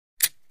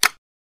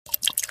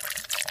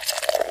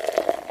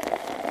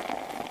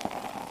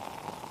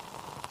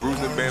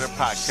Brews and Banner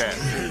Podcast.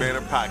 Brews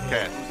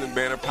and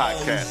Banner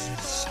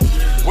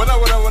Podcast. What up?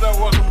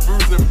 Welcome to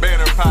Brews and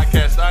Banner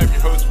Podcast. I'm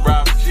your host,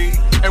 Rob G.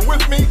 And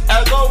with me,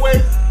 as always,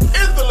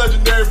 is the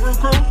legendary Brew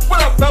Crew.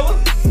 What up, fellas?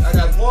 I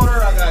got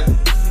water, I got,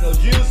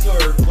 juice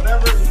or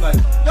whatever. It's like,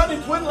 y'all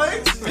need twin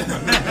legs?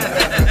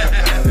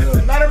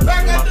 Matter of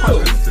fact, I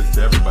do.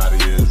 To everybody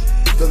is,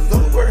 does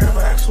Delaware have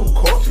an actual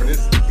culture?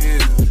 This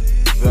is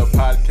the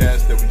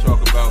podcast that we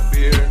talk about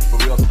beer,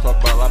 but we also talk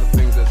about a lot of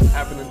things that's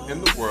happening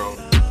in the world,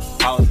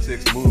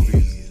 politics,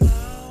 movies,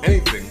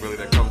 anything really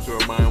that comes to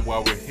our mind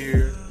while we're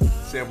here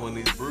sampling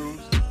these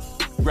brews.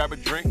 Grab a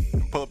drink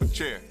and pull up a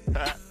chair.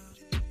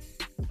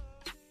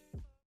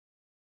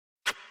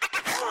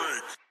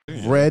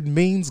 Red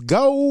means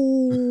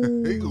go.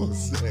 He gonna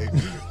say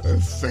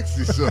a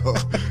sexy song,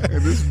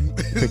 and this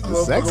Pick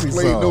the sexy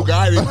played song. no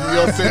guidance.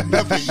 Y'all said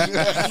nothing.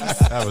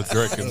 That was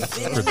Drake and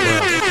Chris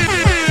Brown.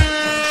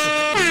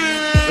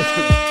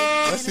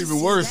 That's even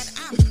worse.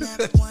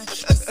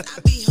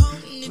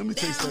 Let me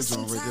taste that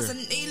joint right there.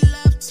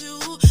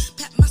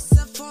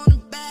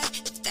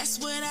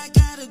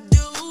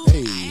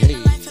 Hey.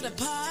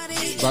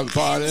 About to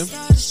party.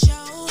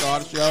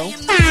 Start the show.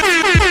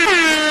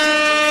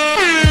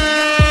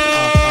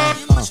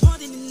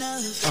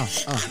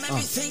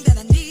 Everything that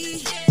I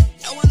need.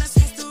 No one else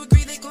has to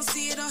agree. They gon'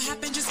 see it all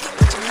happen. Just get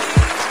what you need.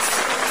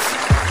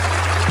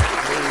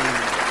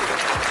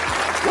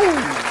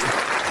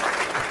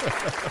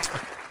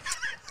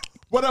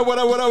 What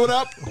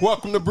up?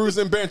 Welcome to Brews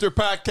and Banter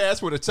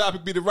Podcast, where the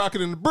topic be the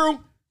rocket and the brew.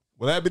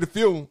 Well, that be the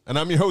fuel. And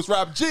I'm your host,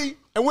 Rob G.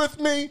 And with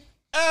me,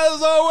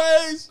 as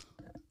always,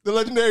 the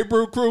legendary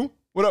Brew Crew.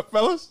 What up,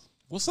 fellas?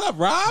 What's up,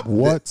 Rob?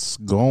 What's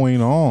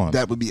going on?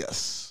 That would be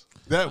us.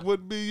 That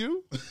would be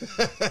you.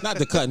 Not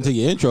to cut into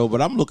your intro,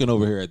 but I'm looking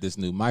over here at this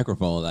new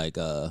microphone like,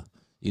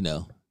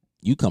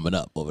 you coming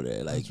up over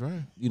there. Like, That's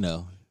right.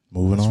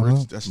 Moving on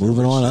up. That's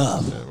moving on rich.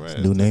 up. Yeah, right.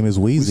 New name is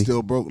We Wheezy.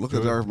 still broke. Look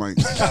at our mic.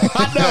 One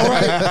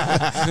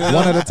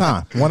at a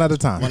time. One at a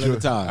time. One at a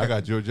time. I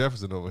got George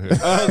Jefferson over here.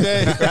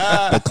 Okay.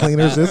 The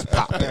cleaners is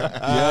popping.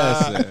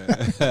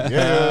 Yes.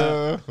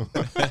 Yeah.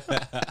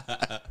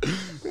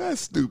 That's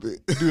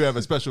stupid. We do have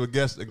a special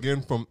guest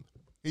again from.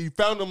 He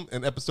found him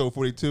in episode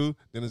 42.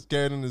 Dennis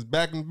Garrett is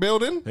back in the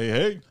building.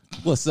 Hey.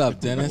 What's up,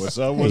 Dennis? What's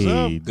up? What's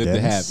Hey, up? Good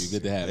to have you.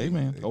 Good to have you. Hey,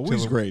 man.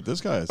 Always great.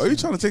 This guy is. Are you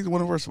trying to take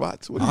one of our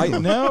spots? What are you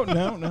doing?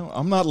 No.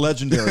 I'm not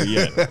legendary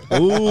yet.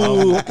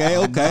 Ooh, okay.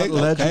 not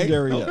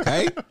legendary yet.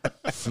 Okay.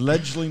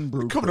 Fledgling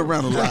brew. Coming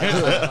around a lot.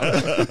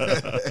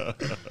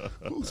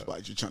 Whose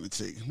spot you trying to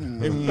take?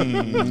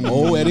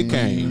 Oh, Eddie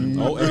Kane.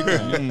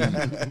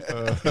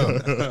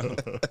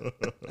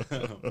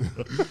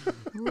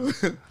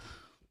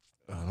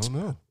 I don't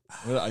know.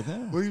 Well, I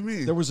know. What do you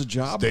mean? There was a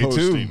job Stay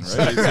posting, tuned.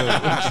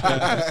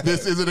 right?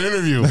 This is an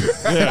interview.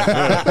 This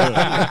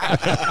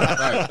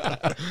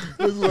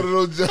is one of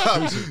those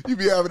jobs. You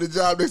be having a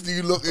job next to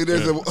you, look, and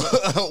there's a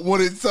one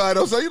inside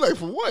outside. You're like,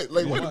 for what?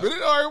 Like, wait a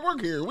minute. All right, work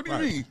here. What do you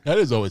mean? That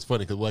is always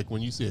funny because, like,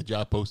 when you see a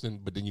job posting,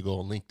 but then you go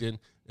on LinkedIn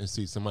and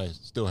see somebody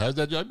still has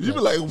that job, You be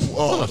like,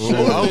 oh, shit.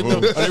 are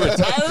they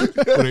retired?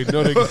 Or they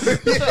know they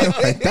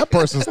Like, that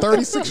person's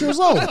 36 years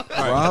old.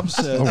 Rob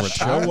said,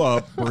 show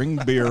up, bring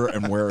beer,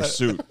 and wear a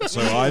suit.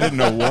 So I didn't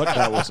know what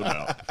that was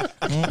about.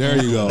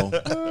 There you go.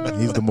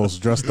 He's the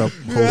most dressed up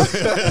host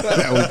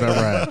that we've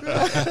ever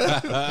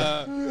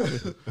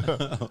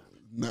had.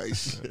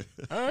 Nice.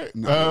 All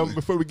right.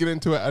 Before we get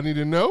into it, I need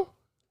to know,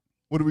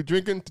 what are we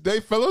drinking today,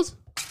 fellas?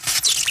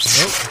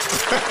 Nope.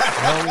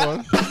 Wrong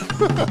one.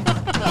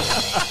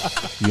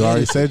 You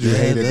already said you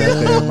hated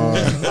that damn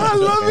I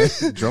love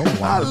it. drum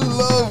I line.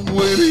 love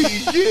when he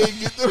can't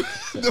get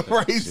the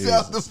right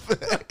sound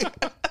effect.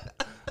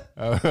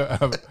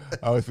 I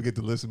always forget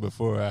to listen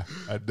before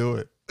I do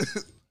it.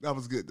 That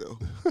was good, though.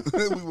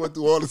 We went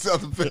through all the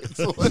sound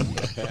effects.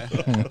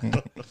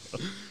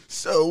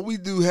 So we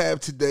do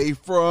have today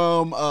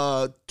from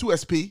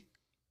 2SP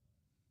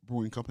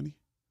Brewing Company,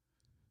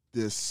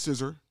 the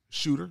Scissor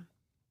Shooter.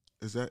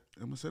 Is that,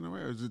 am I saying that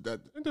right? Or is it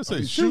that? I just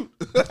say shoot.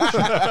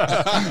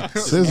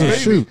 Scissor Maybe.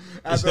 shoot.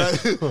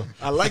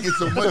 I like it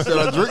so much that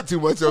I drink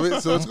too much of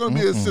it, so it's going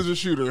to be a scissor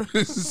shooter.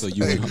 So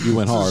you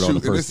went hard on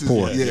the first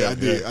pour. Yeah, I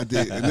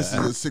did. And this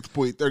is a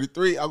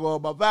 6.33 alcohol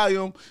by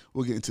volume.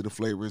 We'll get into the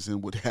flavors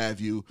and what have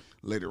you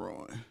later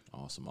on.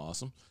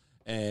 Awesome.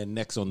 And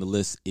next on the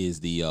list is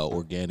the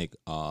organic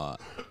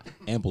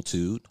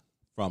Amplitude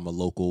from a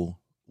local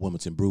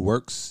Wilmington Brew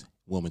Works,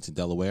 Wilmington,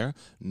 Delaware,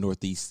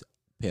 Northeast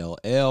Pale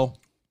Ale.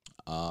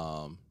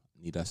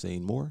 Need I say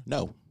more?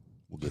 No.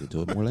 We'll get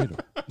into it more later.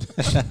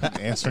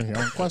 Answering your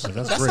own questions.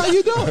 That's That's great. how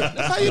you do it.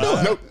 That's how you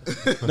do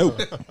it. Nope.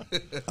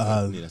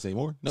 Need I say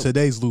more? No.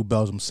 Today's Lou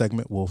Belgium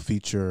segment will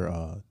feature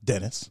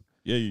Dennis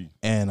Yeah.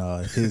 and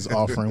his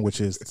offering, which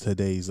is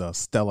today's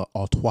Stella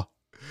Artois.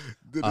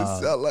 Did it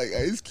sound like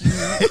Ice Cube?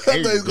 I thought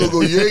he was going to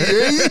go,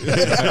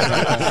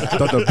 yeah.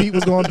 Thought the beat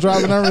was going to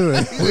drop and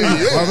everything.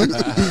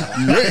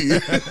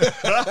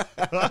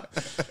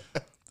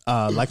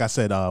 Like I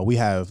said, we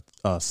have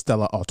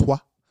Stella Artois,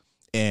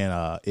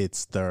 and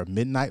it's their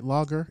Midnight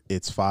Lager.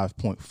 It's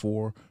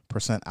 5.4%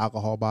 8%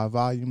 alcohol by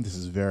volume. This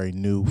is very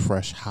new,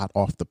 fresh, hot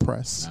off the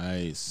press.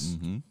 Nice.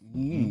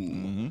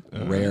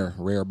 Mm-hmm.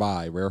 Rare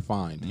buy, rare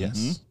find.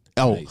 Yes.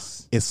 Oh,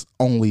 Nice.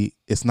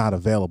 it's not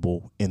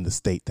available in the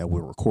state that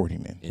we're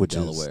recording in which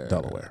Delaware. is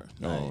Delaware.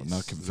 Oh,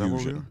 not that what we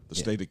confusion. are? The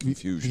state of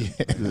confusion.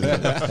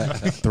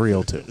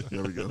 302.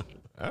 There we go.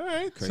 All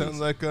right. Sounds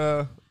like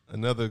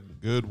another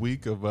good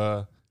week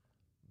of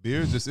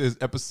beers. This is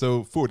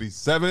episode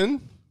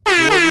 47.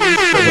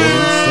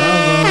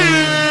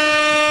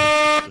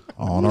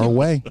 On our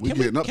way. We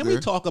getting up Can there.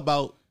 we talk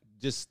about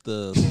just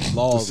the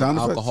laws of sound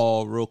effects?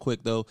 alcohol real quick,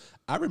 though?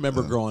 I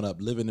remember growing up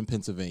living in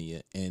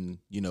Pennsylvania, and,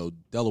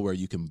 Delaware,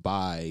 you can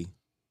buy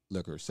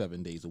liquor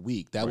 7 days a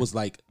week. That was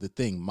like the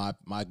thing. My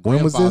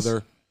When was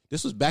grandfather,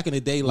 this was back in the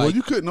day, Well, like,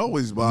 you couldn't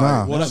always buy.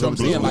 Nah. Well, that's what I'm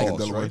Blue saying, like, laws,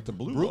 Delaware. right? The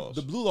blue laws.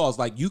 the blue laws,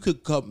 like you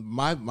could come.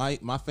 My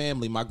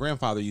family, my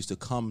grandfather used to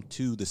come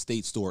to the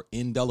state store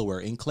in Delaware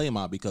in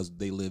Claymont because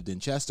they lived in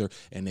Chester,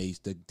 and they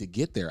used to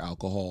get their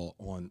alcohol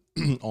on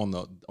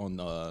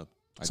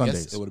I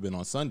Sundays. guess it would have been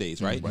on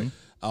Sundays, right?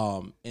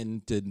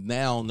 And to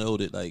now know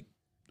that like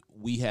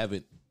we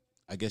haven't,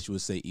 I guess you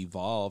would say,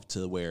 evolved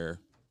to where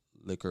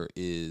liquor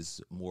is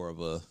more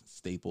of a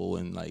staple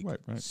in like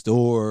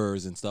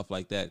stores and stuff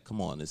like that. Come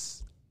on,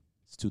 it's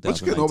But 2019.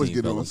 you couldn't always get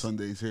it on fellas.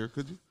 Sundays here,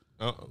 could you?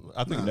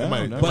 I think No, it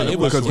might. no. But it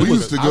was Because we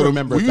used to I go to-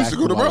 remember we used back to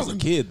go to when I was a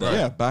Maryland. kid, though.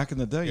 Yeah, back in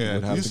the day, Yeah, you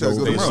would you have used to to go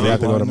go to basically Maryland. You had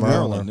to go to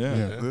Maryland.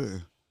 Maryland. Yeah. Yeah.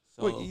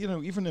 Well,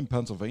 even in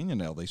Pennsylvania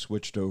now, they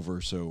switched over.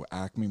 So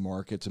Acme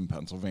Markets in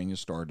Pennsylvania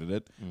started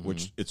it,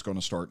 which it's going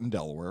to start in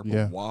Delaware. But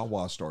Yeah.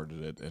 Wawa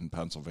started it in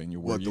Pennsylvania,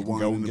 where What, you the can wine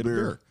go and and the get a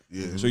beer? beer.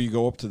 Yeah. So you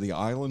go up to the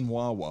Island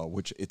Wawa,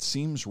 which it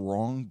seems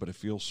wrong, but it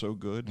feels so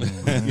good.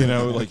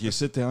 Like you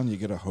sit down, you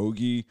get a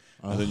hoagie,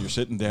 and then you're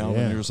sitting down, Yeah.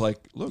 and you're just like,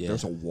 look, Yeah.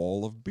 there's a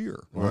wall of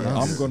beer. Right.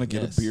 I'm going to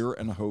get Yes. a beer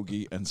and a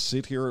hoagie and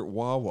sit here at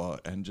Wawa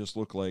and just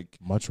look like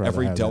Much rather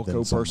every have that than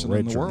Delco some person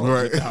in the red world.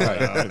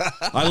 Right.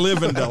 I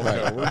live in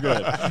Delco. We're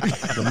good.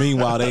 But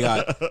meanwhile, they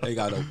got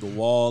the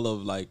wall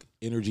of like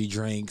energy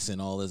drinks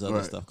and all this other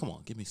Right. stuff. Come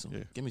on, give me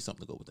something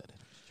to go with that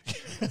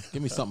energy.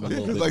 Give me something a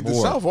little Because bit like the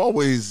more. South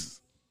always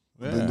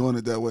Yeah. been doing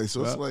it that way,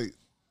 so it's Well- like,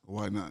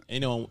 why not?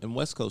 And, in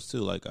West Coast too,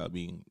 like I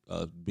mean,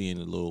 being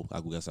a little,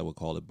 I guess I would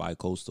call it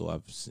bi-coastal.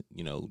 I've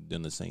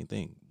done the same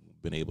thing.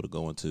 Been able to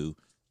go into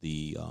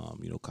the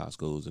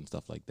Costco's and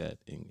stuff like that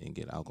and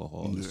get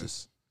alcohol. It's Yeah.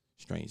 just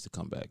strange to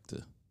come back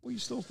to. Well, you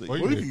still think Or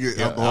Well, you can get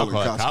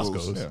alcohol at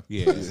Costco's.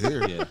 Yeah. Yeah,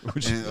 Here. yeah.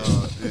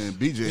 And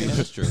BJ's.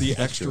 That's true. the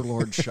extra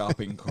large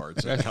shopping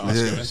carts at Costco.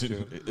 Yeah. That's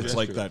true. It's That's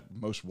like true. that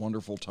most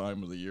wonderful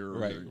time of the year,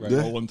 Right, You're right.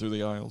 Yeah. rolling through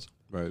the aisles.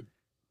 Right.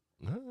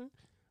 All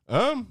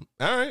right.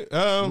 All right.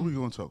 What we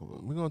gonna talk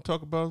about? We're gonna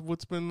talk about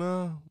what's been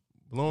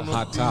blowing The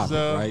hot up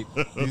topic,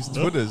 these, right? These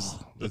Twitters,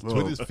 the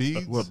Twitter's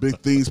feeds. What big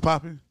things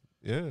popping?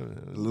 Yeah,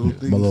 Little yeah,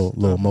 things. A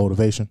little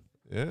motivation,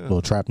 yeah,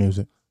 little trap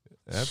music.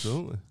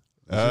 absolutely.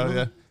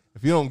 Yeah.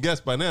 If you don't guess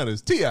by now,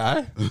 there's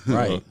T.I.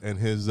 Right. and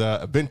his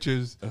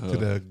adventures to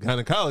the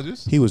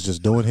gynecologist. He was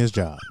just doing his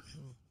job.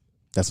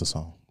 That's a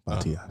song by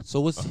T.I.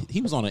 So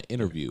he was on an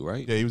interview,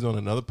 right? Yeah, he was on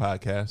another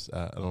podcast.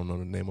 I don't know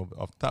the name of it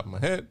off the top of my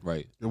head.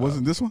 Right. It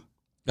wasn't this one?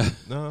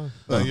 No,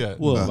 not yet.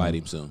 We'll invite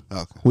him soon.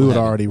 Okay. We would We'll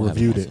have already him- we'll have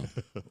reviewed him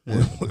it.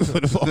 on soon. We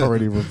would have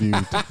already reviewed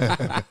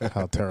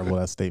how terrible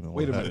that statement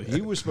was. Wait a minute.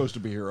 He was supposed to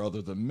be here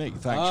other than me.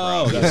 Thanks,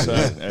 Oh, Rob.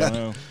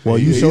 that's Well,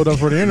 you Yeah, showed up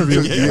for the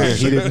interview. Yeah.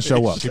 He didn't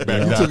show up. He You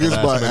backed know? out. Took his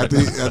Last spot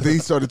minute. after he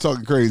started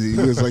talking crazy.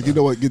 He was like, you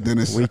know what? Get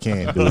Dennis. We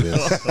can't do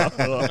this.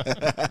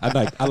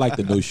 I like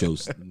the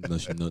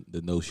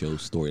no show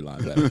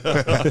storyline better.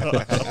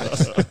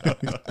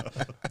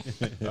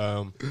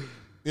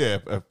 Yeah,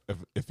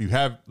 if you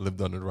have lived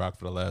under the rock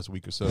for the last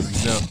week or so,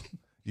 you know.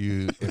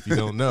 If you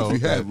don't know,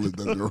 If you have lived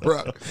under a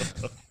rock.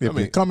 If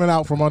you're coming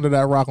out from under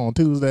that rock on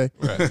Tuesday,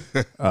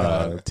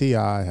 right.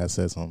 T.I. has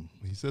said some.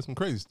 He said some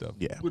crazy stuff.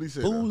 Yeah. What did he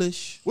say? now?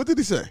 Foolish. What did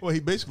he say? Well, he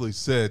basically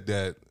said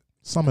that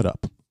Sum it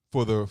up.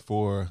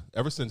 for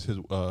ever since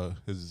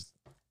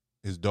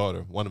his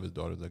daughter, one of his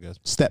daughters, I guess.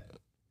 Step.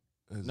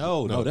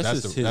 No, that's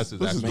his This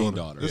is actual main daughter.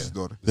 daughter. This is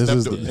daughter. This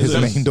is Stepdaughter. his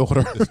His main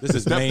daughter. This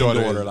is main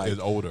stepdaughter daughter. is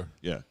Like older.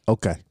 Yeah.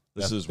 Okay.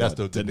 This is that's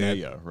what? the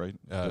Danae, right?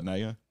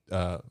 Danae?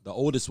 the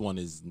oldest one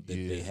is that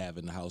Yeah. they have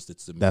in the house.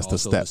 That's the That's the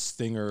also step. The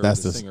singer.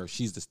 That's the the- singer.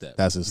 She's the step.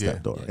 That's his Yeah.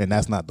 stepdaughter. Yeah. And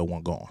that's not the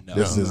one gone. No.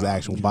 This is his No.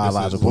 actual This is-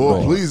 biological Boy,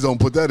 daughter. please don't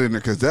put that in there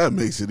because that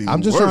makes it even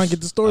I'm just worse. trying to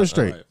get the story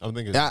straight. Right. I'm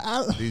thinking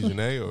Yeah, it's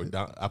Dejanay or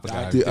I forgot.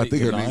 I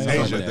think her Denasia. name's Denasia.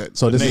 something like that.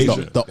 So this is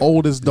Denasia. the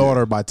oldest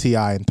daughter by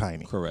T.I. and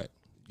Tiny. Correct.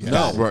 Yeah.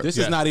 No, Right. this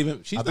Yeah. is not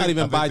even. She's I not think-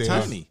 even I by think they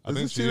are. Tiny. I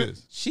think she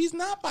is. She's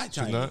not by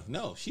Tiny. not?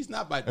 No, she's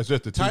not by. It's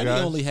just the two Tiny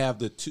guys? only have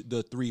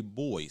the three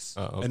boys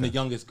okay. and the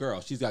youngest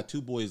girl. She's got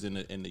two boys and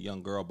the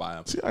young girl by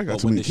him. See, I got But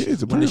too when many the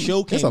kids, When the apparently.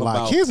 show came There's a lot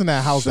about, of kids in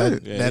that house that,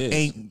 Shit. Yeah, that it is.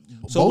 ain't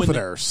So both when of the-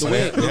 theirs. The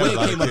way, the Yeah, way a lot it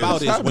of came kids.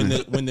 about is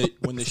What's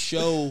when the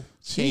show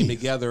came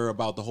together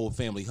about the whole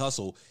family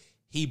hustle,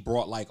 he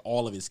brought like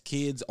all of his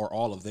kids or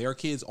all of their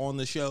kids on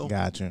the show.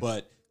 Gotcha.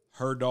 But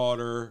her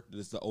daughter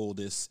is the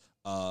oldest.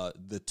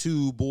 The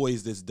two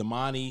boys, this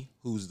Damani,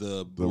 who's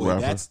the boy,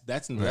 rapper.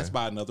 that's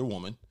by another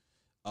woman.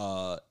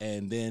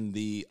 And then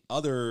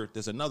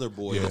there's another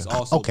boy that's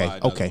also Okay, by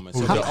another okay. woman.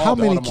 So How, they how all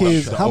many brought him on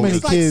kids? the How show. many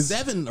It's like kids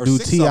 7 or do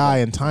 6 of T.I.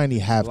 them. and Tiny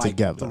have Like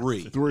together?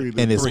 Three.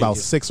 And it's Three. about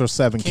 6 or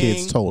 7 King,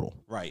 kids total.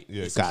 Right.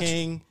 Yeah, It's gotcha.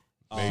 King,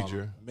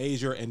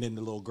 Major. and then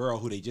the little girl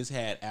who they just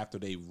had after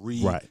they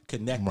Right.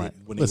 reconnected Right.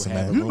 when they Listen, were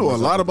having man, You know a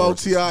rumors lot of about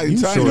divorces. T.I. and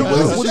You Tiny. sure What-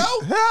 do.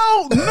 what-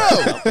 Hell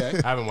no.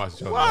 I haven't watched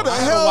the show. Why the no.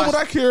 hell would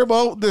I care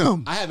about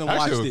them? I haven't Actually,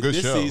 watched a it good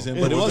this show. season,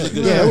 but it was a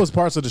good Yeah, show. it was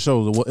parts of the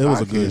show. It was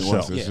I a good can't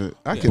watch show. that Yeah. shit.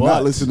 I Yeah. cannot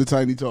But- listen to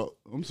Tiny talk.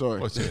 I'm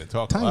sorry. What's it?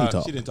 Talk Tiny a lot.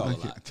 Talk. She didn't talk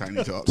a lot.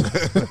 Tiny talk.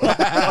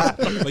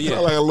 But yeah,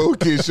 Sound like a little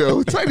kid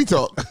show. Tiny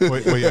talk.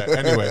 Well, yeah.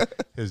 Anyway,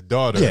 his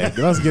daughter. Yeah,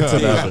 let's get to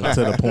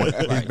the point.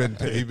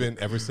 He's been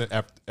ever since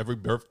after every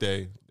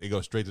birthday they go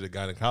straight to the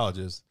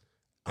gynecologist.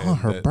 On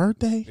her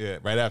birthday? Yeah,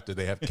 right after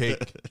they have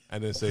cake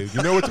and then say,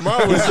 you know what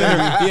tomorrow is.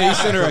 yeah, he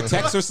sent her a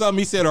text or something.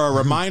 He sent her a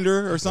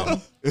reminder or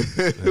something.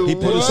 He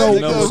put his So,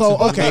 notes.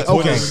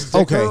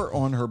 okay.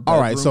 on her bedroom All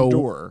right, so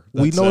door.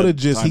 we that know said, that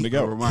just time to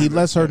go. he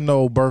lets her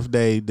know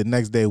birthday. The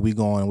next day we're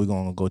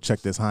gonna go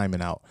check this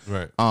hymen out.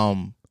 Right.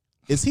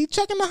 Is he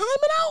checking the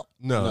hymen out?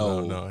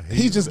 No.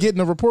 He's just getting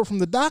a report from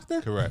the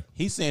doctor. correct.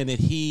 He's saying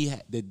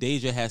that that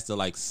Deja has to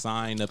like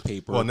sign a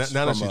paper. Well, now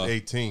that she's from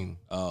 18,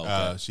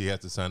 okay. she has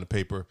to sign a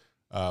paper.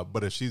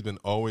 But if she's been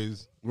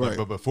always Right.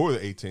 but before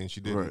the 18, she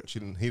didn't. Right. She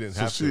didn't. He didn't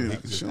So have to. He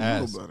could she just know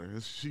ask. better.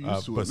 She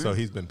used to But it so now.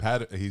 he's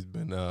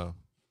been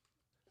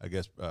I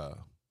guess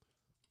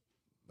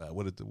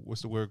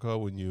what's the word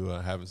called when you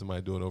having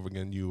somebody do it over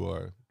again? You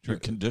are You're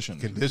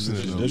conditioned.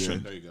 conditioning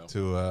them There you go.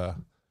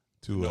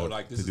 to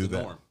Like this to is do the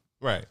that. norm.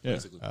 Right. Yeah.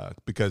 Basically.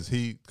 Because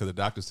the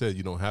doctor said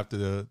you don't have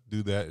to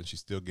do that, and she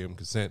still gave him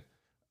consent,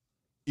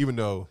 even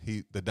though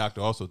the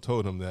doctor also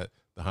told him that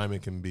the hymen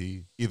can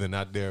be either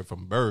not there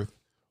from birth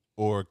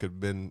or could have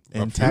been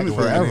Intact doing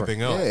forever.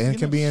 anything else. Yeah, and it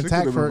can be she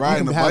intact could've for been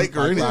riding you a can bike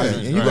or have,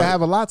 anything. and you Right. can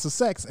have a lots of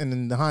sex and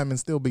then the hymen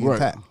still be Right.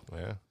 intact.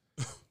 Yeah.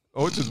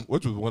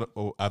 Which was one.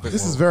 I think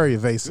This one is of- very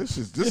evasive.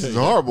 This is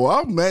horrible.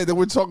 I'm mad that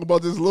we're talking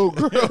about this little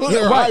girl.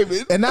 Yeah, right.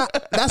 And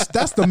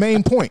that's the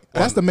main point.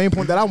 That's the main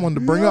point that I wanted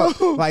to bring up.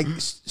 Like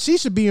she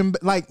should be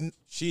like,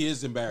 She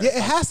is embarrassed. yeah,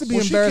 it has to be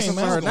Well, she embarrassing came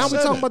for out her. and Now we're said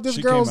talking it. about this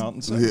She girl's came out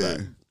and said Yeah.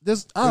 that.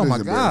 this. Oh It my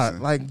is god!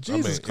 embarrassing. Like I mean,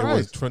 Jesus it was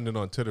Christ! trending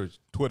on Twitter.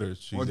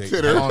 She's On 18.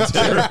 Twitter. On Twitter.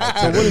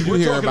 So what did you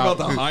hear Talking about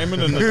the hymen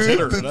and the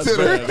titter. That's titter.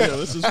 bad. Yeah,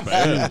 this is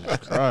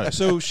bad.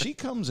 So she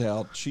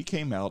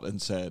came out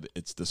and said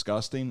it's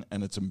disgusting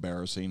and it's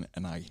embarrassing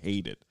and I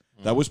hate it.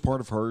 That was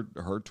part of her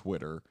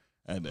Twitter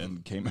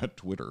and came out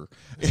Twitter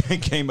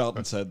and came out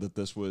and said that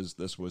this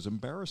was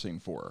embarrassing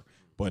for her.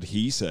 But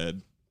he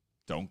said,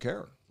 don't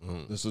care.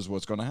 This is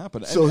what's going to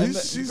happen. So And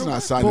she's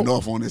not signing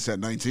off on this at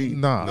 19.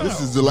 Nah. This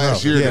is the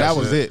last year. Yeah, that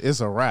was it. It's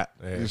a wrap.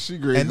 And she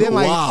great. And then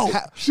like, wow.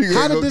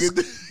 how did this?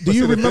 Do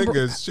you The thing remember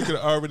is, she could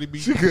already be.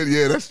 She could.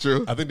 Yeah, that's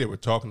true. I think they were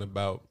talking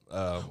about.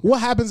 what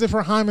happens if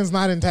her hymen's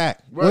not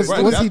intact? Right.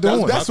 What's he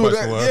doing? That's My what.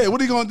 question was- Yeah.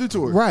 What are you gonna do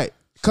to her? Right.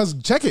 Because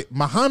check it,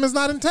 my hymen's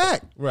not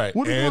intact. Right.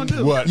 What are you and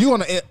gonna do? what? You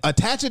want to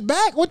attach it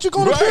back? What you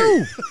gonna Right.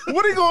 do?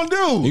 What are you gonna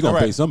do? You gonna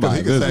Right. pay somebody. 'Cause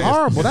he could visit. say it's-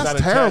 Horrible. it's That's not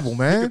attached. terrible,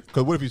 man.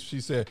 Because what if she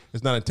said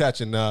it's not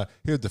attached and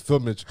here's the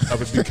footage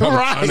of it becoming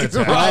Right, unattached?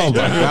 right. Oh, my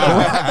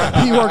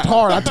God. He worked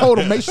hard. I told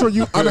him, make sure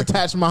you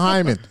unattach my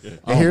hymen.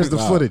 And here's the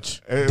God.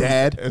 footage,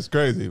 Dad. It's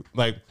crazy.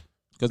 Like,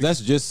 Because that's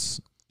just,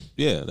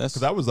 that's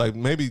because I was like,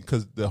 maybe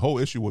because the whole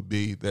issue would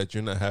be that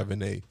you're not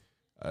having a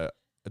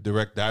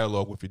direct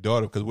dialogue with your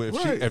daughter. Because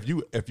Right.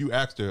 if you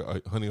asked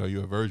her, honey, are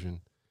you a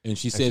virgin? and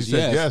she And says she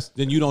said yes,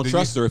 then you don't Then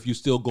trust you- her if you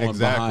still going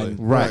Exactly. behind,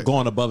 Right.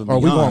 going above and Or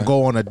beyond. we gonna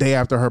go on a day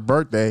after her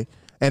birthday.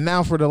 And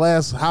now for the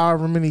last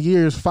however many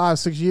years,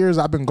 5-6 years,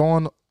 I've been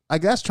going.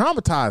 Like that's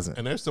traumatizing.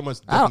 And there's so much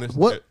I definition.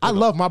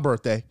 love my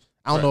birthday.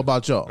 I don't know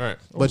about y'all, Right.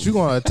 but you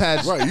gonna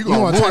attach, Right, you you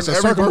gonna gonna attach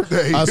ruin every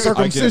birthday. a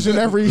circumcision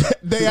every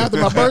day after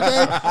my birthday.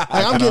 Like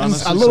I'm getting a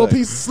honestly little say-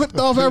 piece slipped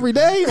off every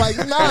day. Like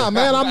nah,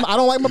 man, I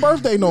don't like my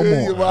birthday no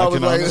your more. mom I was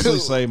can like, honestly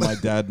say my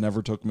dad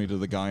never took me to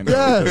the gyno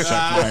Yes. to check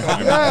my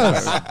hymen.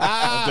 Yes.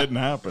 That didn't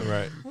happen.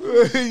 Right.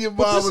 your mom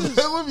was.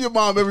 What if your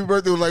mom every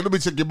birthday was like, let me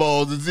check your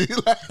balls and see.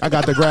 Like, I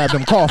got to grab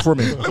them cough for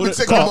me. let me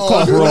check your Cough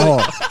balls. real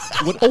hard.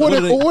 What, Or what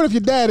are they- what if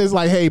your dad is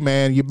like, hey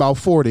man, you about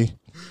 40.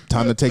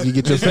 Time to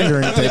get your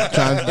finger and try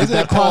and get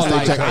that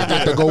prostate check. I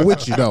got to go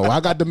with you though. I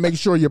got to make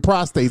sure your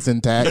prostate's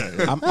intact.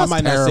 I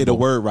might not say the terrible.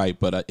 word right,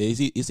 but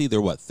it's either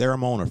what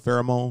pheromone or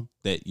pheromone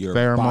that your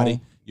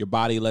Pheromone.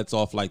 body lets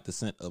off like the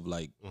scent of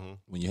like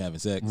when you're having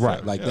sex,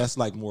 Right. Like that's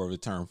like more of a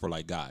term for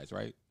like guys,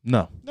 right?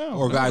 No.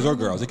 Or guys or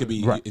girls. It could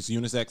be Right. it's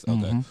unisex.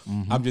 Okay,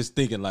 I'm just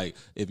thinking like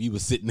if you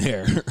was sitting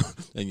there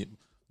and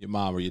your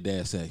mom or your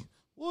dad say,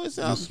 "Well, it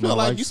sounds smell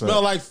like you sex."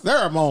 smell like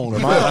pheromone."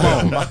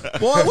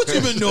 Boy, what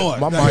you been doing?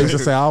 My mom used to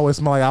say I always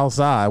smell like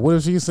outside. What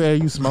if she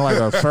said you smell like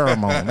a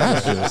pheromone?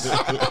 That's just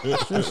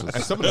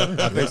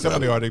And I think some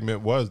of the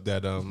argument was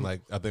that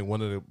like I think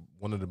one of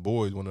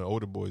the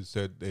older boys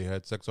said they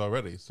had sex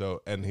already.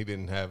 So and he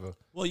didn't have a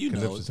Well, you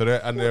know, So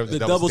there, and there was the a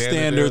double standard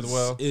standards.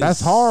 there as well. Is,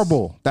 that's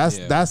horrible. That's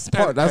Yeah. that's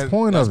part. That's And-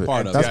 point that's of it.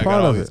 part of That's it.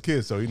 part all of these it.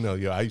 kids, so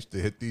I used to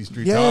hit these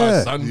streets Yeah.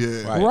 hard, son.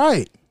 Yeah. Right.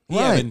 Right.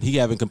 he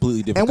having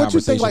completely different. And what you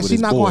think? conversation Like with she's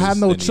his not gonna boys have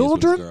no than he is with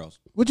his children? girls.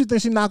 What you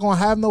think? She's not gonna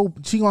have no.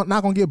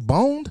 Not gonna get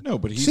boned. No,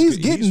 but she's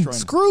getting trying to-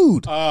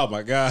 screwed. Oh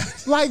my god!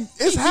 Like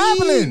it's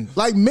happening.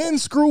 Like men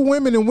screw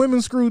women and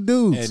women screw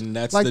dudes. And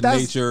that's like, the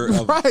nature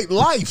of right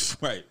life.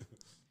 Right.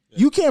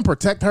 You can't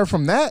protect her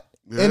from that.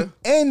 Yeah.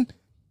 And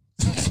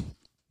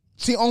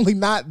she only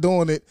not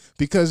doing it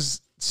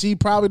because she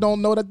probably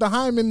don't know that the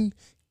hymen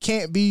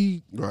can't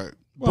be Right.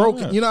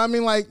 broken. yeah. You know what I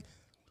mean? Like,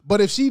 but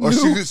if she Or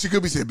knew, she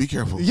could be saying, "Be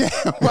careful." yeah,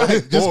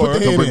 right. Just Or put the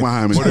Don't head break in. my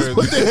hymen. Or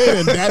Put the head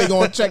in. Daddy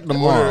gonna check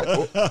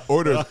tomorrow.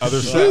 Or there's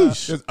other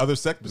sex. There's other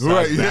sex besides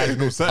Right, yeah.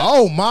 vaginal sex.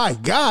 Oh my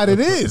God,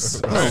 it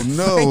is. Oh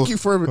no! Thank you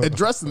for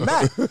addressing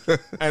that.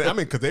 And I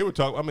mean, because they were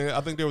talking. I mean,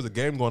 I think there was a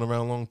game going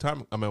around a long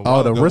time. I mean, a Oh,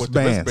 while the ago with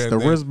wristbands, the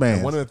thing. wristbands.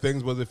 And one of the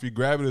things was if you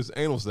grab it, it's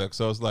anal sex.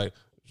 So it's like,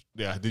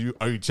 yeah,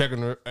 are you checking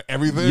her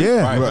everything?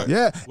 Yeah, Right.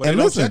 yeah. Well, and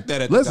they don't listen, check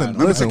that at the listen,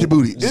 gyno. listen. Check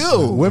your booty.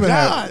 Ew, Women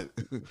God.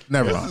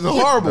 never This mind. is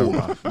horrible.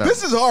 Never mind.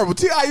 This is horrible.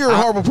 T.I., you're a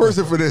horrible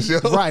person for this, yo.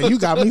 Right, you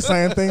got me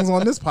saying things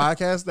on this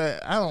podcast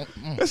that I don't.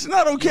 That's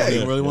not I okay.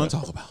 don't really want to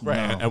talk about. Right.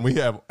 And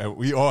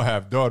we all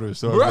have daughters,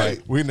 so Right.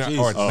 like, we not,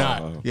 are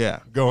not Yeah.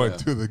 going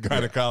to the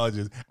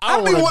gynecologist. I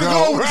don't even want to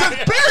go.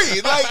 Right. Just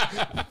period. Like,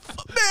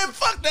 man,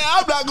 fuck that.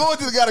 I'm not going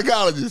to the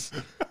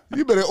gynecologist.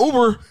 You better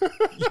Uber.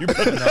 No,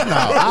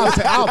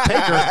 I'll take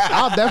her.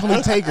 I'll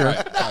definitely take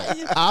her.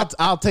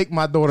 I'll take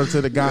my daughter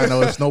to the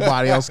gyno if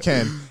nobody else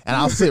can, and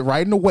I'll sit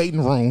right in the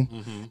waiting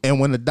room. And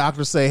when the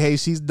doctor say, "Hey,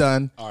 she's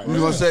done," You're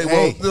gonna say,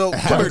 Hey, "Well, no,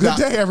 have come a here, good doc."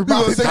 day, everybody.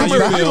 You're gonna say, How "Come you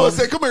here." You're feeling? gonna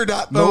say, "Come here,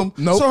 doc." nope,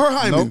 So her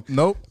hymen.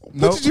 nope.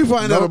 What did you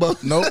find out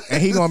about? Nope.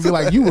 And he gonna be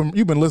like,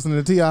 you've been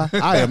listening to T.I.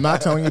 I am not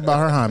telling you about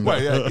her hymen.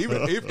 Right, yeah.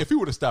 Even if he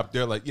would have stopped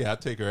there, like, yeah, I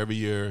take her every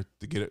year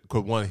to get it.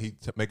 Cause one,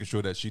 making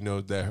sure that she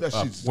knows that That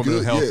she's women's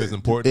good, health yeah. is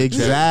important.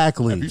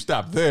 Exactly. If you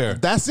stop there,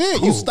 That's it.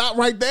 Cool. You stop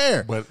right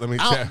there. But let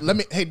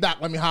me hey doc,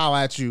 let me holler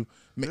at you.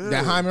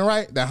 That hymen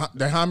right?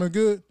 That hymen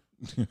good?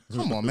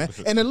 Come on, man.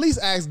 And at least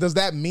ask, does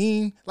that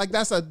mean like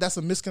that's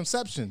a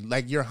misconception?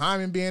 Like your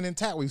hymen being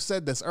intact, we've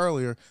said this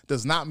earlier,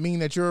 does not mean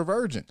that you're a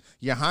virgin.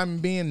 Your hymen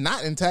being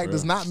not intact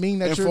does not mean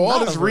that And you're for all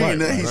not this a reading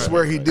virgin. that he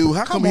swear he do,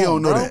 how come he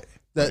don't know that?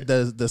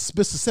 The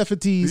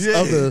specificities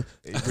Yeah. of the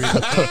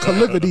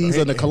calamities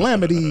and the he's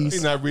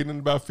calamities. not reading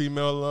about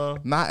female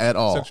Not at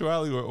all.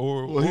 sexuality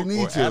or Well, he or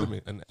needs to.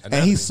 anatomy. And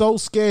he's so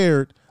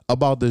scared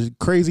about the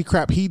crazy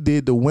crap he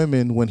did to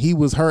women when he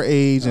was her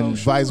age and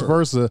vice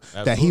versa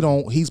that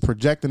he's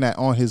projecting that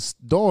on his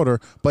daughter,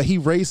 but he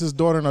raised his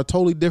daughter in a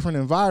totally different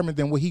environment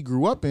than what he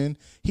grew up in.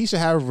 He should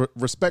have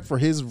respect for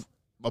his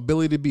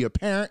ability to be a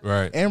parent,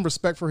 Right. and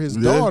respect for his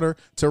daughter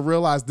to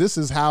realize this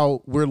is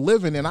how we're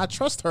living, and I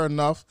trust her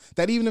enough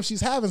that even if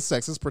she's having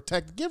sex, it's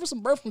protected. Give her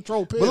some birth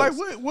control pills. But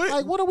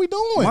like, what are we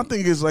doing? My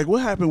thing is like,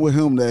 what happened with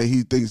him that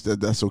he thinks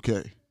that that's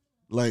okay?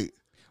 Like,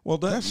 Well,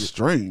 that's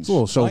strange. It's a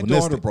little my daughter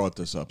chauvinistic. brought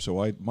this up.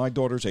 So my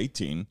daughter's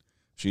 18.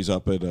 She's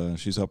up at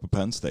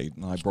Penn State,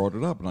 and I brought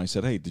it up, and I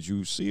said, "Hey, did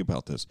you see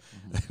about this?"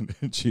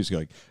 And she's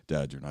like,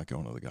 "Dad, you're not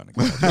going to the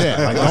gynecologist."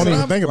 Yeah, like, don't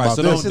even think about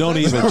So this. don't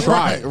even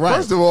try it. Right.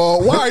 First of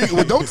all, why are you?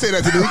 Well, don't say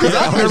that to me because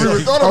I've never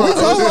even thought Are we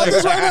about talking about this.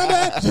 this right now,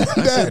 Dad?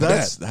 I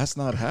said, that's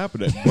not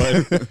happening.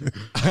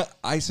 But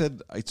I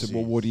said,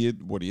 well, what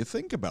do you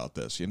think about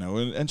this? You know,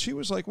 and she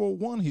was like, well,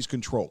 one, he's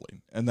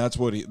controlling, and that's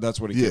what he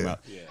came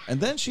out. Yeah.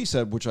 And then she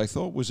said, which I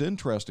thought was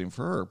interesting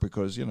for her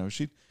because you know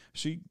she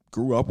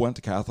grew up, went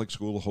to Catholic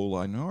school, the whole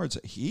 9 yards.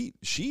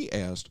 She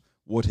asked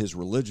what his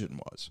religion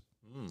was.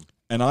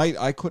 And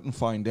I couldn't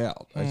find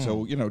out. And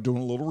so, you know,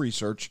 doing a little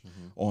research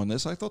on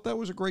this, I thought that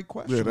was a great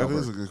question. Yeah, that of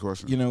is her. a good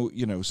question.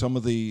 You know,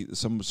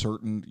 some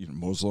certain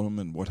Muslim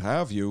and what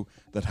have you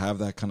that have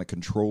that kind of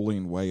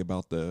controlling way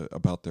about their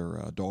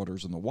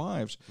daughters and the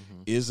wives.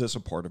 Is this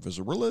a part of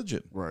his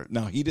religion? Right.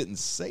 Now he didn't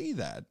say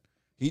that.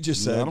 He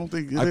just No, said, I don't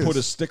think it I put a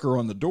is. sticker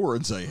on the door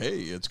and say, hey,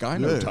 it's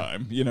gyno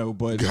time, you know,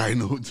 but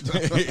Gyno.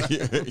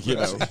 you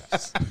know.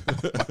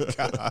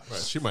 Right.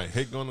 She might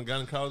hate going to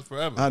gynecologist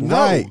forever. I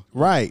know.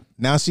 Right.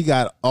 Now she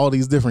got all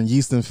these different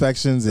yeast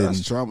infections and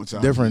That's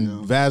traumatizing, different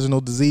yeah.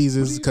 vaginal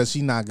diseases because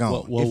she's not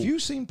gone. If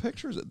you've seen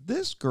pictures,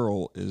 this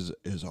girl is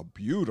a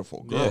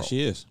beautiful girl. Yeah,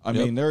 she is. I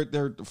Yep. mean,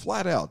 they're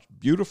flat out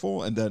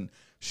beautiful. And then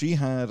she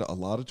had a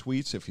lot of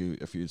tweets. If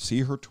you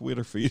see her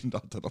Twitter feed,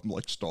 not that I'm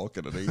like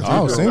stalking an 18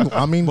 oh, single.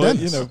 I mean, but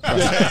Dennis. you know,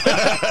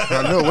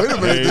 I know. Wait a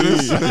minute.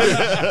 Dennis.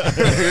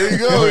 Here you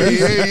go.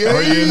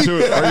 are you into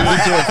it? Are you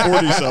into a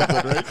 40 something?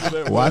 Right?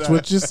 You know, Watch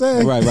what you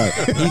say. Right.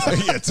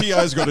 yeah,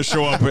 T.I. is going to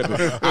show up.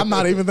 I'm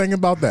not even thinking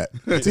about that.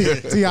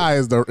 T.I.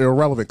 is the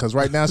irrelevant because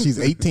right now she's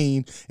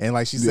 18 and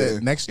like she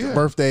said, next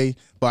birthday,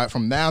 but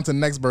from now to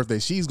next birthday,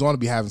 she's going to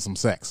be having some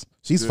sex.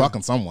 She's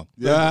fucking someone.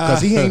 Yeah.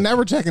 Because he ain't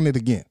never checking it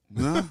again.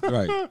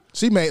 Right.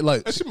 She made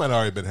like She might have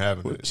already been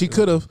having it. she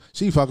could have.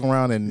 She fucking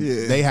around and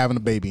Yeah. they having a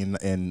baby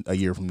in a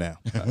year from now.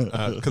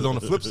 Because on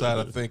the flip side,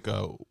 I think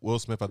Will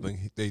Smith,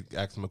 they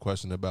asked him a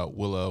question about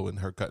Willow and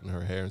her cutting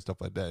her hair and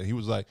stuff like that. And he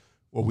was like,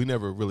 well, we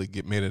never really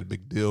made it a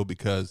big deal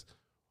because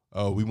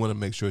we want to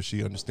make sure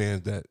she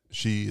understands that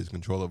she is in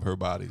control of her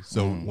body.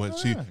 So when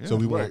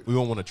we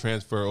won't want to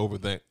transfer over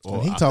that.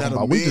 And he talking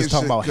about, we just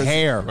talking about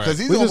hair. Because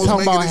he's we just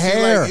almost talking making about it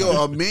seem hair. like,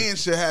 yo, a man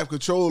should have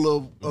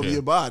control of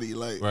your body.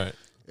 Like, Right.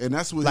 And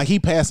that's what Like he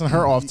passing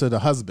her off to the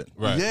husband.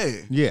 Right. Yeah.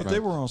 Yeah. But they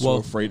were also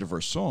afraid of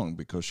her song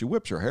because she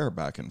whips her hair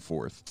back and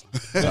forth.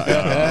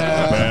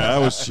 That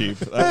was cheap.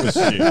 That was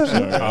cheap. Sorry.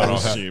 That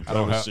was cheap. I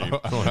don't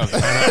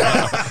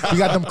have You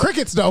got them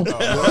crickets though.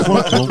 That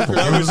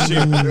was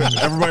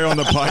cheap. Everybody on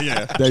the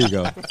podcast, There you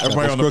go.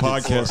 everybody on the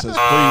podcast says,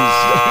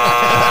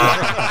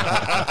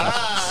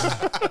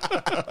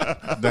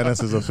 please.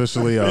 Dennis is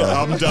officially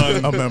I'm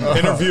done. a member.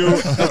 Interview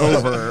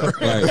over.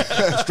 Right.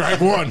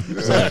 strike one.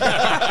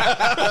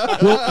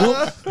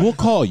 We'll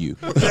call you.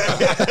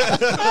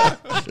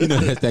 You know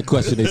that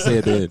question they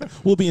said then.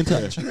 We'll be in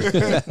touch.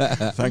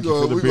 Thank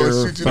you for the We're beer.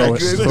 gonna shoot you Throw that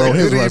good, throw that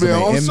his good resume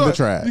email. I'm in sorry. the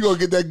trash. You're gonna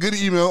get that good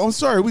email. I'm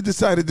sorry, we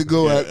decided to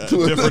go out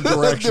to a different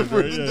direction.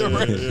 different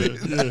right?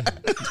 direction.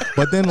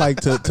 But then,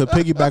 like to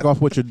piggyback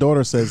off what your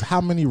daughter says,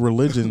 how many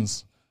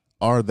religions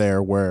are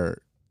there where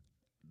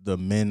the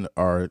men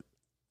are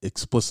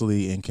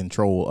explicitly in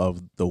control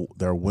of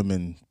their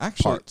women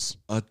Actually, parts?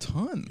 a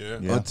ton.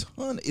 Yeah. A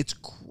ton. It's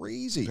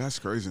crazy. That's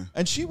crazy.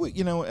 And she would,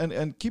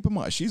 and keep in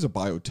mind, she's a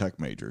biotech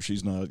major.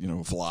 She's not,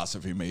 a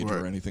philosophy major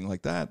or Right. anything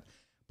like that.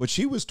 But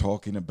she was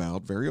talking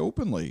about very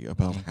openly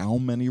about how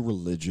many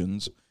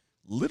religions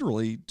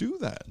literally do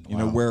that.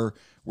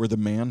 Where the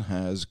man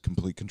has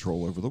complete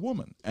control over the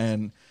woman.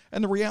 And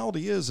the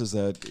reality is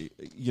that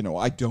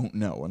I don't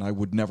know, and I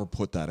would never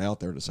put that out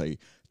there to say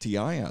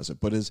T.I. has it.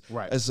 But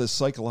as a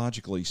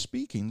psychologically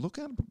speaking, look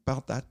at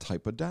about that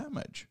type of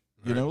damage.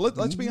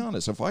 Let's be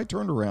honest. If I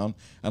turned around,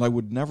 and I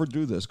would never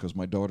do this because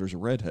my daughter's a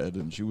redhead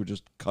and she would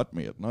just cut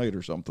me at night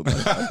or something like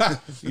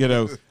that,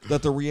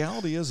 that the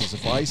reality is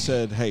if I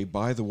said, hey,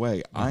 by the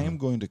way, I am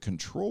going to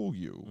control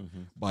you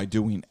by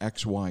doing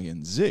X, Y,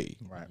 and Z,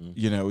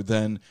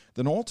 then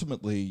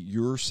ultimately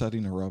you're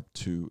setting her up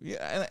to,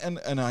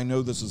 and I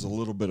know this is a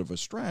little bit of a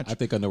stretch. I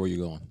think I know where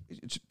you're going.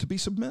 To be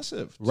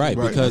submissive. Right,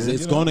 because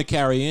it's going to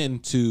carry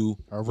into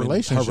Her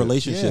relationships. Her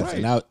relationships. Yeah.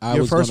 And I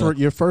Your was first gonna,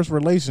 your first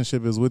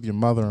relationship is with your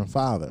mother and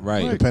father,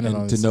 right, Depending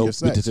and on to know your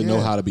sex. to know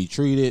Yeah. how to be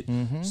treated.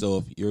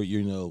 So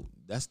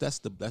if that's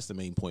the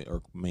main point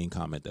or main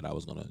comment that I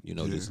was gonna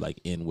just like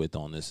end with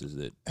on this is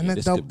that And that,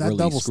 this dou- could that really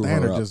double screw her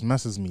standard up just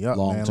messes me up,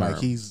 long man. term.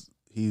 Like he's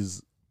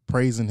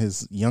praising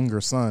his younger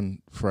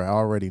son for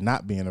already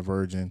not being a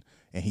virgin,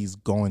 and he's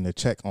going to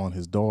check on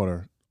his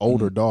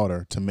older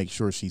daughter, to make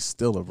sure she's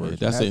still a virgin.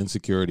 that's the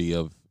insecurity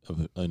of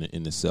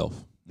in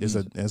itself. It's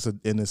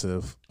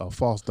a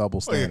false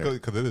double standard.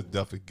 Because it is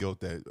definitely guilt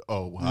that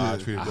how I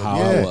treated How my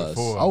I baby was.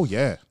 before. Oh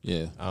yeah.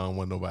 Yeah. I don't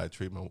want nobody to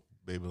treat my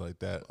baby like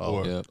that.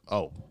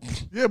 Yeah.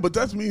 Yeah, but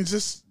that means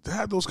just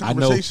have those I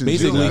know. conversations.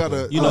 Basically, you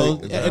gotta,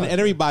 and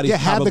everybody. Yeah,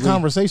 have the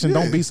conversation.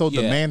 Don't be so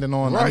Yeah. demanding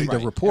on. I need to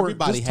report.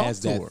 Everybody Just talk has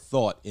to that her.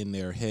 thought in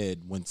their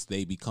head once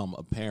they become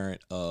a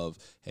parent of,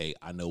 hey,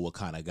 I know what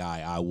kind of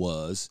guy I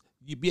was.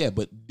 Yeah,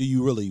 but do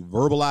you really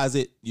verbalize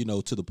it,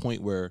 to the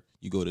point where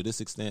you go to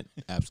this extent?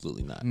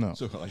 Absolutely not. No.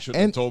 So I should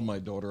have told my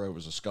daughter I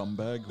was a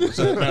scumbag. Was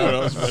that?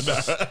 No.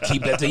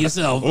 Keep that to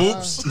yourself.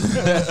 Oops.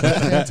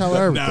 Can't tell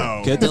her everything.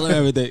 No. Can't tell her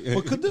everything.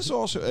 But could this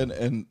also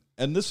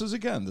and this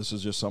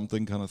is just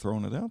something kind of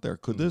throwing it out there.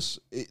 Could this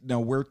now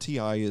where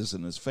T.I. is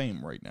in his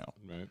fame right now?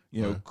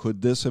 Right.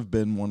 Could this have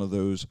been one of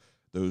those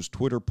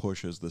Twitter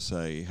pushes that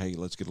say, hey,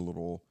 let's get a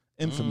little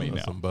infamy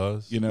now. Some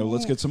buzz.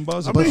 Let's get some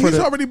buzz. I about mean, it. he's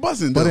already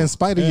buzzing. But though. in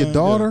spite of your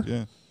daughter,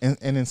 yeah.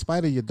 And in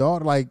spite of your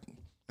daughter, like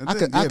And I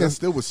then, could, I that could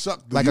still would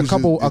suck. to like a use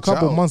couple your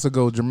child. months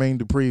ago, Jermaine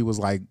Dupri was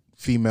like,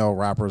 female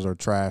rappers are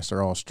trash,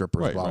 they're all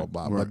strippers, Right, blah right,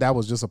 blah blah. right. But that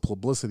was just a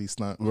publicity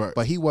stunt. Right.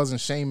 But he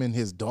wasn't shaming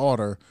his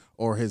daughter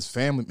or his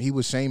family. He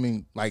was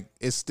shaming, like,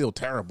 it's still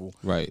terrible.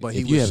 Right. But If he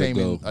you was have to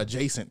shaming go-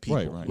 adjacent people.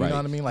 Right, right. You know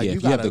what I mean? Like yeah, you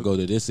if you have gotta to go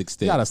to this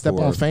extent. you gotta step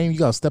for- on fame. You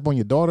gotta step on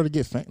your daughter to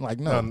get fame. Like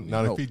Now,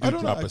 no. if he I do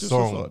don't drop know, I a just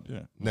song thought, yeah.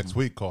 next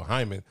week called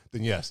Hyman,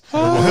 then yes.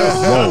 or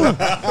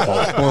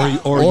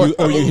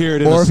you hear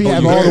it in or a, if he or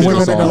have you all hear the it in a women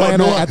in song.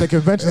 Atlanta at the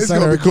convention It's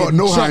center gonna be called getting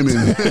No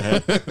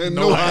checked. Hyman.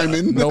 No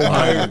Hyman. No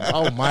Hyman.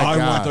 Oh my I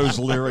god. want those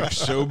lyrics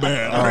so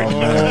bad.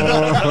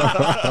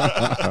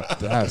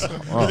 That's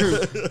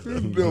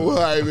No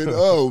Hyman.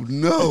 Oh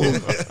no.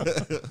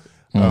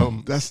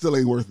 That still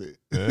ain't worth it.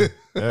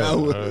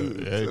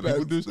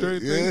 People do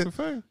strange things for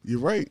fame. You're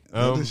right.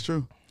 That is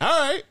true. All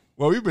right.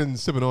 Well, we've been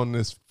sipping on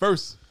this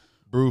first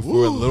brew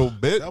for a little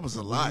bit. That was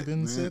a lot, been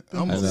man. sipping.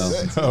 I'm I know.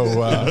 upset.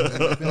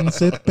 So, been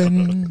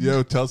sipping.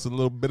 yo, tell us a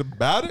little bit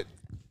about it.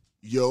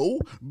 Yo,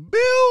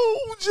 Belgians.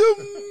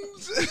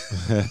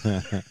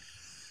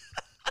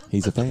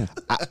 He's a fan.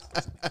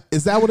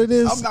 Is that what it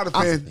is? I'm not a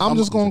fan. I'm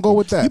just gonna go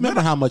with that. You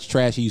remember how much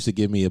trash he used to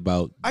give me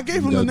about I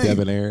gave him the name.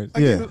 Devin Aaron?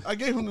 I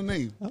gave him the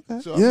name.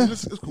 Okay. So, I Yeah. mean,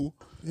 it's cool.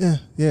 Yeah.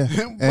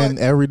 But- And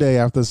every day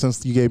after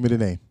since you gave me the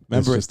name,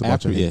 Remember it's just a bunch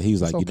after? of Yeah, hate. he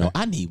was like, It's okay.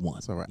 I need one.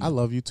 It's all right. I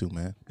love you too,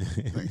 man.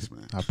 Thanks,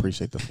 man. I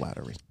appreciate the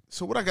flattery.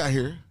 So what I got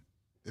here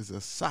is a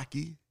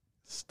sake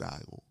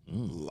style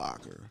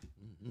lager.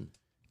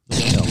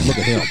 Look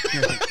at him.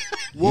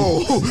 Whoa.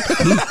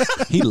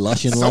 He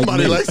lushing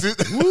Somebody like me. likes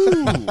it.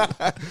 Woo.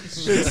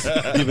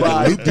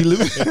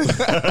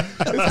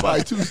 It's by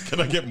two.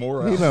 Can I get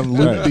more He out? done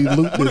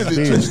loop What is this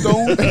it? beard. 2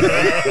 stone?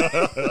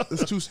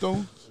 It's 2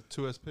 stone?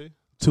 2SP?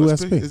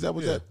 2SP. Is that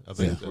what Yeah, that I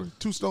think stands so. for?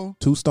 2 stone?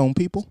 2 stone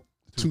people?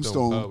 2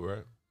 stone. Pub,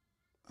 right?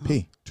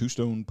 P. Two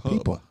Stone Pub.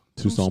 People.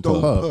 Two Stone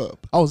Stone Pub. Pub.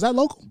 Oh, is that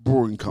local?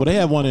 Brewing Well, company. they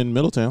have one in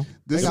Middletown.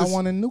 They This got is-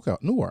 one in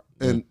Newark.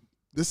 and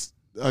this,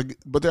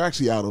 but they're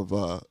actually out of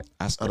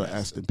Aston.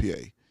 Aston, PA.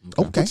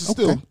 Okay. Which is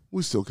still, Okay.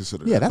 we still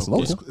consider Yeah, that that's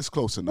local. local. It's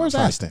close enough. Where's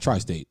Aston?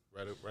 Tri-state.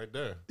 Right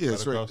there. Yeah,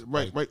 it's right, across,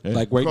 right. Like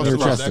right Across near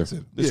the road.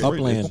 Chester. Yeah.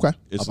 Upland. Okay.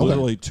 It's Okay.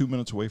 literally 2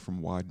 minutes away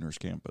from Widener's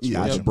campus. Yeah.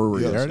 where the Yeah.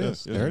 brewery Yeah. is. There it Yeah.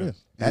 is. Yeah. There it is.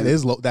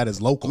 Yeah. That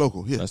is local.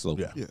 Local, yeah. That's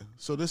local. Yeah. Yeah.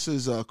 So this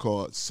is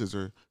called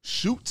Scissor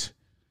Shoot,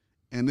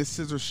 and this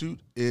Scissor Shoot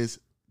is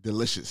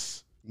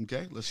delicious.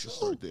 Okay, let's just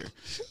start there.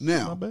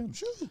 Now, Not bad.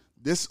 Shoot.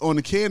 this on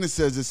the can it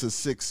says it's a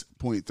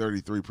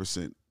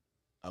 6.33%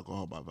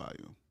 alcohol by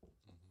volume,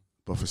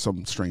 but for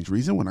some strange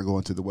reason, when I go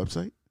onto the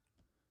website,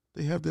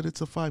 they have that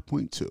it's a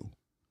 5.2.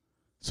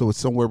 So it's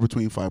somewhere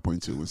between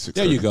 5.2 and 6.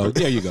 There you go.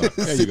 There you go.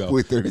 There you go.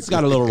 6.33. It's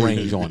got a little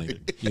range on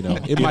it. You know,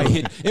 it might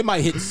hit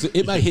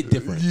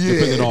different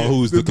depending on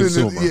who's the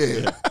Depending-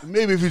 consumer. Yeah,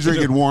 maybe if you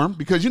drink it warm,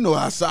 because you know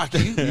how sake,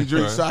 you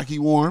drink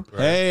sake warm.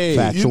 Hey,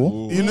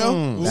 Factual. You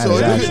know, That so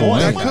is actual.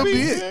 that could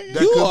be it.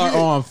 That you could are be it.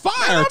 on fire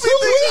I too.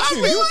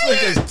 be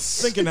thinking,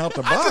 Thinking out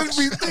the I box. just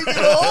be thinking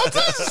of all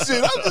types of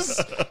shit.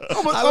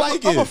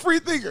 I'm a free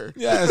thinker.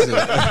 Yes,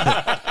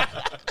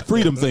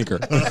 freedom thinker.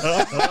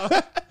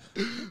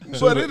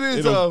 But it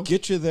is It'll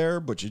get you there,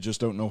 but you just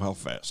don't know how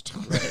fast.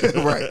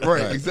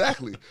 right,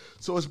 exactly.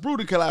 So it's brewed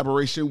in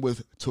collaboration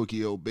with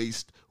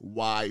Tokyo-based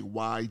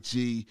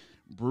YYG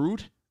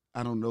Brewed.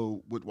 I don't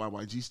know what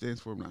YYG stands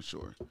for. I'm not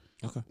sure.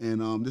 Okay.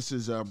 And this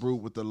is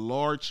brewed with a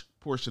large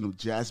portion of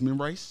jasmine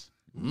rice,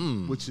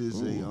 which is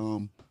like a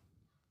normally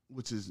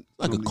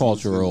used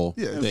cultural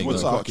in- thing.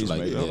 what like, sake's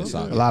made of.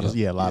 sake,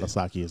 A lot of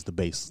sake is the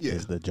base. Yeah.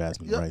 Is the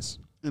jasmine Yep. rice.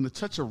 and a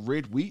touch of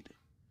red wheat,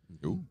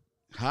 Ooh.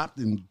 hopped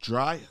and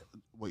dry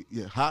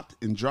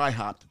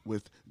hopped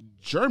with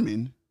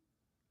German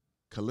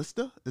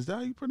Callista. Is that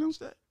how you pronounce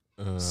that?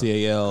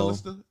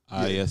 CALISTA.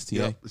 Yeah, it's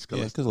Yeah,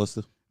 Callista.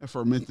 Callista. And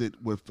fermented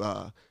with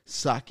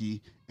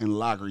sake and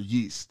lager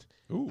yeast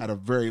Ooh. at a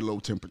very low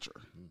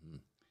temperature.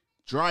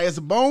 Dry as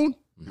a bone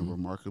and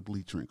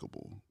remarkably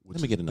drinkable, which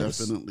Let me get is another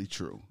definitely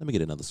true. Let me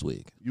get another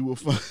swig. You will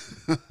find,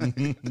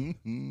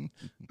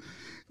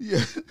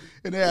 yeah,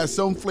 and it has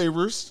some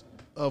flavors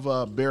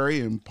of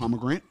berry and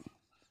pomegranate.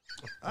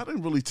 I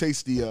didn't really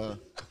taste the.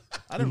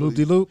 I didn't Loop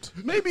de really, looped.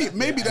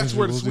 maybe that's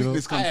where the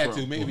sweetness comes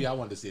from. Maybe I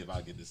wanted to see if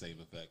I get the same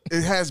effect.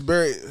 It has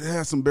berry. It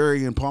has some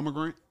berry and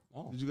pomegranate.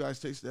 Oh. Did you guys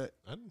taste that?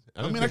 I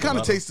I kind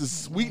of taste the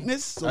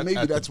sweetness, so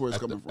maybe that's where it's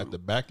coming from. At the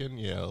back end,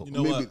 yeah. You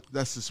know Maybe what?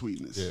 that's the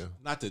sweetness. Yeah.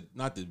 Not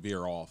to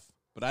veer off,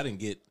 but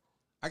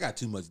I got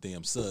too much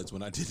damn suds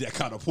when I did that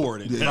kind of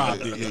pouring and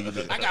dropped it. you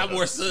did. I got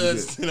more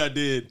suds than I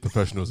did.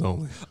 Professionals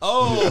only.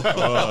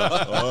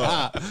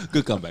 Oh,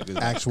 good comeback. Good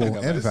Actual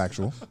comeback. and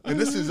factual. And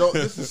this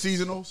is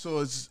seasonal, so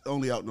it's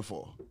only out in the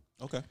fall.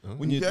 Okay.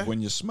 When Okay.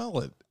 you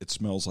smell it, it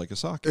smells like a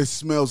sake. It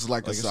smells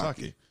like a Like a sake.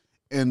 sake.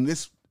 And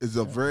this is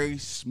a very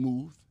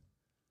smooth,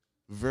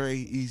 very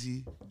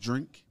easy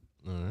drink,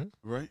 All right.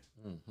 right?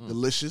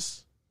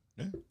 Delicious.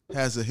 Yeah.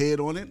 Has a head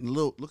on it, and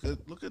look at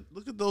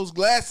those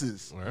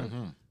glasses. All right.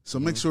 So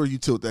make sure you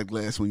tilt that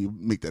glass when you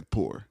make that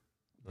pour.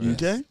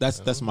 Okay?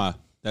 That's my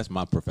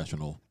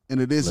professional. And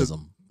it is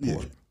Lism yeah,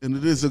 pour. and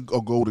it is a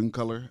golden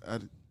color.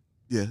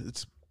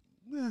 It's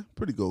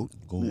pretty gold.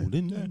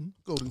 Golden. Yeah,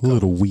 golden A color.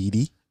 little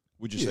weedy.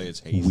 Would you say it's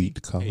hazy?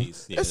 Wheat color.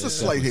 Haze. Yeah, It's a there's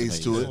slight definitely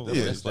haze some to haze. it.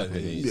 Definitely Yeah. a slight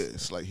haze. Yeah,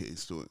 slight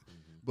haze to it.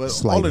 But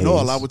Slight all in all,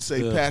 haze. I would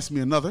say Yeah. pass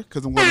me another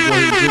because I'm going to go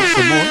ahead and drink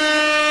some more.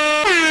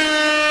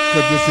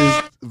 Because this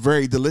is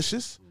very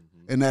delicious,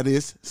 and that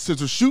is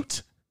Scissor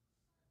Shoot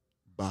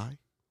by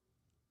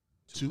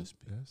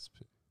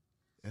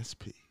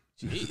 2SP.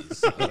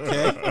 Jeez.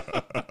 Okay.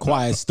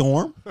 Quiet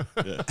Storm.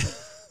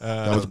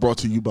 That was brought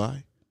to you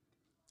by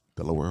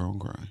Delaware on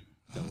Grind.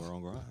 Then we're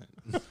on grind.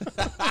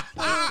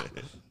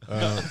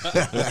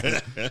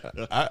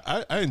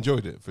 I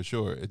enjoyed it for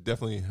sure. It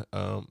definitely.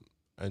 I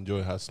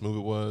enjoyed how smooth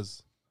it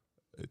was.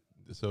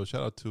 So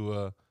shout out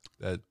to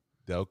that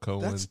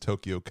Delco That's- and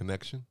Tokyo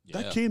connection.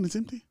 Yeah. That can is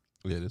empty.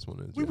 Yeah, this one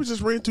is. We were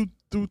just ran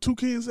through 2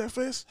 cans that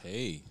fast.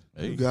 Hey.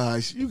 You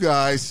guys. We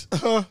got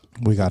a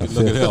Look at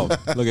fifth. him.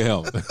 Look at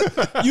him.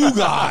 You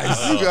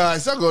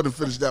guys. I'll go ahead and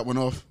finish that one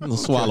off. I'm gonna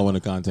swallow in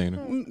the container.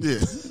 Yeah,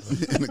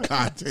 in the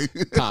content.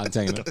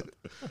 Container.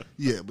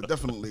 Yeah, but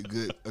definitely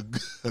a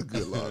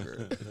good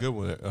lager. a good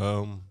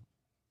one.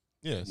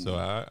 Yeah. So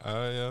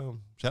I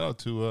shout out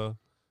to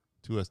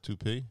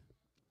 2S2P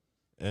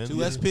and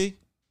 2SP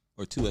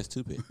or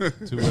 2S2P?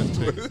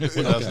 2S2P.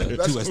 Okay.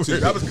 2S2.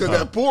 That was because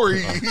that pour.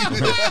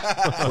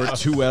 Or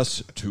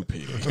 2S,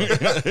 2P.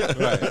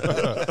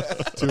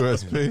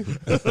 2SP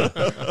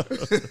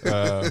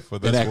for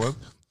this And one.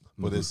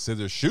 For this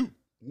Scissor Shoot.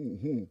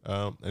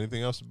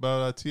 Anything else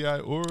about T.I.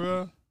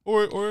 or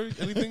Or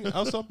anything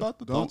else about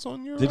the thoughts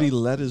on your? Did he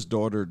let his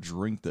daughter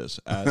drink this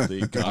at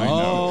the?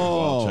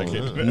 Oh. I'll check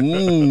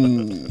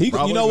it. You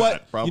Probably know what?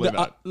 not. Probably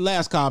not.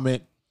 Last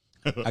comment.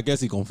 I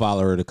guess he gonna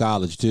follow her to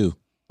college too.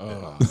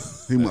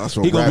 He must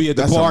He gonna be at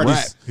the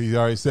parties. He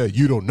already said,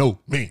 "You don't know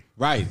me."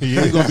 Right.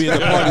 He's gonna be at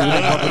the party when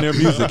they bumping their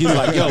music. He's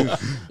like, yo,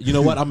 you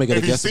know what? I'm making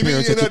a guest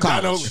appearance at your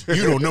college.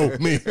 You don't know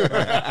me. You're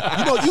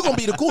gonna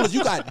be the coolest.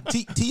 You got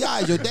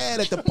T.I. your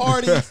dad at the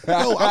party.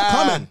 Yo, I'm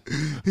coming.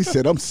 He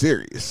said, "I'm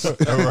serious." Right.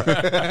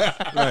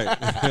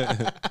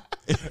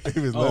 He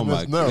was Oh letting my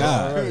us know.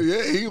 God. All right.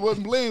 Yeah, he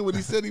wasn't playing when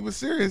he said he was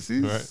serious.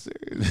 He was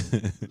serious.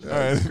 All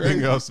right.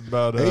 Anything else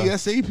about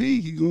ASAP.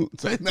 He gonna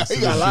say, "Nah,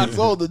 he got a lot of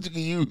songs that you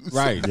can use."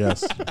 Right.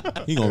 Yes.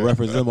 He gonna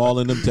reference them all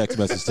in them text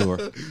messages to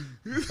her.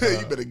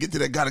 You better get to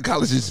that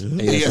gynecologist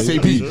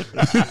ASAP.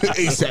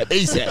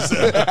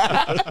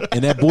 ASAP.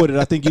 And that boy that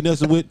I think you're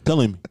messing with, tell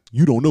him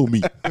you don't know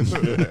me.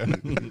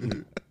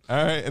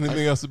 All right.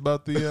 Anything else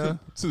about the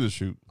scissor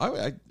shoot?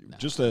 I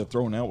just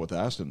throwing out with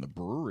Aston, the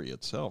brewery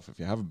itself. If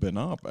you haven't been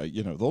up,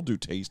 they'll do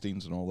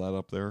tastings and all that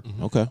up there.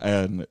 Okay.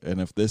 And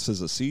if this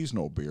is a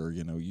seasonal beer,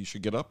 you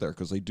should get up there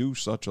because they do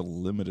such a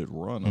limited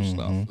run of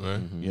stuff.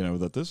 Right.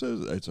 That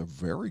it's a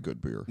very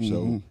good beer.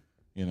 So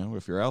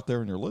if you're out there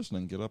and you're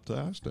listening, get up to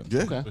Aston.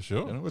 Yeah. Okay. For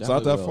sure. It's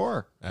not that will.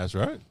 far. That's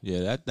right.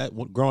 Yeah,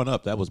 that growing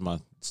up, that was my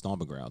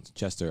stomping grounds.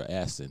 Chester,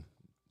 Aston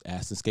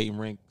skating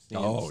rink,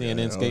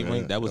 CNN skating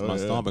rink. That was my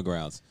stomping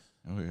grounds.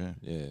 Oh yeah,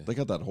 Yeah. They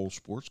got that whole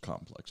sports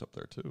complex up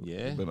there too.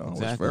 Yeah, It's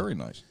exactly. very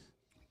nice.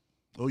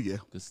 Oh yeah.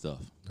 Good stuff.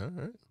 All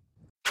right.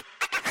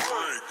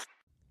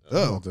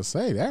 Oh, to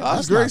say that.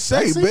 That's great not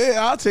say, sexy. man.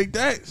 I'll take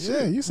that.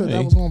 Yeah, you said Hey.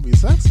 that was gonna be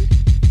sexy.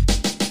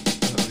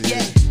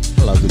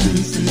 I love the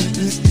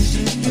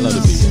beat. I love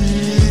the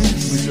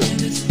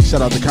beat.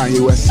 Shout out to Kanye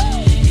West.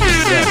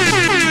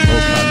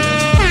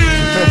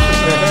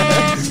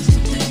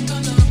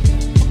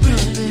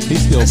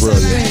 He's still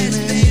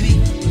brilliant.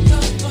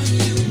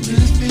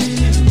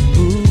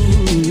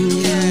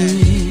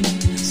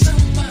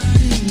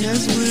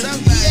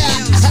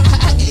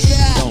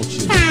 Don't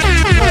you?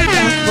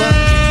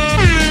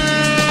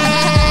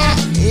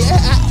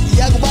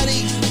 Young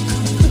buddy.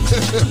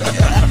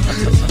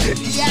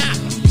 Yeah.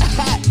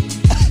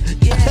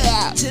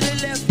 To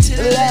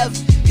the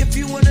left. If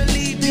you wanna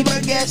leave, be my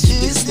guest, you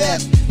can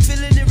step.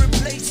 Feeling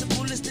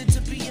irreplaceable, listening to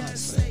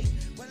Beyonce.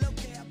 Well,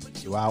 okay, I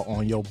put you You out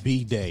on your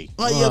B day.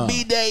 on your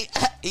B-day.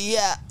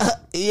 Yeah.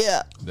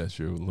 That's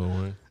your Lil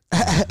Wayne.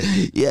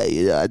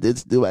 Yeah, I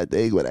did do my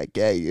thing when I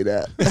came, We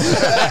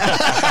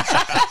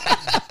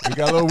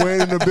got Lil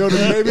Wayne in the building,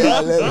 baby.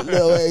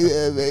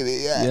 baby.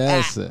 Yeah.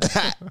 Yes, sir.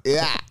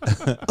 Yeah.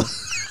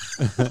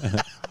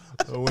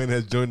 Lil Wayne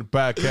has joined the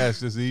podcast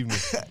this evening.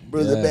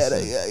 Bruiser Yes, better,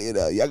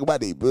 yeah, young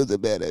buddy, bruiser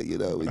better, we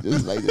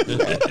just like to do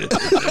that.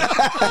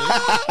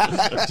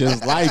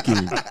 Just like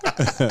him.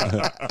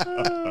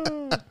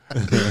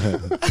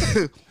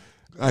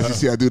 As you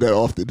see, I do that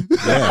often.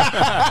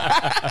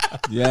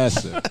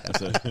 Yes, sir.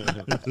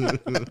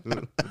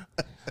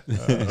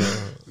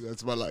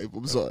 That's my life.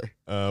 I'm sorry.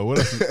 What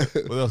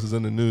else is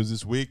in the news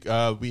this week?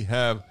 We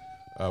have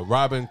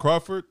Robyn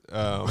Crawford,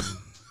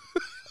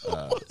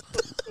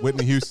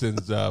 Whitney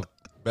Houston's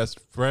best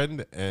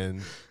friend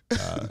and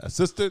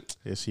assistant.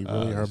 Is she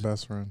really her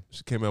best friend?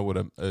 She came out with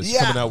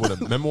coming out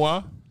with a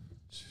memoir.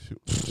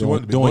 She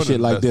wanted to be Doing more shit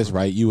than like best this, friend.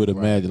 right? You would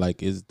imagine,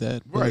 like, is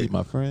that really Right.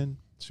 my friend?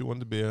 She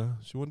wanted to be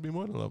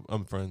more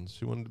than friends.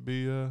 She wanted to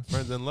be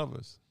friends and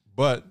lovers.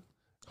 But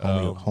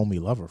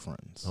Homie lover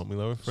friends. homie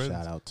lover friends.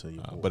 Shout out to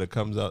you. But it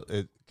comes out.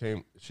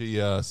 She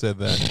said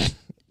that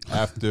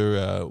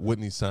after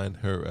Whitney signed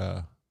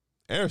her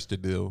Arista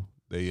deal,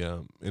 they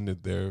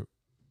ended their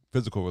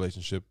physical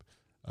relationship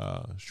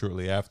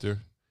shortly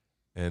after,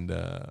 and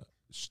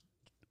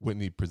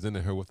Whitney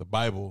presented her with a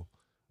Bible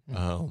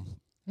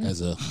As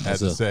had to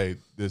to say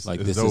this like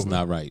is this over. is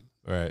not right.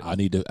 Right. I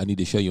need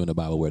to show you in the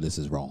Bible where this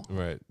is wrong.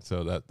 Right.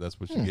 So that's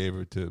what she gave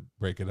her to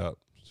break it up.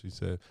 She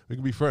said we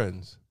can be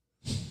friends,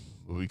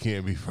 but we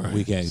can't be friends.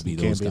 We can't be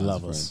those be kinds of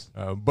lovers.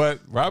 friends. But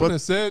Robyn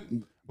has said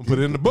we'll put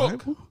it in the book.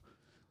 Bible?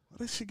 Why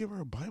did she give her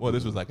a Bible? Well,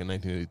 this was like in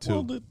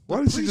 1982.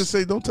 Why did she just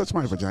say, "Don't touch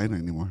my vagina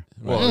anymore"?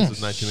 Well, this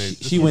is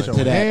 1982. She went to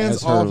that Hands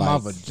as her off my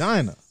like,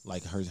 vagina.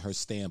 like her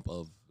stamp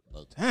of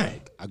Dang.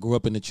 I grew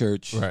up in the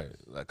church. Right,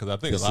 because I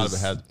think This a lot of it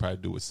is- has to probably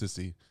do with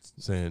Sissy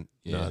saying,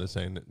 Yeah. "No, this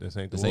ain't This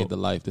the ain't Lord." the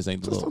life. This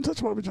ain't the Just Lord. don't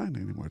touch my vagina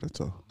anymore. That's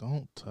all.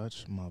 Don't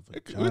touch my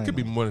It vagina. could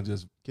be more than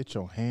just Get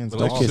your hands off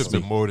relationships kiss are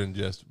me. more than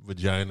just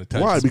vagina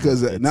touch. Why?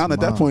 Because It's now at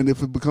that mine. point,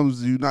 if it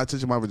becomes you not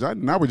touching my vagina,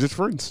 now we're just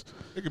friends.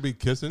 it could be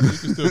kissing.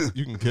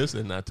 You can kiss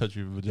and not touch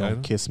your vagina.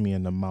 Don't kiss me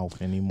in the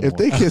mouth anymore. If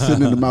they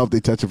kissing in the mouth, they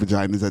touch your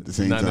vaginas at the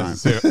same Not time.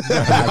 necessarily.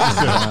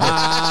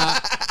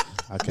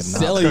 I cannot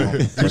Selling.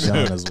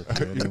 vaginas with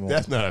you anymore.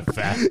 That's not a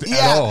fact at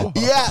Yeah, all.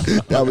 yeah.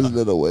 That was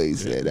another way he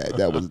said that.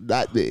 That was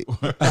not me.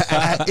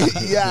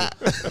 Yeah.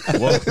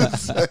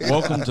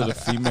 Welcome to the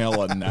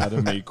female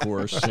anatomy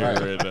course here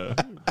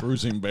at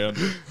Bruising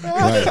Bandit.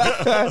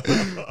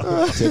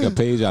 Take a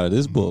page out of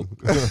this book.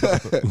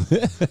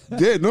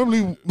 Yeah,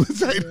 normally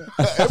it's like,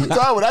 every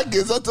time when I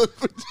get something,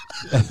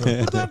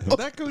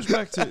 That goes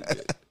back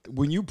to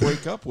when you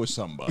break up with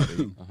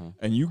somebody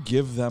and you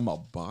give them a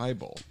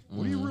Bible.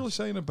 What are you really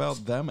saying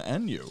about them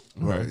and you?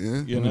 right?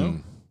 Yeah. You know?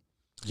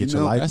 Get You your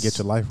know, life. Get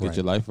your life right. Get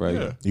your life right.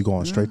 Yeah. You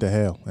going straight to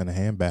hell in a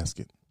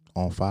handbasket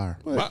on fire.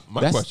 My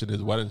That's- question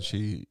is, why didn't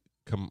she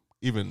come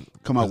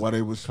Out while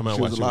they was Come out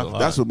she while was she was alive. alive.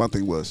 That's what my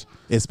thing was.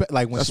 It's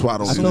like when That's she, why I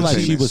don't I see feel the like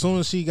same she was, as- as soon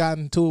as she got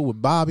into it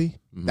with Bobby,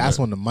 that's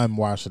when the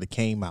memoir should have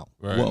came out.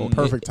 Right. Well,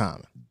 Perfect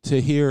timing.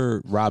 To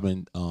hear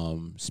Robyn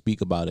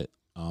speak about it,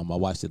 I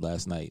watched it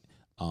last night.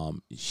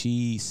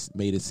 She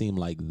made it seem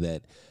like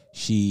that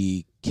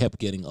she kept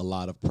getting a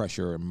lot of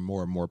pressure and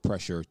more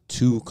pressure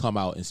to come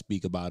out and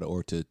speak about it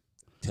or to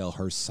tell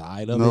her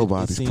side of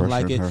Nobody's it. It seemed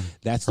like pressuring it. her.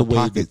 That's Her the way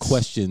pockets. the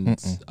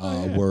questions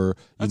were.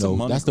 That's a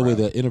money That's the way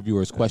grab. the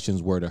interviewer's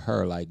questions were to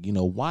her. Like,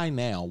 why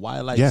now?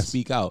 Why Yes.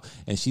 speak out?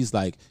 And she's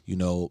like,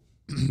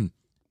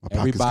 My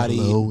pockets got everybody.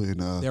 low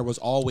and There was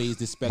always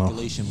this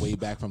speculation way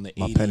back from the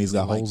my 80s. pennies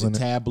got and, like, holes the in it.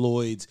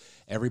 tabloids,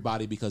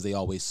 everybody, because they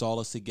always saw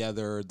us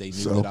together. They knew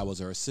So? that I was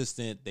her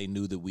assistant. They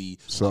knew that we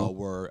So?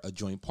 were a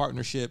joint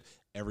partnership.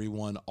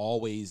 Everyone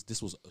always,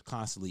 this was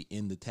constantly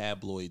in the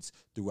tabloids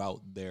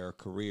throughout their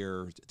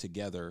career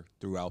together,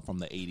 throughout from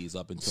the 80s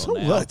up until so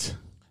now. what?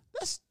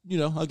 That's,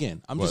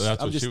 again, I'm Well, just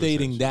that's I'm what just she was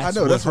stating saying. that's I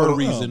know what that's her what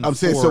reason I'm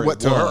saying. for So what it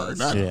to her? was.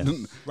 Not, Yeah.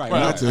 Right,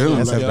 not to him.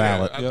 That's Yep.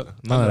 invalid. Yep.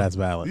 None of that's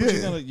valid.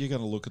 Yeah. You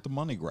gotta look at the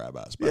money grab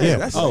aspect. Yeah.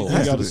 that's Oh, it has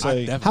you to gotta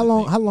be. say How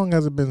long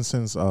has it been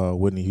since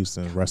Whitney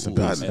Houston, rest in Ooh,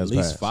 peace, at has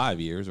least passed? 5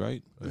 years,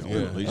 right? Yeah,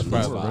 at least it's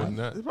probably five. more than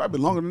that. It's probably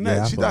been longer than Yeah,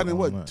 that. I She feel died like in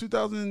longer what, than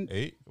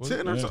 2010 Was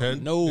 10 or it? something?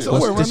 10? No,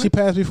 Somewhere Did she around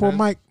pass before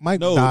Mike? Mike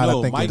No, died, no,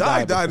 I think. Mike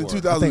died in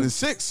before.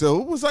 2006,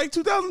 so it was like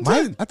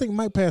 2010. Mike, I think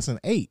Mike passed in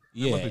 8.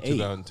 Yeah, must be 8.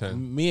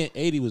 2010. Me and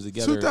 80 was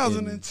together.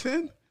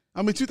 2010?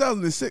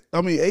 2006.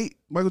 8.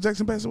 Michael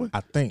Jackson passed away?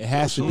 I think It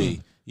has to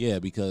be, yeah,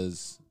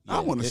 because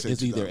I wanna say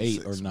it's either 8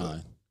 or 2006,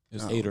 9.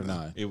 It's I 8 or don't know.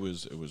 9. It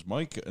was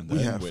Mike and We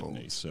then have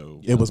Whitney. phones.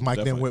 So it was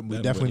Mike then Whitney.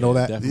 We definitely know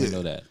that. Definitely Yeah.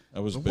 know that.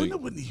 That was But when big.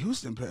 did Whitney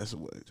Houston pass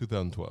away?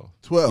 2012.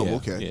 12, Yeah,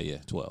 okay. Yeah,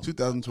 12.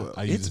 2012.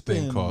 I use It's a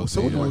thing been called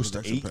So when the, was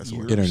Jackson passed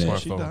away? Internet. since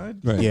she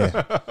Smartphone. died.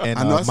 Yeah. And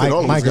I know I said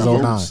all Mike is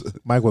those 09. guys.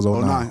 Mike was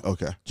 09. 09?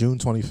 Okay. June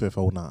 25th,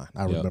 09.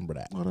 I Yep. remember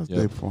that. Oh, that's the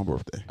Yep. day before my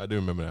birthday. I do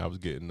remember that. I was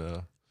getting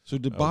So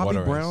did Bobby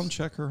water Brown ice.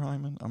 check her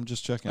hymen? I'm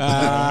just checking. No,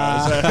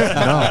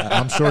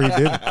 I'm sure he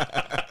didn't.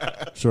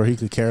 Sure he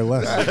could care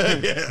less.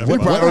 We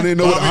probably don't even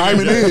know what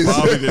hymen is.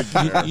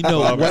 You know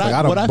what Like,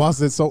 I'd what have I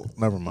busted so.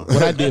 Never mind.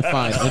 what I did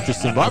find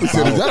interesting. Bobby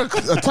said, is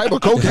that a type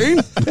of cocaine?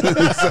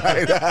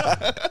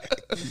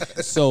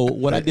 So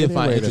what I At did any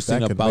find rate, if interesting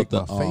that could about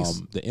make my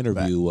face the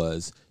interview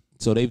was,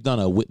 so they've done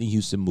a Whitney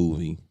Houston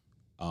movie,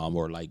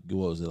 or like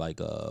what was it like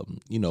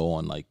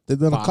on like They've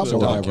done a Fox couple or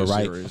of whatever, them.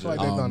 right? Docuseries, I feel like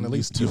they've done at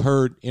least 2. You've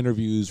heard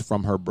interviews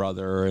from her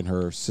brother and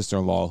her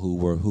sister-in-law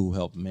who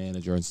helped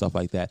manage her and stuff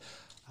like that.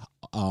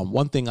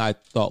 One thing I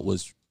thought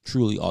was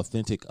truly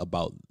authentic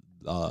about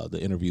the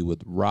interview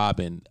with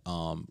Robyn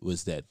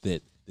was that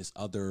this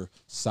other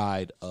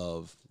side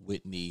of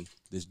Whitney,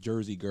 this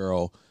Jersey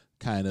girl,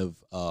 kind of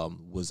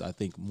was, I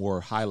think,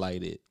 more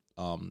highlighted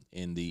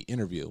in the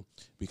interview,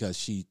 because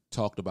she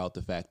talked about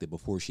the fact that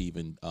before she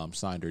even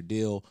signed her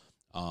deal,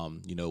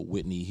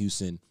 Whitney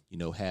Houston,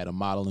 had a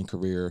modeling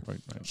career. Right.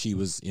 She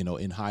was,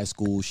 in high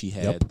school. She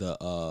had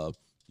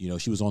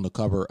she was on the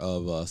cover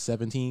of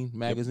 17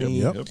 magazine.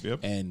 Yep.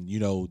 And,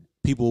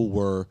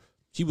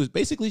 she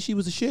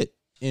was a shit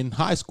in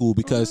high school,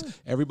 because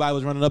everybody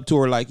was running up to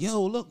her like,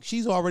 yo, look,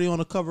 she's already on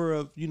the cover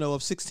of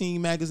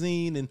 16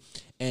 magazine.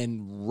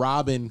 And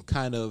Robyn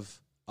kind of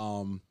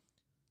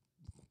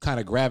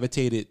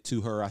gravitated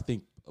to her, I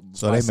think.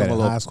 So by they some met in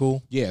of the- high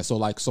school? Yeah, so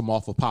like some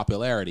off of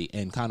popularity,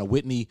 and kind of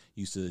Whitney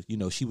used to,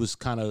 she was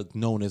kind of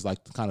known as like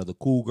kind of the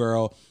cool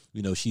girl.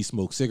 She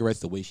smoked cigarettes.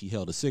 The way she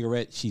held a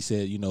cigarette, she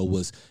said,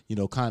 was,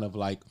 kind of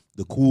like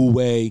the cool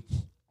way.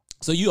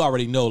 So you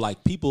already know,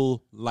 like,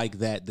 people like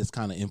that, that's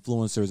kind of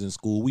influencers in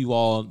school. We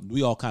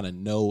all kind of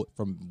know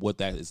from what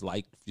that is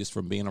like, just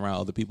from being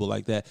around other people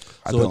like that.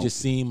 So it don't. just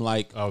seemed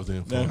like, I was the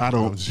influence. I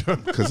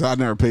don't, because I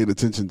never paid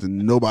attention to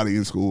nobody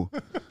in school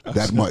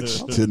that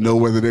much to know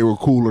whether they were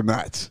cool or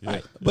not.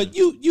 right. But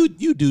you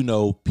do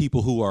know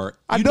people who are,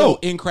 I know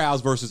don't. in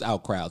crowds versus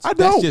out crowds. I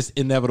That's don't. just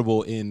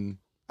inevitable in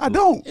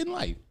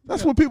life.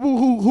 That's what people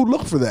who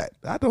look for that.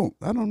 I don't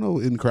know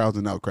in crowds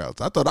and out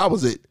crowds. I thought I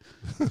was it.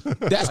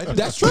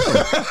 That's true.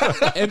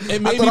 And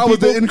maybe I thought I was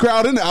the people- in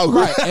crowd and the out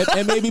crowd. Right,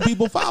 and maybe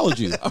people followed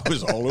you. I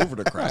was all over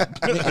the crowd.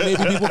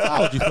 Maybe people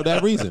followed you for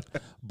that reason.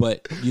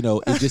 But,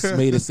 it just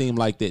made it seem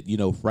like that,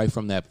 right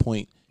from that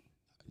point,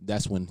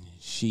 that's when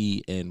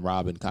she and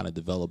Robyn kind of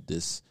developed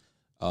this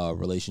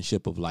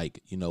relationship of like,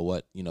 I'm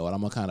going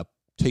to kind of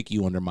take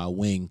you under my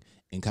wing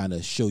and kind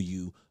of show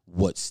you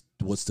what's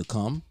to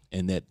come,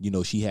 and that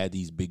she had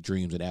these big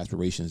dreams and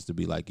aspirations to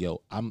be like,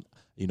 yo, I'm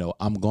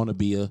gonna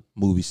be a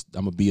movie.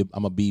 I'm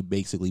gonna be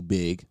basically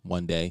big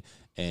one day,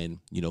 and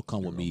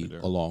come with me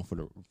along for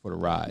the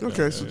ride.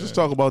 Okay, so just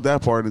talk about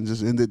that part and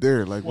just end it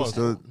there. Like, what's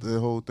the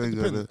whole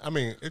thing? I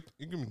mean,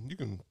 you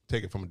can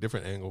take it from a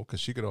different angle, because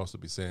she could also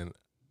be saying, it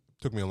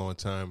took me a long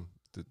time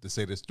to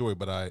say this story,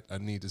 but I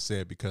need to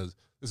say it because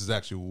this is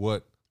actually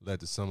what led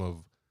to some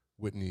of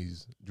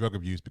Whitney's drug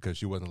abuse, because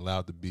she wasn't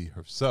allowed to be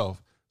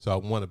herself. So I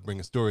want to bring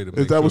a story to make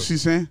Is that sure. what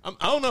she's saying? I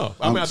don't know.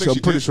 I mean, I think she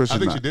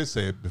did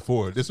say it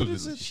before. This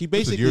was She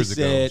basically years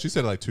ago. said- She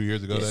said it like 2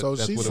 years ago. So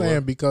that's she's what saying it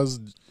was. because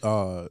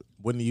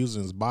Whitney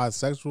Houston is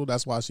bisexual,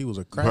 that's why she was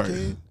a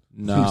crackhead.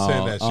 No, She was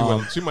saying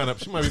that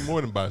she might be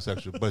more than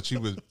bisexual, but she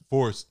was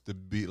forced to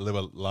live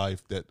a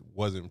life that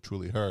wasn't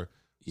truly her.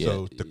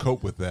 So to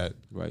cope with that,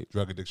 Right.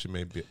 drug addiction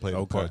may play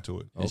a part to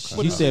it. And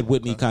she said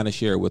Whitney kind of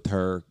shared with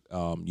her,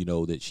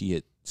 that she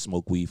had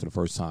smoked weed for the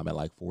first time at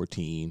like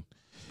 14.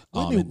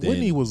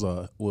 Whitney was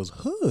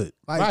hood,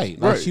 like,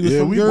 Like she was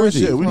from we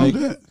Jersey. we Like, knew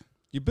that.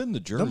 You've been to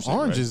Jersey. them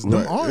oranges,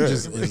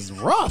 Right. is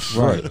rough.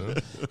 right.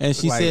 And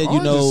she Like, said,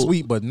 orange is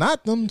sweet, but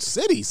not them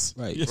cities.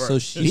 right. So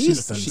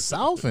East and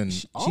South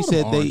and all she them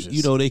said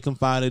oranges. they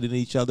confided in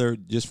each other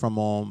just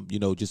from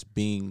just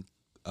being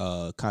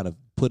kind of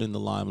put in the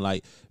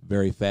limelight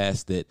very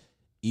fast, that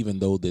even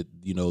though that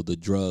the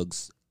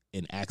drugs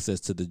and access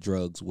to the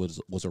drugs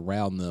was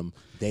around them,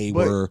 they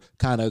were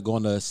kind of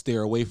going to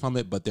steer away from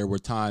it, but there were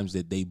times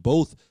that they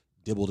both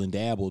dibbled and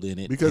dabbled in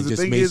it, Because and the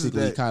just thing is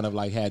basically that- kind of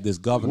like had this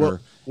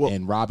governor, Well-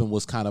 and Robyn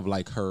was kind of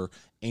like her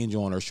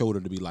angel on her shoulder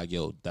to be like,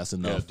 yo, that's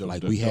enough. don't-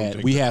 Like don't we take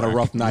had the a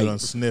rough You done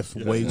night. sniff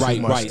way too Right,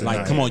 much right. tonight.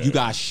 Like, come on, you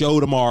got show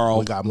tomorrow.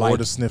 We got more Like,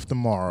 to sniff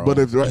tomorrow. But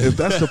if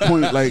that's the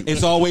point, like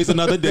it's always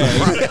another day.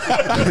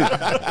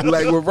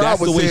 like what Rob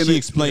That's was the way saying, she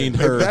explained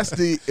her. If that's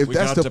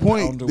got the to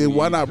point, pound the then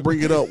why weed. not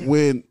bring it up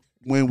when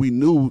we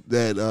knew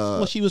that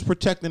Well, she was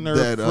protecting her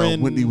that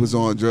friend. Whitney was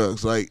on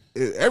drugs? Like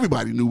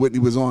everybody knew Whitney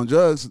was on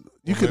drugs.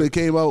 You could have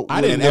came out. I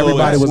with- didn't know.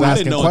 everybody was I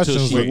asking didn't know until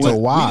questions she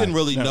until why. We didn't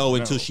really know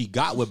until she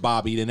got with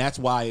Bobby, and that's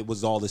why it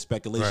was all the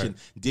speculation.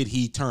 Right. Did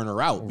he turn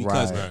her out?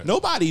 Because Right.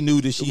 nobody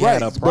knew that she Right,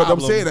 had a but problem.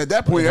 I'm saying at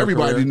that point with her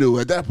everybody career. knew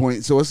at that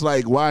point. So it's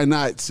like, why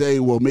not say,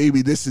 well,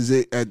 maybe this is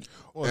it at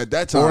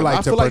that time? Or like I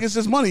to feel like pro- it's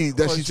just money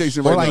that she's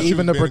chasing or right like now.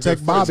 even to being a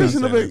protect good Bobby,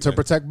 friend. to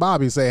protect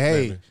Bobby, say,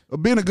 hey,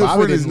 Being a good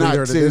Bobby friend is didn't lead her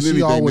not to saying this. anything.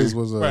 She always then.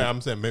 was a Right,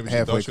 I'm saying maybe she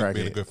halfway thought she was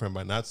being a crackhead. good friend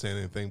by not saying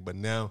anything, but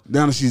now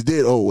Now that she's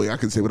dead, oh wait, I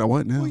can say what I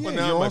want now. Well, yeah, Well,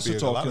 now you're it might also be a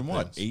lot talking of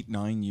what things.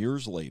 8-9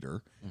 years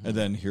later, and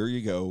then here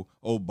you go.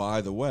 Oh, by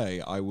the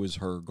way, I was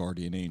her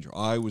guardian angel.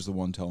 I was the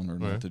one telling her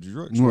not to do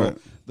drugs. Right. Well,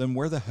 then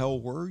where the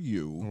hell were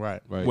you?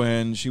 Right.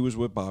 When she was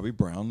with Bobby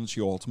Brown and she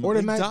Or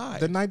ultimately the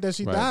died. night that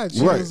she died,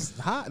 she Right. was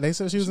hot. They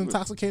said she was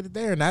intoxicated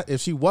there, and that,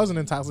 if she wasn't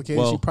intoxicated,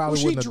 Well- she probably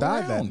Well, wouldn't she have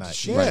died that drowned. night.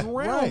 She Right. drowned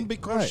Right.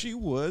 because Right. she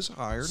was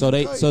hired. So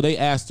to they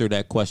asked her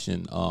that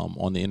question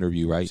on the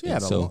interview, right? She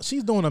had And so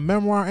she's doing a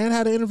memoir and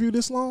had an interview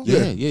this long. yeah.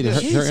 Her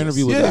Jesus.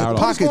 interview was Yeah, out.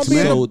 pockets, It's gonna be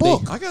in man. a So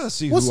book. I gotta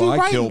see What's who he I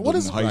writing? killed What in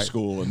is- high Right.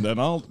 school, and then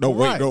I'll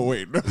Right. no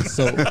wait.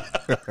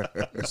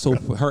 So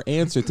her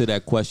answer to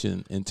that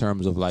question in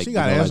terms of like She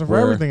got you an know, answer like for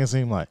where- everything. It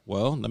seemed like.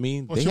 Well, I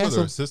mean, well, they she had was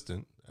some. her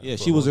assistant. Yeah,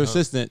 for she a was her long time.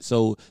 assistant.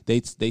 So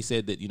they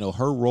said that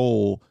her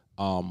role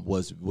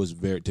was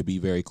very to be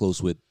very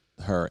close with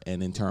her,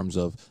 and in terms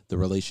of the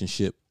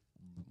relationship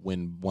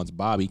once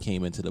Bobby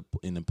came into the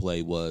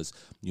play was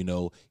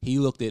he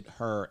looked at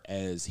her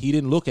as he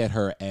didn't look at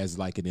her as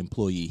like an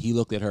employee. He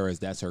looked at her as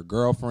that's her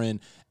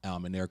girlfriend,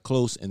 and they're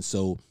close, and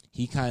so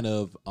he kind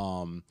of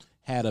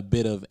had a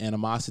bit of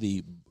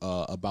animosity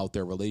about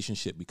their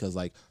relationship because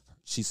like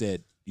she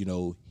said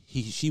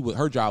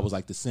her job was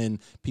like to send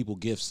people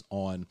gifts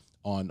on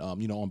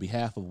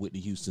behalf of Whitney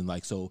Houston.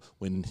 Like, so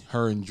when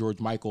her and George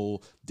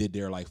Michael did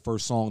their like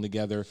first song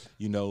together,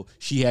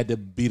 she had to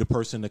be the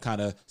person to kind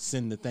of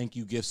send the thank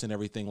you gifts and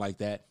everything like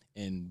that.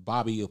 And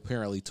Bobby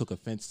apparently took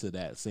offense to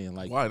that, saying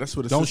like, Why? That's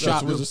what don't assistants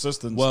shop do. His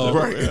assistants. well,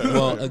 did.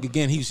 well,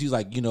 again, she's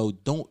like,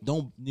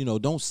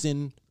 don't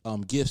send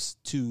gifts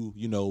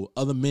to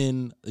other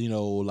men,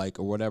 like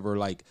or whatever,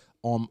 like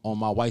on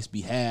my wife's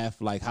behalf.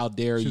 Like, how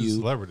dare She was a you?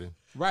 celebrity.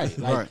 Right,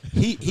 like Right.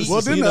 he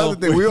Well, then the other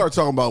thing we are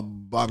talking about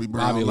Bobby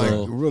Brown, Bobby like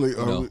little, really,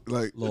 a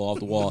little off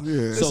the wall. Yeah.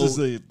 This So is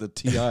the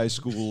TI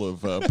school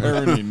of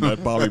parenting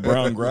that Bobby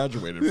Brown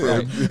graduated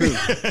from.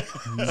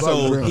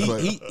 so Brown's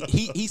like-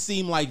 he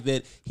seemed like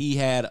that he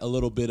had a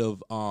little bit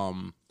of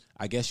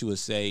I guess you would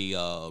say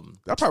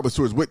that probably was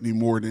towards Whitney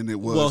more than it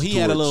was. well, he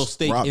had a towards little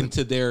stake Robyn.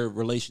 into their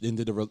relation,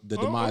 into the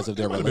demise of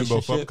their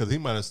relationship. Because he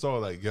might have saw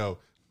like, yo,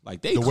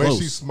 Like they the close. way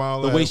she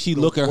smiled, the way she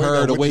look at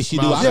her, the way she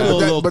do. I Yeah, feel a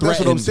little but that's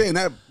what I'm threatened.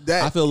 saying.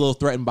 That I feel a little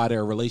threatened by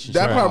their relationship.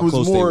 that how probably was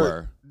close they more.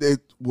 were.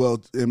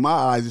 Well, in my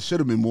eyes, it should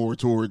have been more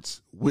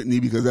towards Whitney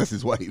because that's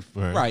his wife.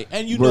 Right,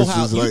 and you know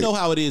how Versus,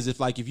 like- it is.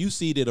 If you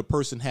see that a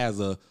person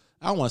has I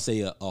don't want to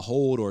say a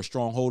hold or a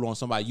strong hold on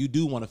somebody, you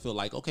do want to feel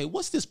like, okay,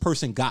 what's this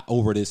person got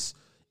over this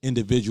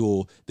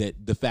individual, that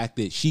the fact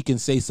that she can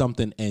say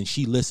something and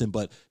she listened,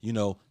 but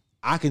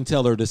I can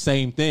tell her the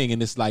same thing,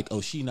 and it's like,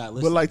 oh, she not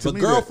listening. But, like, to me,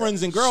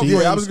 girlfriends and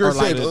girlfriends I was gonna are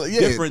like say,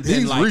 different than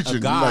he's like reaching, a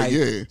guy like,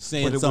 yeah.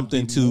 saying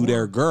something to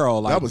their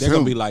girl. Like, That was they're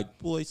gonna him. be like,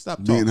 boy,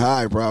 stop being talking.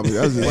 high, probably.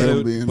 That's just But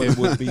him being. it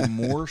would be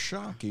more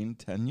shocking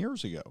 10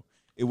 years ago.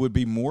 It would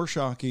be more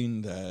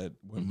shocking that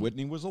when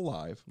Whitney was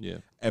alive,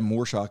 and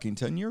more shocking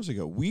 10 years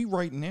ago. We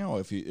right now,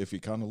 if you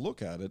kind of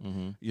look at it,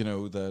 you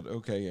know that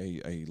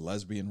a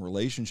lesbian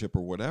relationship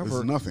or whatever,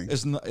 It's nothing.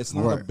 It's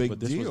not Right. a big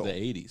But this deal. was the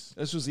 80s.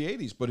 This was the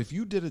 80s. But if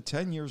you did it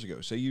 10 years ago,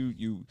 say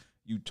you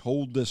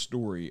told this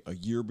story a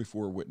year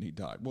before Whitney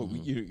died. Well,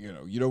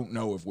 you don't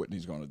know if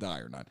Whitney's going to die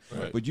or not.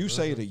 Right. But you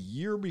say it a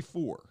year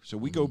before. So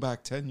we go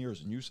back 10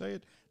 years and you say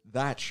it.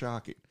 That's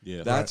shocking.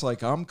 Yeah. That's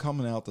like, I'm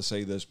coming out to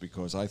say this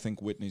because I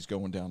think Whitney's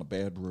going down a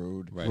bad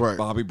road. Right.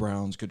 Bobby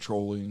Brown's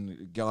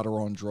controlling, got her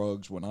on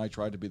drugs when I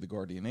tried to be the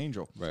guardian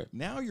angel. Right.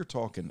 Now you're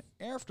talking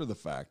after the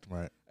fact.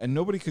 Right. And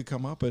nobody could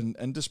come up and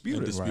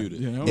dispute it. dispute it.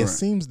 You know? It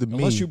seems to me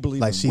Unless you believe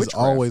like in she's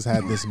witchcraft. always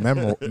had this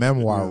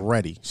memoir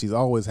ready. She's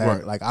always had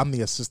Right. like, I'm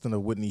the assistant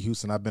of Whitney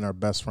Houston. I've been her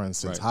best friend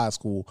since high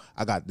school.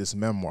 I got this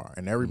memoir,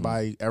 and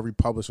everybody, every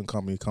publishing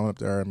company coming up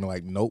to her and be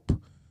like, nope,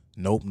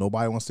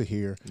 nobody wants to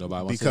hear.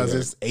 Nobody wants to because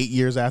hear. it's 8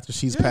 years after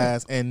she's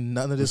passed, and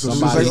none of this. So she's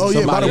somebody, like, oh,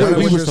 yeah, by the somebody way,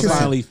 we else was just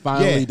kissing.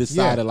 finally Yeah,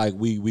 decided yeah. like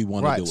we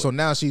want to do it. So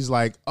now she's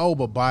like, oh,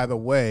 but by the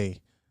way,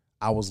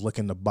 I was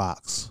licking the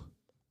box.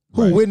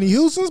 Who, Whitney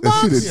Houston's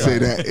box? She didn't say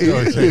that.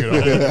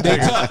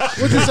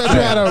 What you said? You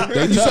had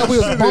a. You said we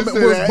was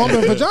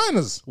bumping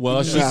vaginas.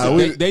 Well, she Nah,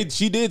 said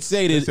she did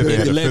say that said they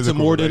had it a led to physical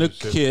more than a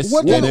relationship. kiss.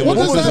 What and does- it what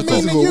was does that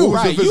physical. mean to you?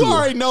 Right, you physical?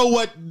 already know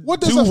what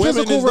does two a women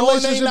physical is doing. They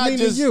relationship not mean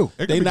to just you?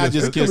 they not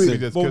just kissing.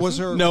 But was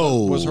her No.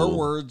 was her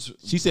words?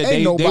 She said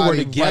Ain't they were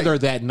nobody together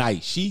right. that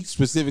night. She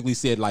specifically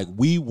said like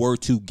we were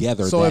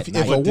together. So that if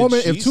night. a woman,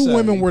 did if she two say?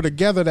 women were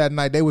together that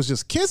night, they was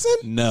just kissing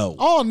no,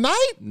 all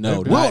night. no,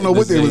 We don't know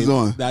what they was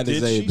on. That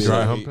is Did a she bit.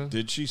 Dry say? humping?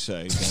 Did she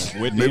say that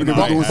Whitney Maybe and they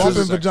I were had a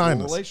bumping sexual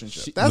vaginas.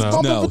 relationship? That's No.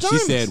 bumping No, vaginas. she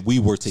said we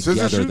were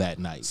together shoot? that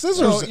night.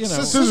 scissors. Well, you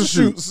know, scissor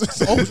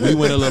shoots. We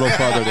went a little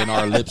further than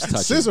our lips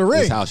touched. Scissor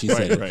Is ring. how she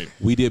said it. Right.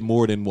 We did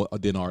more than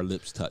our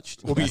lips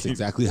touched. That's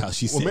exactly how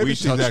she said maybe it. we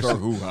she's touched actually- our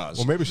hoo-has.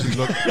 Well, maybe she's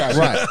looking.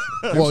 Right.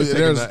 Well, She's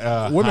taking there's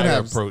a women higher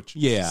have approach.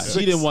 Yeah,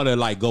 she didn't want to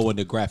like go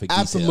into graphic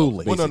detail.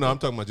 Absolutely. Well, basically. no, I'm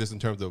talking about just in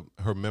terms of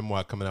her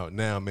memoir coming out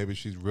now. Maybe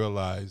she's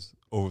realized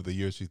over the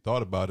years she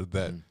thought about it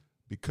that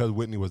because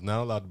Whitney was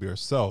not allowed to be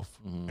herself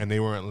and they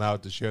weren't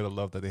allowed to share the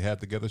love that they had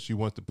together, she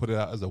wants to put it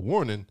out as a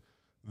warning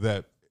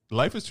that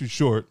life is too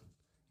short.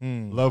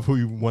 Love who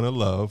you want to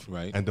love,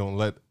 Right. and don't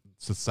let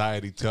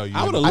society tell you.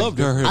 I would have loved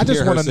her. I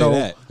just want to know.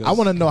 That, I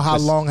want to know how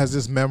long has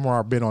this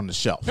memoir been on the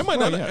shelf? It might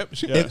not. yeah.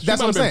 She, Yeah. she That's might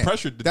what I'm have been saying.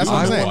 pressured to That's do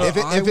what I'm that. saying. wanna- If I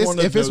it's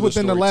wanna if it's know the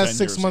within the story last 10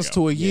 6 years months ago.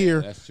 to a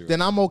year, that's true.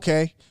 then I'm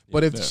okay.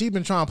 But if she's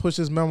been trying to push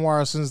this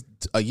memoir since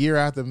a year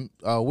after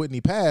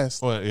Whitney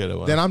passed, Well, yeah,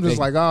 well, then I'm just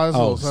like, oh, it's a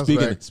little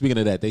suspect. speaking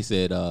of that, they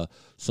said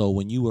so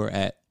when you were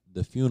at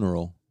the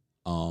funeral,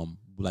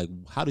 like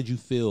how did you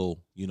feel?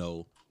 You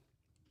know,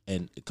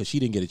 and because she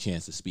didn't get a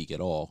chance to speak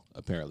at all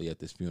apparently at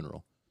this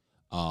funeral,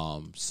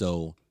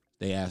 so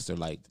they asked her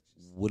like,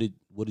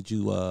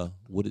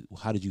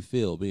 how did you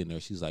feel being there?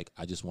 She's like,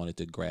 I just wanted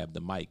to grab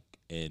the mic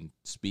and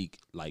speak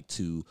like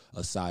to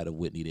a side of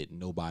Whitney that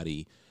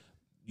nobody,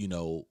 you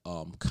know,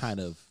 kind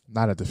of.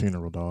 Not at the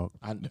funeral, dog.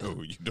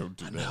 No, you don't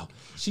do that.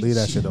 Leave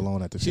that shit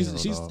alone at the funeral,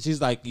 dog.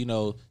 She's like, you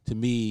know, to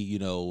me, you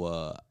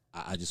know,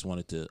 I just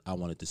wanted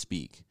to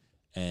speak,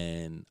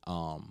 and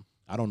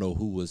I don't know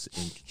who was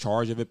in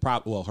charge of it.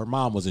 Well, her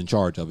mom was in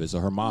charge of it, so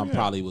her mom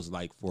probably was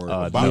like for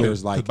Bobby,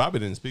 years, like Bobby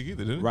didn't speak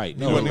either, did he? right.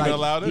 He wasn't even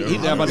allowed in.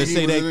 I'm about to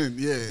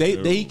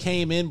say He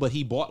came in, but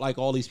he bought like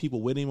all these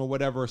people with him or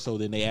whatever. So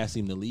then they asked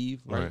him to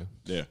leave, right?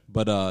 Yeah.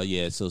 But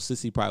yeah, so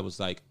Sissy probably was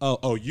like,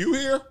 "Oh, you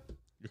here?"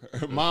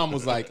 Her mom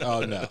was like,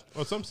 "Oh no."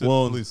 Well, some at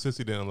least Sissy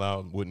didn't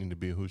allow Whitney to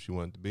be who she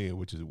wanted to be,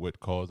 which is what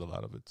caused a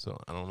lot of it. So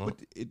I don't know. But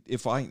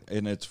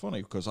and it's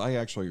funny because I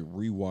actually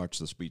rewatched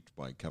the speech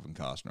by Kevin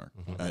Costner,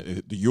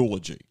 the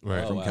eulogy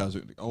Right. from Oh, wow.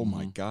 Costner. Oh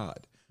my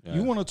God!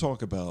 You want to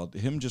talk about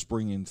him just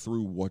bringing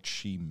through what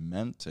she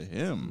meant to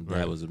him?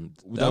 That was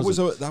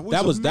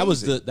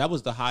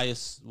the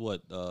highest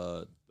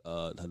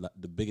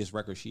the biggest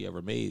record she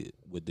ever made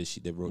with this.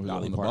 They wrote Was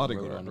Dolly on The Parton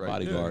Bodyguard, wrote on The right?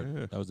 Bodyguard. Yeah,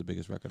 yeah. That was the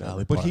biggest record Dolly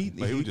ever. But Parton. he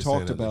But he just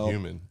talked saying as a about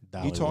human.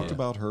 he talked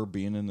about her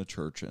being in the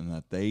church and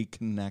that they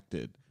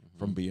connected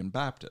from being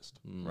Baptist,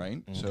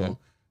 right? So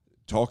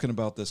talking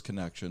about this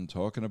connection,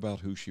 talking about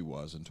who she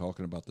was, and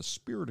talking about the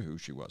spirit of who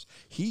she was.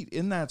 He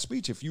in that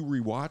speech, if you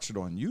rewatch it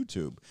on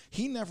YouTube,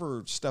 he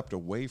never stepped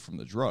away from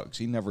the drugs.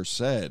 He never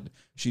said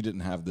she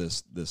didn't have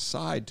this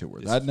side to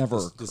her. That never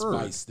occurred. This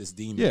vice, this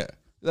demon. Yeah,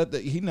 that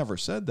he never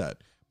said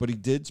that, but he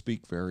did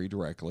speak very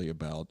directly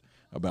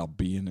about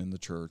being in the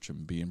church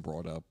and being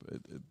brought up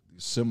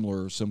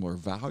similar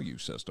value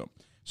system.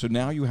 So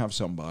now you have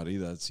somebody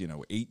that's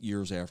 8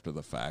 years after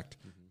the fact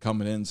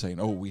coming in saying,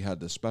 "Oh, we had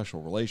this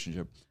special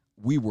relationship."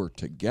 we were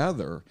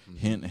together.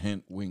 Hint,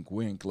 hint, wink,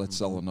 wink. Let's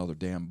sell another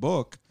damn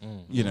book.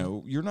 You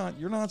know, you're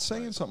not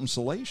saying something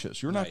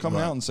salacious. You're not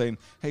coming out and saying,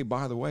 "Hey,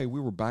 by the way, we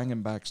were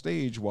banging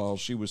backstage while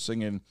she was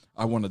singing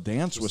I Want to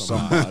Dance with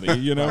Somebody."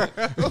 You know,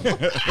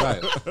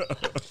 Right.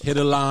 Hit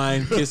a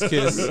line, kiss, you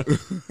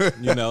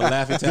know,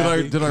 laughy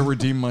taffy. did I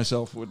redeem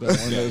myself with that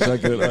one? Is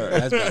that good? All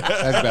right.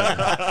 That's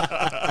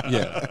better.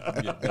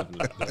 Yeah,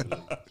 definitely.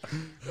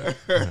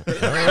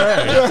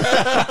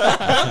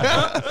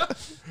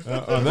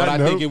 But I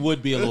think it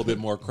would be a little bit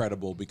more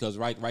credible because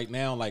right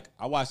now, like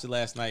I watched it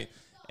last night,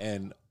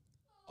 and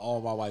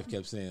all my wife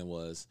kept saying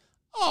was,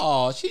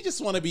 "Oh, she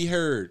just want to be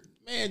heard,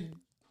 man.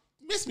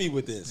 Miss me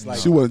with this." Like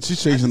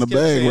she's chasing the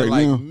bag right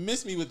like, now.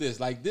 Miss me with this.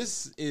 Like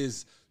this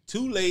is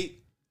too late.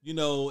 You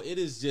know, it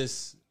is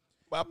just.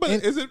 But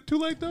is it too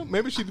late though?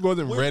 Maybe she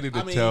wasn't ready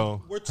to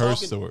tell her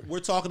story.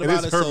 We're talking It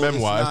about is her so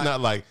memoir. It's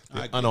not like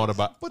But it's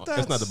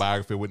not the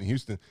biography of Whitney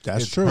Houston.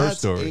 That's it's true. her That's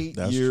story. 8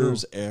 That's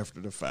years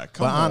after the fact.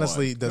 Come But on.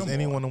 honestly, does Come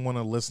anyone on. want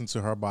to listen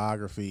to her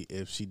biography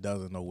if she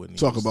doesn't know Whitney?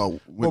 Talk Houston? about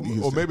Whitney Or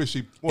Houston. maybe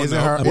she. Well, Is it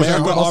no. her? America Is it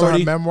most of already-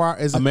 her memoir?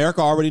 Is it? America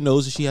already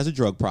knows that she has a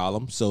drug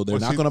problem, so they're Well,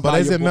 not she- going to But buy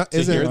is your it book not? to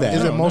Is hear it? that.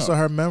 Is it No, most no. of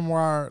her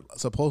memoir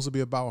supposed to be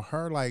about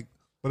her? Like,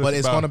 But but it's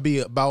it's about- going to be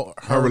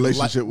about her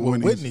relationship with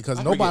with Whitney because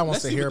I nobody forget. wants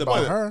Let's to see hear what the about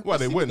book- her. Well, Let's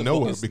they see wouldn't what the know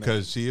book her is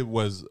because she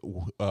was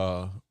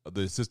the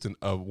assistant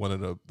of one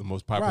of the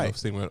most popular Right.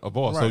 singer of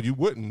all. So Right. you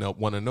wouldn't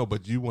want to know,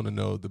 but you want to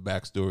know the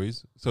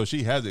backstories. So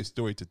she has a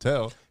story to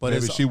tell. But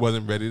maybe it's- she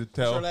wasn't ready to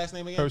tell her last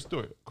name again? her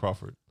story.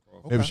 Crawford.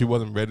 Maybe she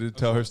wasn't ready to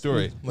tell her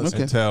story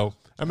Okay. and tell.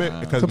 I mean,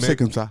 because Come say,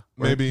 come say.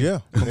 maybe, Yeah.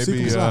 Come see,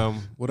 maybe, come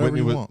say. Whatever Whitney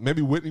you was, want.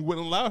 maybe Whitney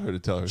wouldn't allow her to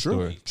tell her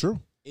story.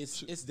 True.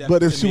 It's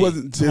But if to she me,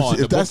 wasn't, come on,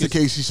 if that's the book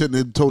is- case, she shouldn't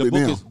have told the it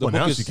book now. is the Well,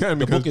 now book she is can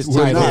the because- book is well,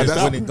 titled. nah, It's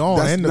that's- Whitney gone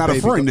that's and the not a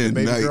baby, friend the then,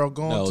 baby like- girl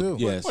gone No, too.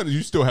 yes. Well,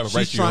 you still have a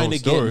right She's to your trying own to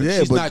story. get. Yeah,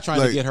 She's but, not trying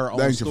like, to get her that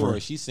own ain't your story.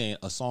 friend. She's saying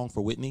a song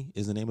for Whitney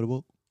is the name of the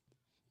book.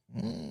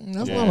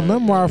 That's not a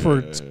memoir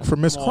for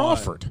Miss Come on.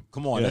 Crawford.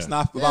 Come on, Yeah. that's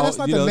not. Yeah, that's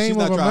not the name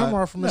of a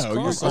memoir for Miss No,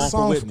 Crawford. you're- A Song for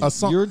song, Whitney. a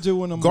song. You're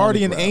doing a money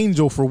Guardian grab.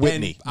 Angel for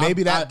Whitney.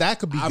 Maybe that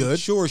could be I'm good.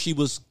 sure she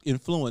was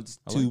influenced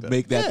to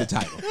make that the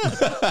title.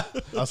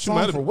 A She song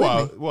might have. for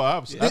Whitney. Well,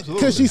 absolutely.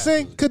 Could she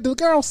sing? Could the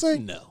girl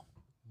sing? No.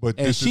 But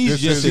And this she's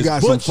is, just She as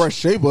got some butch. fresh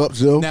shape up,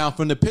 Joe. Now,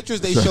 from the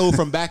pictures they showed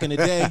from back in the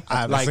day, I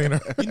haven't like seen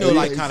her. you know,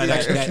 like kind of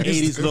Yeah, that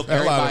 80s look. a lot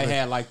of Everybody it.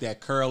 had like that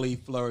curly,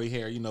 flurry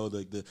hair. You know,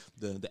 the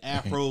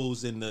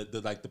afros and the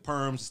like the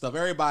perms and stuff.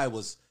 Everybody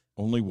was.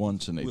 Only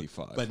once in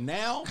 85. But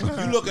now, if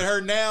you look at her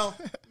now,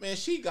 man,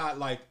 she got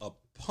like a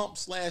pump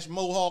 /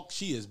 mohawk.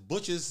 She is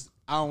butches.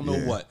 I don't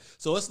know what.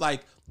 So it's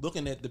like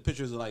looking at the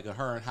pictures of like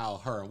her and how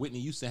her and Whitney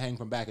used to hang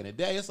from back in the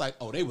day. It's like,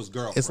 oh, they was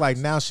girls. It's like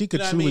now she could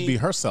You know what I truly mean? be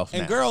herself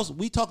And now. girls,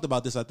 we talked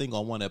about this, I think,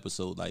 on one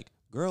episode. Like,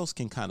 girls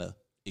can kind of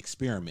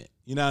experiment.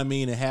 You know what I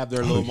mean? And have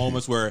their little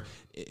moments where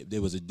they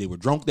were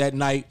drunk that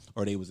night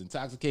or they was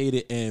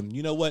intoxicated, and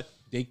you know what?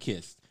 They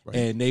kissed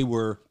and they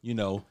were, you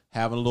know,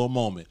 having a little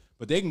moment.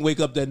 But they can wake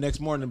up that next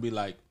morning and be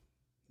like,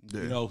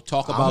 you know,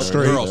 talk about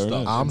straight. girl There it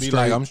stuff. is. And I'm be straight.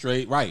 Like, I'm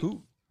straight. Right.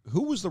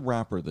 Who was the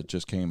rapper that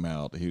just came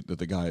out?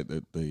 The guy,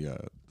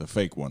 the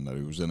fake one that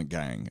was in a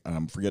gang, and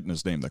I'm forgetting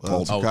his name. That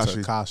called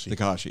Tekashi.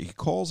 Tekashi. He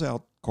calls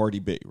out Cardi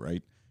B,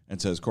 right,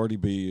 and says Cardi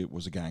B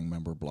was a gang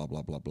member. Blah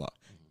blah blah blah.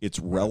 It's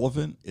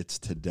relevant. It's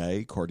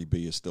today. Cardi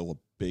B is still a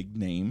big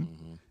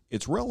name.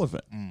 It's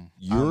relevant.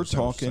 You're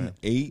talking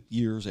 8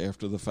 years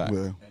after the fact,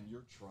 Yeah. and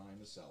you're trying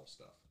to sell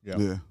stuff.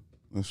 Yeah,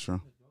 that's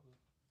true.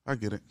 I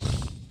get it.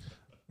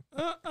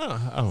 I don't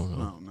I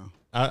know. don't know.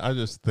 I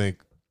just think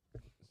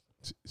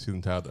she's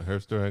entitled to her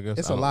story. I guess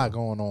It's I a don't lot know.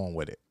 going on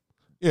with it.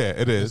 Yeah,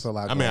 it is. It's a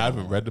lot I mean, I going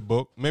haven't on. read the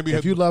book. Maybe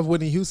If you love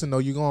Whitney Houston, though,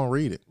 you're gonna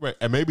read it. right,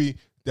 and maybe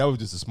that was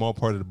just a small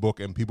part of the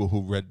book, and people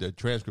who read the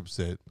transcript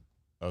said,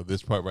 "Oh,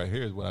 this part right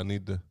here is what I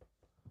need to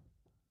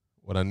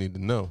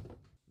know."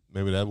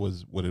 Maybe that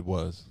was what it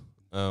was.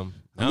 I I mean,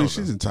 don't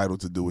she's know.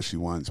 entitled to do what she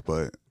wants,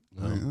 but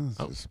Um,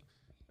 it's just-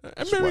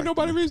 And maybe whack,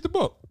 nobody man. reads the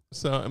book.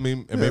 So I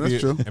mean, and Yeah, maybe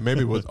that's true. and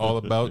maybe it was all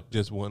about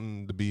just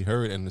wanting to be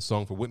heard. And the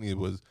song for Whitney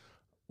was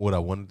what I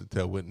wanted to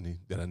tell Whitney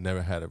that I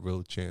never had a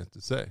real chance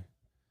to say.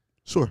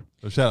 sure.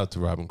 So shout out to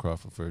Robyn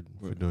Crawford for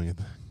doing your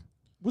thing.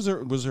 Was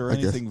there I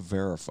guess. anything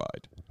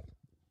verified?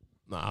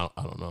 No,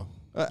 I don't know.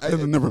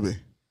 It'll never be.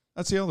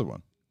 That's the other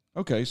one.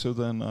 Okay, so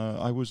then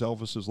I was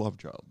Elvis's love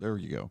child. There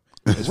you go.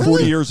 It's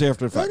 40 years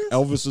after the fact.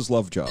 Elvis's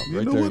love child. You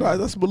right know there. what?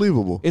 That's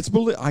believable. It's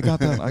I got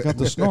that. I got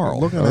the snarl.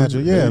 Looking at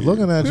you, yeah,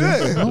 looking at you.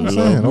 You know what I'm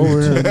saying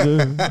over here.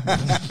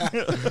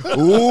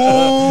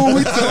 Ooh,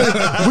 we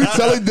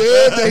telling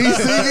Dad that he's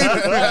singing.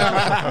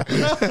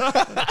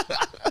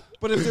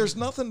 But if there's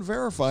nothing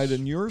verified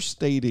and you're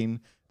stating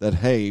that,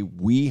 hey,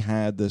 we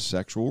had this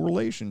sexual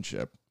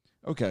relationship,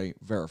 okay,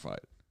 verify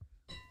it.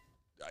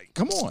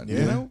 Come on, you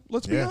Yeah. know,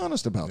 let's be Yeah.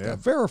 honest about Yeah. that.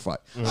 Verify.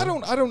 I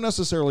don't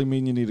necessarily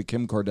mean you need a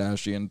Kim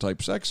Kardashian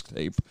type sex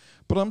tape,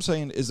 but I'm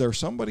saying, is there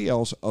somebody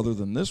else other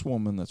than this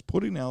woman that's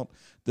putting out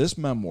this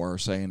memoir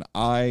saying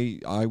I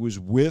was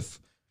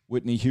with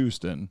Whitney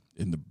Houston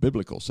in the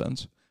biblical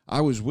sense?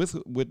 I was with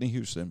Whitney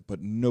Houston,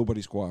 but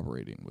nobody's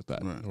cooperating with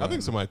that. Right. I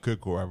think somebody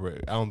could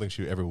corroborate. I don't think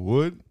she ever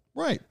would,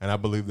 Right. and I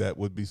believe that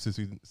would be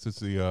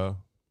Sissy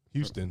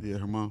Houston. Yeah,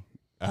 her mom.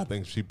 I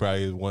think she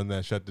probably is one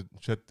that shut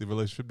the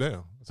relationship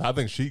down. So I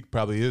think she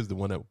probably is the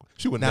one that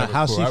she would Now, never.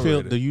 how she feel?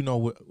 corroborate it. Do you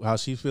know how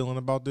she's feeling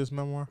about this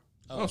memoir?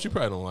 Oh, she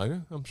probably don't like it.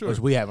 I'm sure Because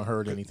we haven't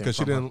heard anything. because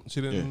she from her. didn't. She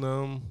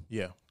didn't.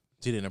 Yeah,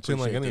 she didn't She didn't appreciate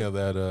like any of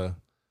that.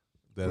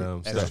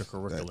 Stuff.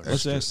 extracurricular.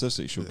 Let's ask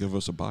Sissy. She'll give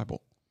us a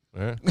Bible.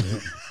 All right.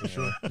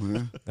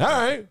 Yeah. All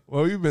right.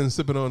 Well, you've been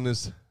sipping on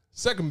this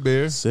second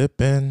beer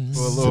Sipping. for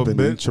a little Sipping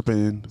bit. in,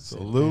 tripping. So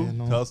Lou,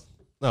 Sipping on- tell us.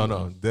 No,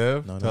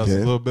 Dev, No, no. tell us a Dev.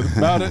 little bit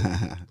about it.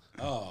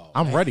 Oh,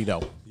 I'm man. ready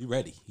though. You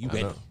ready? You I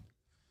ready? know.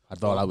 I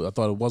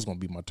thought it was gonna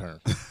be my turn.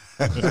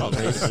 For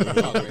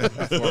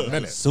a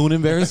minute. Soon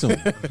and very soon.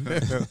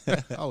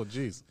 Oh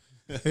jeez,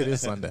 it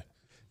is Sunday.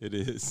 It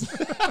is.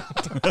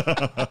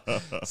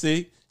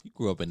 See, you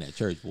grew up in that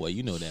church, boy.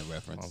 You know that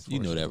reference. You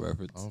know that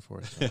reference.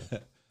 Unfortunately.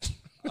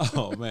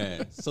 Oh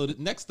man! So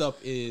next up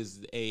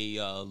is a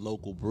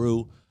local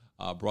brew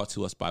brought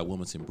to us by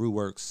Wilmington Brew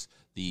Works,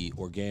 the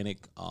organic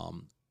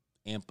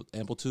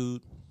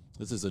Amplitude.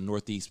 This is a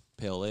Northeast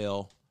Pale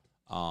Ale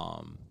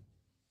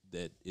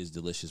that is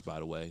delicious, by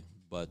the way.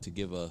 But to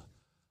give a,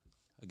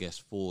 I guess,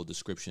 full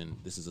description,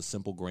 this is a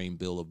simple grain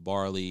bill of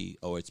barley,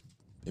 or it's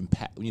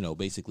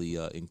basically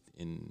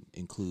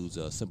includes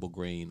a simple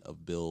grain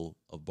of bill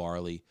of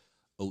barley,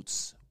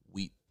 oats,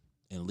 wheat,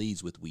 and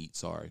leads with wheat.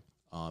 Sorry.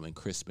 And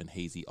crisp and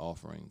hazy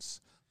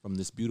offerings. From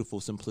this beautiful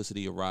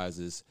simplicity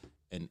arises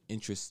an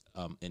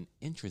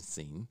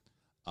interesting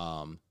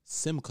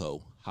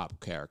Simcoe hop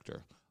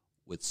character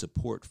with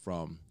support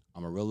from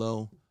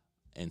Amarillo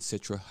and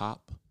Citra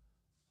hop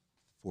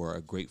for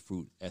a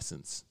grapefruit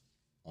essence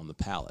on the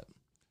palate.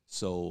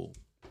 So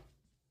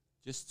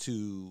just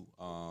to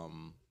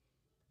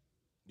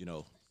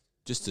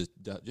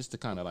just to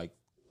kind of like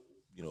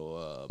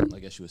I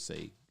guess you would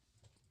say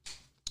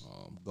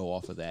go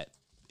off of that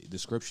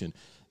description,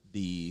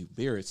 the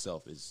beer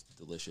itself is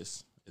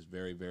delicious. It's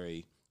very,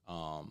 very,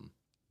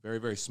 very,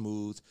 very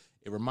smooth.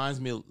 It reminds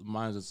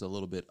us a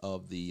little bit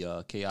of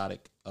the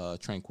chaotic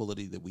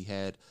tranquility that we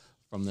had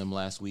from them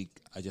last week.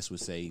 I just would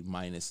say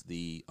minus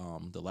the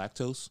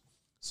lactose.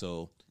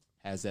 So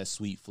has that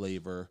sweet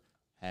flavor,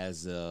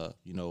 has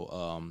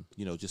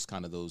just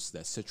kind of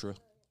that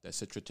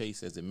citra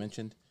taste as it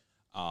mentioned.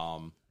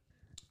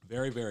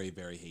 Very, very,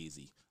 very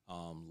hazy.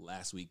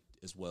 Last week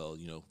as well,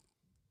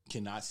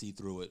 cannot see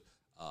through it.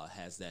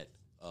 Has that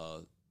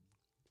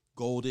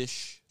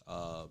goldish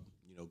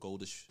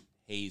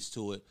haze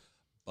to it,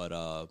 but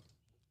I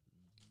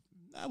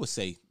would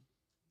say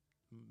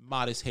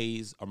modest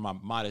haze or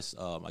modest,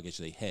 I guess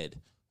you say head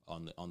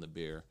on the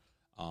beer.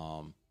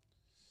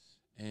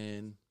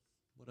 And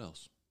what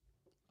else?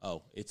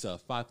 Oh, it's a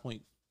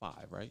 5.5,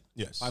 right?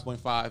 Yes.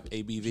 5.5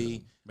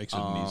 ABV. Makes it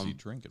an easy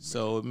drinking.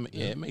 So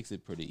it makes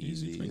it pretty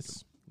easy. drinking.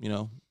 It's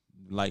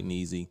light and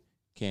easy.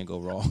 Can't go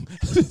wrong.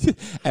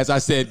 As I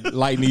said,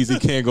 light and easy,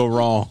 can't go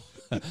wrong.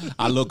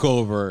 I look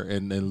over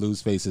and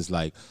Lou's face is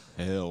like,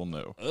 Hell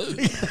no.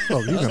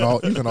 Oh, you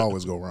can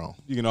always go wrong.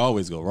 you can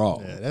always go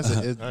wrong. Yeah,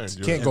 I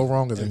enjoy can't it. go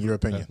wrong, is in your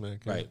opinion.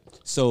 Right.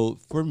 So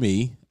for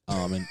me,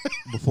 and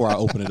before I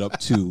open it up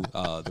to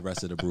the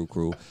rest of the brew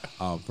crew,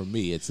 for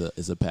me it's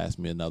a pass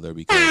me another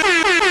because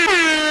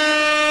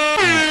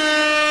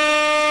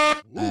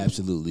I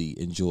absolutely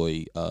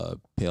enjoy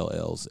pale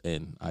ales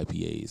and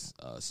IPAs.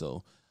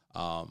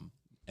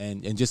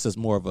 And just as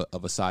more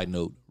of a side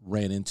note,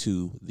 ran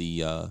into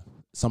the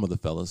some of the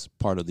fellas,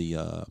 part of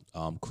the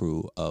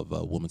crew of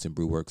Wilmington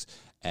Brew Works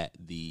at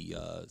the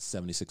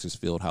 76ers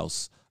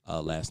Fieldhouse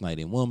last night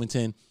in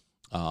Wilmington.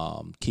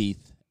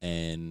 Keith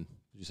and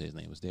did you say his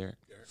name was Derek?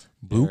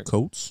 Blue Derek.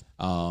 coats.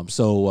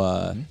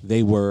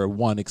 They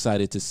were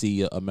excited to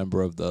see a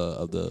member of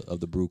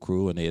the brew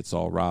crew, and they had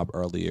saw Rob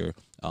earlier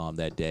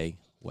that day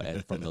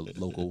from the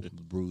local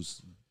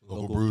brews.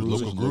 Local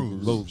grooves and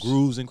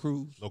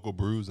crews. Local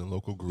brews and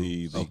local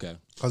grooves. Okay.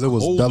 Because it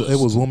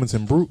was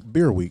Wilmington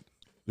Beer Week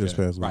this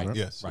past week, Right. right?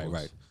 Yes.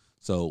 Right.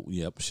 So,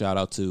 yep. Shout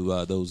out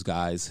to those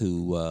guys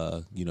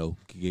who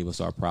gave us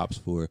our props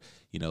for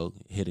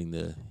hitting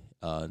the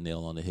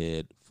nail on the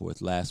head for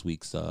last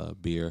week's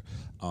beer.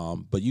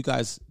 But you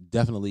guys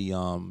definitely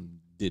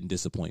didn't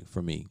disappoint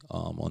for me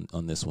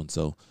on this one.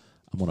 So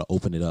I'm going to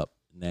open it up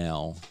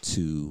now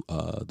to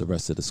the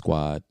rest of the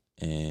squad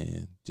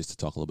and just to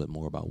talk a little bit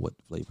more about what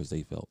flavors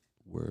they felt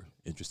were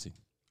interesting.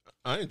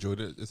 I enjoyed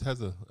it. It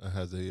has a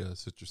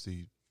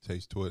citrusy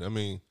taste to it. I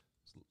mean,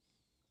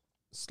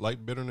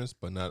 slight bitterness,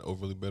 but not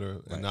overly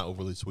bitter and not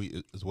overly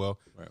sweet as well.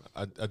 Right.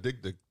 I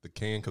dig the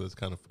can because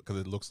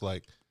it looks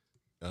like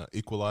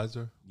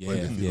Equalizer. Yeah, But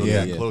if you yeah, look yeah,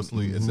 at it yeah.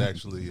 closely, it's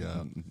actually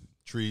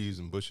trees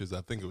and bushes.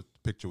 I think the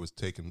picture was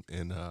taken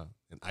in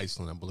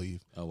Iceland, I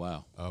believe, Oh,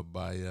 wow.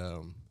 by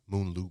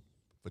Moon Loop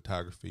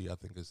Photography. I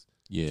think it's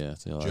Yeah,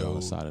 it's on Joe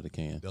the side of the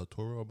can. Del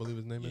Toro, I believe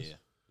his name is. Yeah.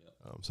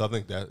 So I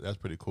think that's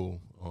pretty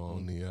cool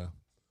on the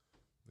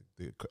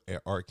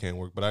art can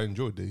work. But I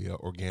enjoyed the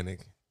organic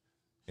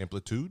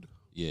Amplitude.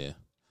 Yeah.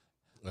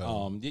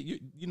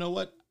 You know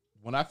what?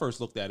 When I first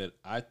looked at it,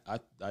 I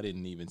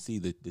didn't even see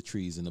the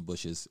trees and the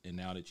bushes, and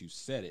now that you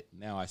said it,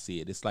 now I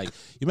see it. It's like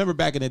you remember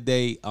back in the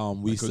day,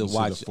 we used to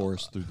watch the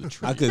forest through the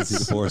trees. I couldn't see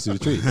the forest through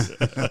the trees.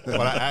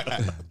 But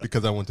I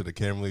because I went to the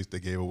camera release, they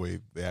gave away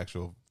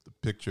the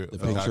picture The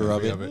of picture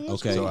of it.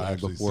 Okay, So I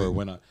actually before it seen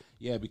went on.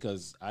 Yeah,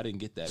 because I didn't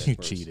get that. At You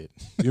first. cheated.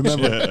 You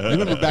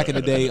remember back in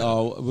the day? It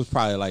was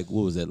probably like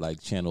what was it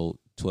like Channel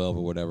 12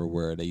 or whatever,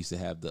 where they used to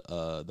have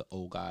the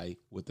old guy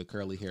with the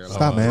curly hair.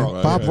 Stop, man.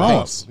 right, Bob right.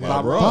 Ross.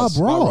 Bob Ross.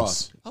 Bob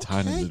Ross.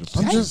 Tiny little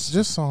I'm Okay.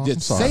 just I'm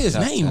Just sorry. say his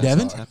name,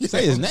 Devin.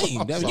 Say his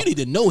name, Devin. You need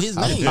to know his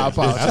name. I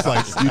apologize.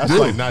 that's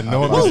like not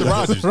knowing Mr.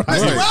 Rogers. Right.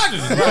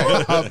 Rogers.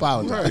 Right. I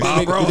apologize.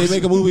 Did they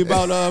make a movie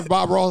about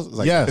Bob Ross? It's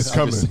like, Yes. It's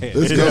coming.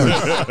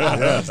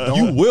 It's coming.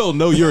 You will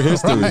know your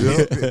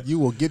history. You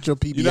will get your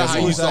PBS. You know how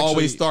he used to on.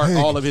 always start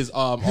all of his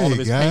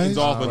paintings guys.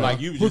 off with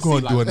like you We're just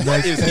gonna see do like a what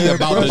nice is he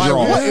about to Like,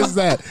 draw? what is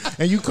that?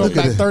 And you come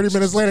back 30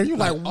 minutes later, you're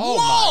like,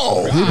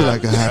 whoa! He'd be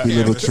like a happy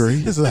little tree.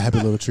 This is a happy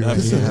little tree.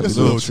 This is a happy This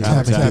little little tree.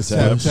 tap, tap,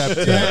 tap,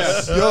 tap,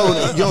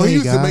 tap. Yo, he Hey,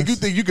 used to guys. make you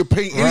think you could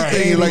paint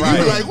anything. Right, Like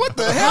you'd be right. like, what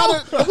the hell?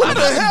 What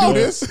the hell?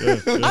 This.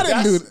 I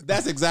didn't do this.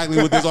 That's exactly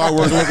what this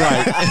artwork looks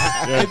like.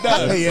 It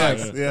does.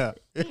 Yes,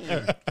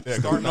 yeah.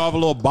 Starting off a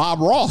little Bob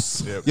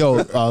Ross. Yo,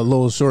 a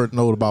little short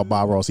note about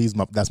Bob Ross.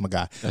 That's my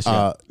guy.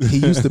 He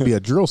used to be a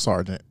drill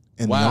sergeant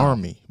in the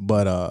Army,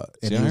 but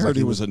and See, I heard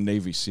he was a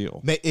Navy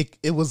SEAL.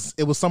 It was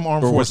some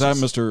armed Or was forces.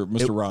 that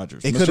Mr.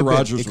 Rogers? It could Mr. have been.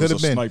 Rogers It could was have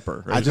a been.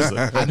 sniper.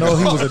 I know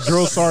he was a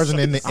drill sergeant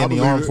in the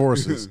believe armed it.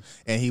 forces,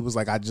 and he was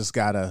like, I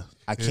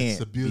a can't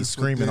be beautiful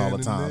screaming all the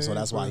day in time, the so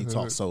that's why he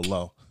neighborhood. talks so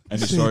low. And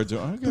he started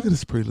doing, Look at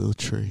this pretty little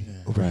tree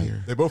over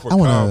here. They both were I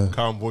wanna-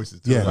 calm voices.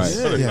 Too. Yes,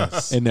 Right.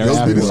 yes. And they're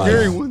Those be the scary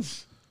afterlife.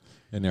 ones.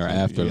 And they're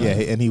afterlife. Yeah,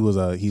 and he was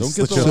he Don't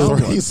slit get your those throat.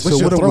 loud He ones. slit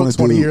your throat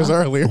 20 years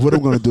earlier. What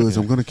I'm gonna do is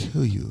I'm gonna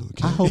kill you.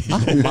 Okay? I hope my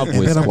And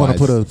voice then I'm going to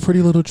put quiets. a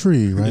pretty little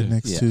tree right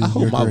next Yeah, to I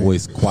hope your my grave.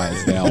 voice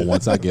quiets down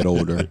once I get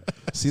older,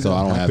 so that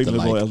I don't have happy to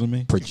little like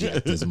enemy?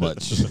 project as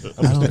much.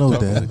 I don't know,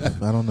 Dad.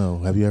 I don't know.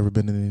 Have you ever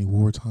been in any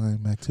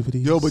wartime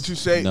activities? Yo, but you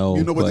say No,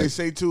 you know what but- they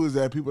say too is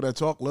that people that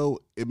talk low,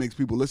 it makes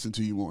people listen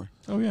to you more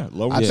oh, yeah.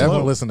 Lower I slow.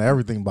 definitely listen to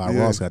everything Bob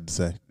Yeah. Ross had to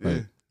say. Yeah.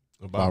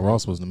 Bob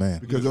Ross was the man.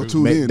 because they'll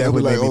tune in. That They'll be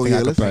would like, make me oh think yeah, I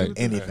could listen.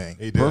 play anything.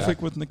 He did.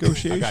 Perfect with I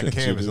negotiations. got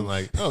canvas you and do.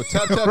 like, oh,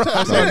 tap, tap,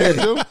 tap. Down there,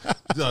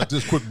 too.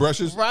 Just quick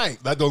brushes. Right.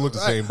 That don't look the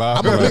same,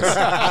 Bob.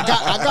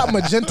 I got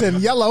magenta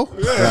and yellow.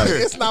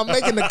 It's not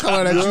making the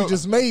color that you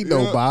just made,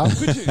 though, Bob.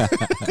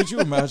 Could you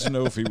imagine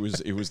though if he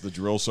was the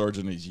drill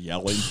sergeant? He's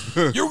yelling,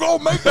 "You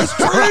gonna make this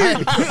tree?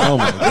 Oh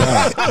my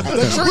god!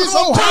 The tree's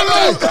so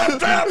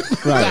happy.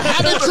 The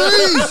happy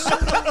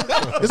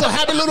trees. It's a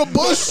happy little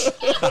bush.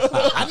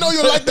 I know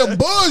you like the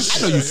bush.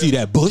 I know you see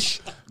that bush.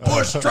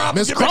 Bush drop,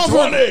 Miss give me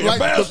Crawford, 20, you like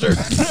bastard!"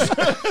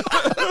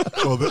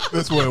 Well,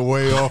 this went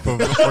way off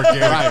of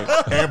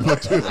organic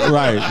amplitude.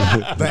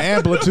 Right. The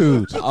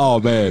amplitude. Oh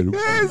man.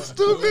 That's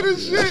stupid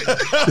as shit.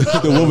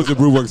 The Women's and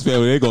Brewworks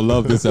family, they gonna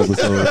love this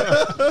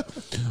episode.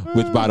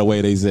 Which, by the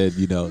way, they said,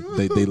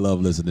 they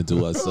love listening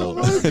to us, so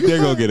they're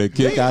gonna get a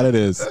kick out of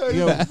this.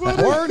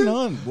 Or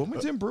none.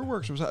 Wilmington Brew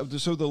Works was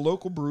so the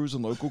local brews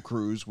and local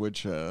crews,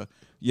 which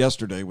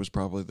yesterday was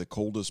probably the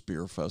coldest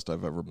beer fest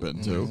I've ever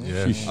been to.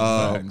 Yeah.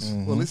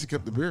 Well, at least he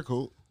kept the beer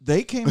cold.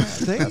 They came out.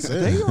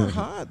 They are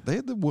hot. They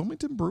had the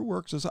Wilmington Brew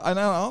Works, and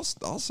I'll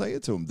say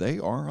it to them. They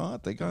are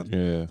hot. They got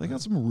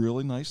some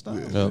really nice stuff.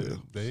 Yep.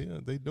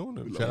 They doing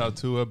it. Shout out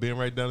to being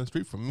right down the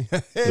street from me.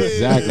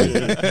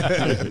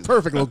 Exactly.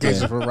 Perfect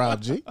location for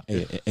Rob G.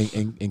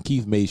 And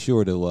Keith made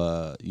sure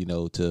to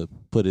to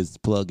put his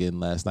plug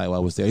in last night while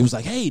I was there. He was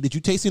like, "Hey, did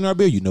you taste in our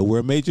beer? You know we're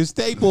a major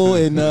staple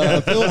in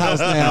Fieldhouse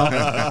now."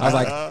 I was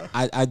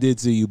like, "I did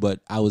see you, but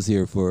I was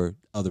here for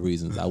other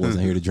reasons. I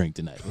wasn't here to drink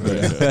tonight."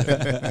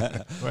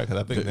 Right, because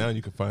I think now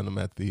you can find them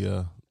at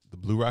the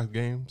Blue Rock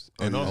games,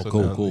 and also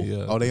cool, down cool.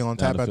 The, Oh, they on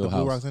Down tap the at the Fieldhouse.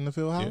 Blue Rocks in the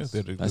Field House?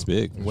 That's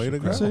big. Way to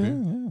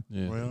go.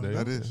 Yeah. Well,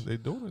 that is. They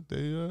doing it.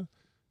 They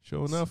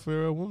showing out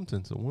for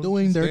Wilmington. So Wilmington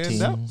doing their stand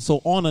team. out.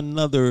 So on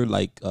another,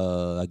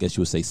 I guess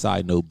you would say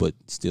side note, but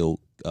still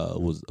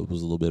was a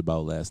little bit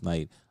about last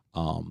night.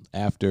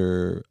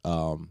 After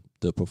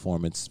the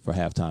performance for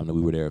halftime that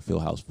we were there at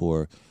Fieldhouse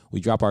for, we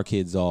drop our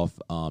kids off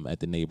at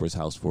the neighbor's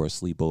house for a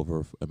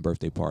sleepover and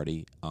birthday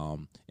party.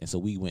 And so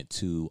we went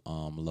to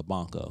La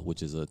Banca,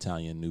 which is an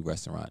Italian new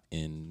restaurant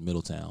in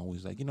Middletown. We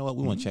was like, you know what,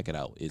 we want to check it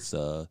out. It's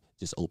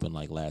just opened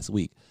like last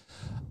week.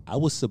 I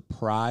was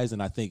surprised,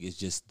 and I think it's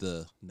just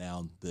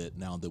now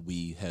that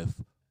we have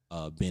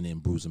been in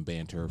Brews and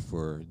Banter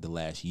for the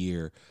last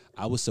year,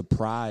 I was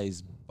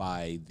surprised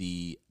by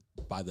the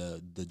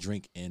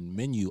drink and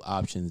menu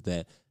options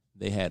that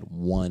they had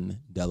one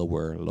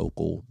Delaware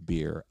local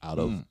beer out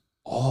of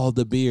all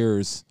the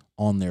beers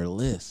on their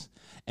list.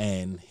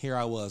 And here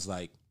I was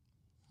like,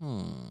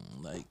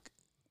 like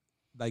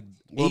Well, at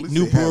 8 least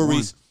new they had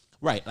breweries.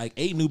 Right, like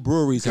 8 new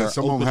breweries Yeah, are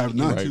some of them open have in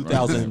none.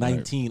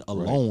 2019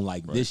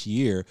 alone, this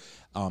year.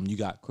 You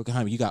got Crooked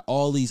you got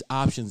all these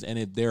options, and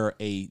if they're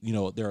a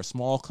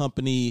small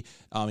company,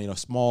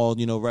 small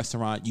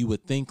restaurant, you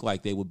would think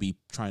like they would be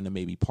trying to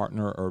maybe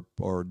partner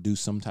or do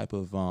some type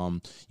of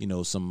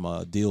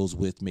some deals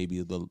with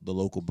maybe the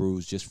local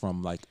brews just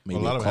from like maybe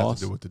a lot of it cost. has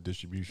to do with the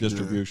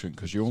distribution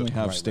because you only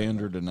have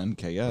standard and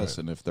NKS,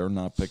 and if they're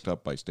not picked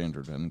up by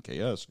standard and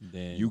NKS,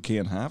 Then you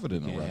can't have it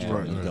in a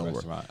restaurant in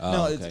Delaware.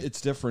 No, okay.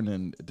 it's different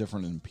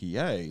in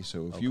PA.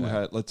 So if you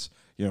had,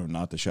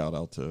 not to shout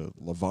out to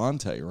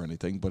Levante or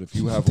anything, but if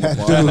you have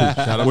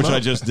Levante, which I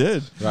just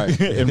did, right.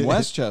 in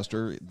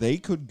Westchester, they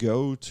could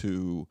go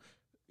to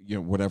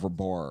whatever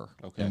bar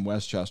in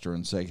Westchester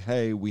and say,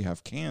 hey, we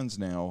have cans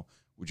now.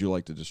 Would you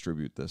like to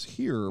distribute this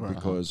here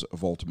because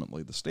of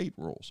ultimately the state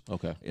rules?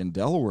 Okay. In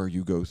Delaware,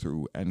 you go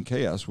through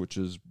NKS, which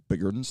is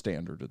bigger than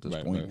standard at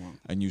this point,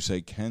 and you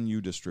say, "Can you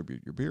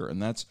distribute your beer?"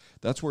 And that's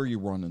where you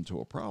run into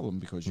a problem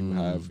because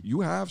you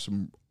have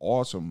some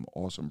awesome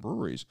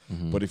breweries,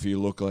 but if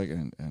you look like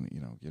and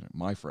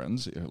my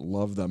friends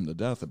love them to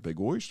death at Big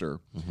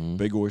Oyster.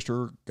 Big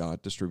Oyster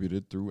got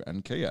distributed through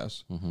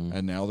NKS,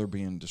 and now they're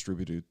being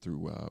distributed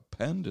through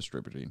Penn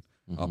Distributing.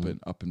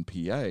 Up in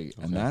PA,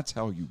 and that's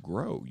how you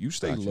grow. You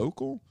stay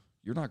local,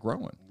 you're not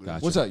growing.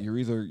 Gotcha. What's that? You're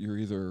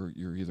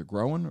either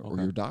growing or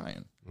you're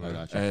dying. I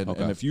gotcha.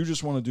 And if you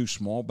just want to do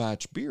small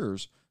batch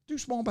beers, do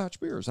small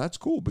batch beers. That's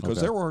cool because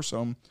there are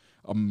some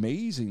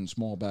amazing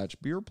small batch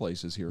beer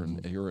places here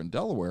in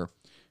Delaware.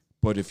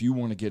 But if you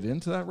want to get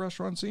into that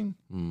restaurant scene,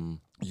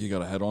 you got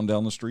to head on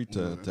down the street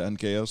to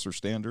NKS or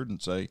Standard and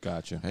say,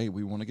 "Gotcha. Hey,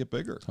 we want to get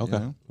bigger."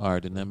 Okay, all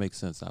right, then that makes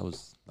sense. I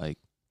was like,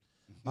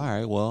 all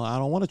right, well, I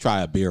don't want to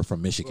try a beer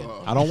from Michigan.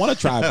 I don't want to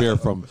try a beer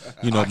from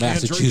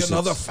Massachusetts.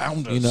 Another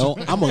Founders.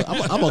 I'm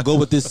gonna go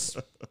with this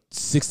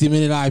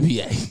 60-minute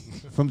IPA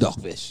from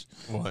Dogfish,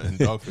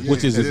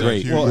 which is a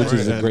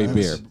great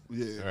beer.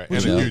 Yeah. Right.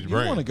 And a huge You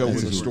brand. want to go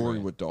with a story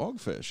with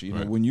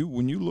Dogfish. When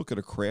you look at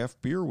a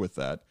craft beer with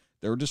that,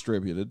 they're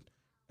distributed.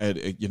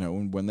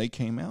 And when they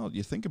came out,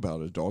 you think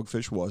about it.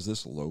 Dogfish was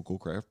this local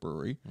craft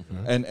brewery,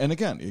 and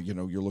again,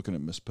 you're looking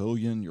at Miss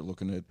Pillion, you're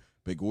looking at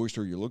Big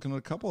Oyster, you're looking at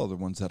a couple other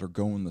ones that are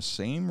going the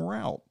same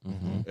route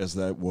as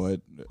what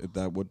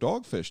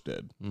Dogfish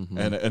did.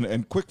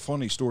 And quick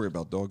funny story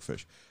about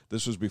Dogfish.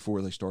 This was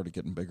before they started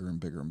getting bigger and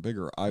bigger and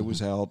bigger. I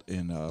was out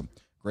in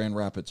Grand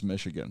Rapids,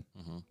 Michigan.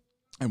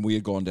 And we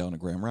had gone down to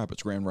Grand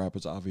Rapids. Grand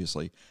Rapids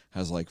obviously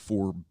has like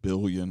 4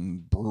 billion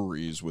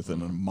breweries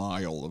within a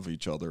mile of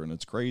each other, and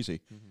it's crazy.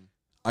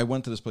 I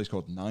went to this place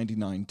called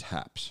 99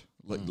 Taps,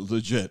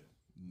 legit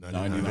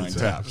 99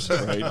 Taps,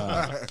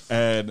 right?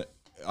 And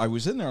I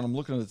was in there, and I'm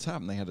looking at the tap,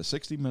 and they had a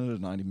 60-minute, a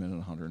 90-minute,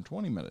 a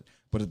 120-minute.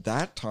 But at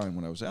that time,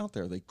 when I was out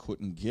there, they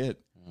couldn't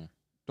get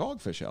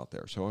Dogfish out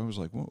there. So I was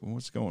like,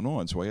 what's going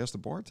on? So I asked the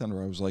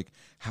bartender, I was like,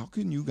 how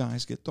can you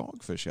guys get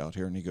Dogfish out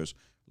here? And he goes,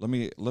 let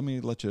me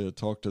let you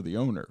talk to the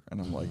owner. And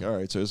I'm like, all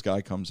right. So this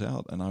guy comes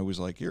out, and I was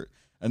like, here.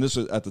 And this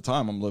was at the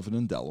time I'm living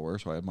in Delaware,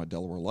 so I had my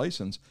Delaware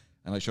license,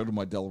 and I showed him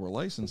my Delaware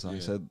license, and I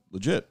said,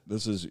 legit,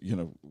 this is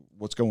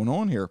what's going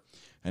on here.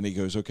 And he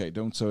goes, okay,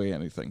 don't say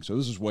anything. So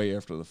this is way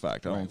after the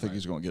fact. I don't think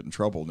he's going to get in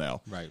trouble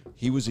now. Right.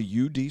 He was a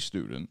UD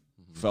student,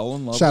 fell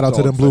in love. Shout with out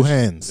to them blue Dogfish.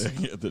 hens.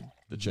 Yeah,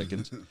 the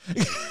chickens.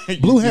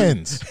 Blue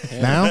hens.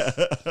 Now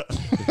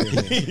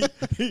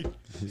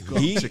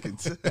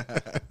Chickens.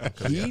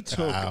 He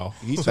took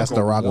That's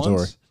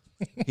derogatory.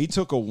 He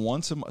took a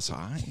once a month. So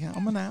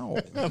I'm an owl.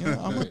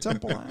 I'm a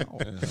temple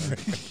owl.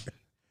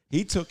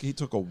 He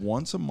took a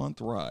once a month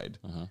ride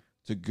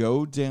to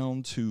go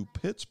down to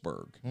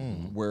Pittsburgh,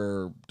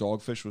 where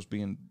Dogfish was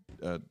being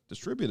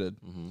distributed.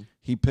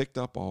 He picked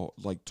up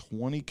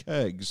 20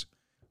 kegs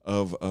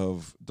of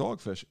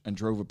Dogfish and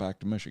drove it back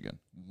to Michigan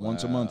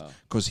once a month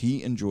because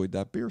he enjoyed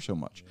that beer so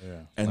much.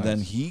 And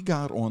then he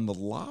got on the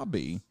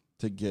lobby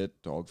to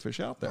get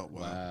Dogfish out there.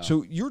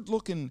 So you're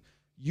looking.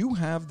 You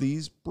have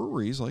these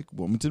breweries like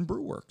Wilmington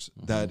Brew Works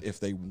that if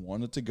they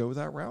wanted to go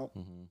that route,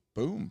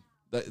 boom,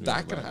 that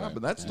could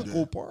happen. That's the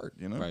cool part,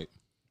 Right.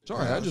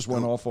 Sorry, I just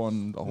went off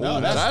on a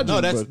whole.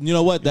 That's you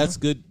know what? That's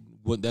good.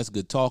 That's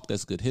good talk.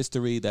 That's good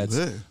history. That's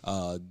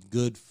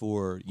good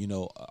for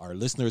our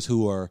listeners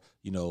who are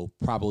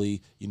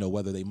probably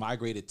whether they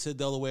migrated to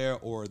Delaware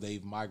or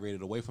they've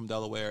migrated away from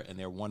Delaware and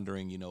they're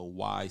wondering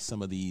why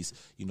some of these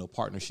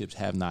partnerships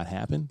have not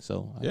happened.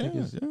 So I think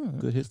it's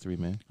good history,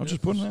 man. I'm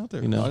just putting it out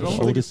there.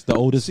 The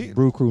oldest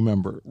brew crew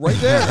member right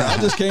there. I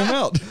just came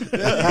out.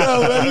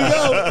 There you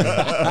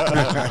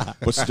go.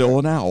 But still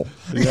an owl.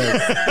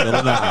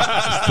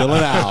 Still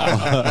an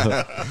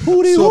owl.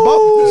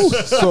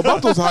 So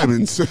about those Hymens.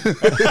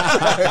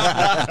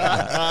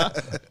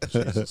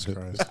 Jesus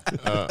Christ.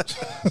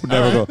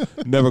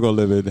 Never gonna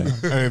live in there.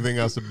 Anything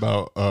else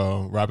about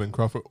Robyn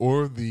Crawford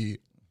or the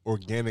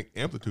organic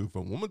amplitude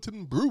from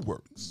Wilmington Brew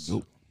Works?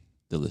 Nope.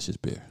 Delicious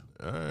beer.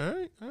 All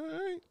right.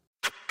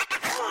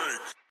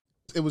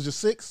 It was just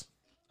 6.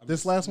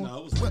 This last one.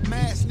 With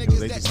mass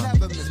niggas that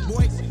never miss,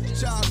 boy.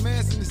 Child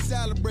mass in the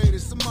celebrator,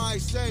 somebody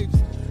saves.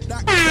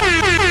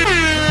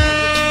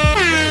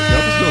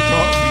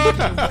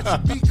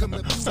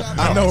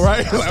 I know,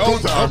 right? Like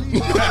old time.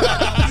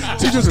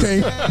 teachers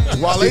came.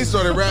 Wale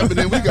started rapping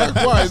and we got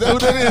quiet. Is that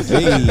what that is?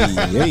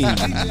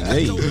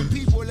 Hey.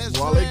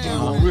 Wale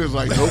came on. We was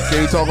like, nope,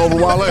 can't talk over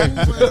Wale.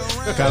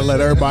 Gotta let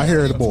everybody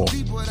hear the ball.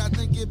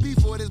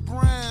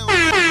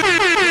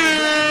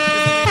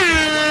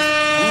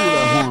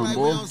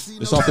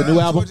 It's off the new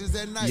album?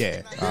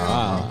 Yeah.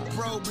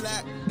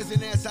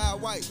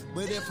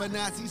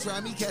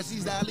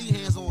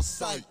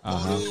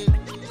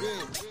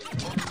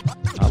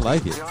 I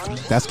like it.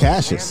 That's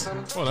Cassius.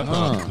 Oh, that's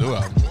not a new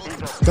album.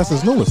 That's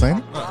his newest, ain't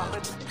it?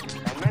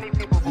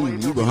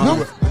 You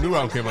behind? The new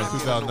album came out in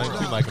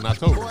 2019, like in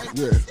October.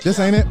 Yeah. This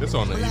ain't it? It's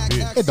on the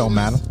EP. It don't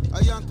matter.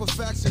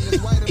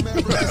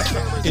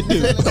 It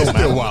do. It don't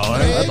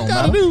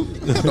matter.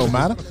 It don't matter. It don't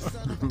matter.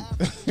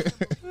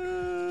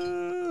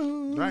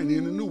 I ain't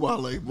in the new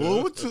Wale,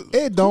 boy.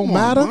 It don't Come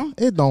on, matter. bro.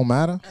 It don't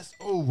matter. That's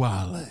old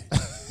Wale.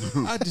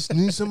 I just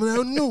need some of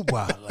that new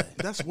Wale.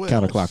 That's Wells.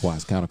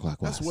 Counterclockwise.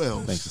 That's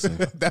Wells. Thank you,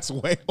 sir. That's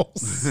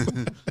Wales.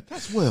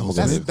 That's Wells.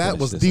 That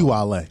was D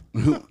Wale. Let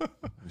me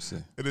see.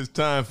 It is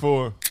time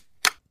for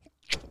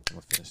I'm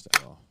gonna finish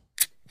that off.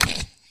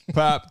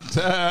 Pop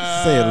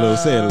Top. Say it, Lou.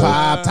 Say it, Lou.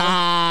 Pop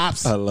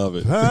tops. I love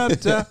it. Pop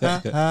Top.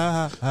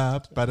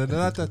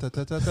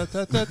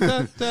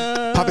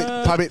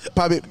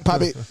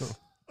 Pop it.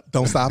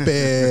 Don't stop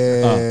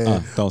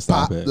it. Don't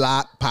stop Pop, it.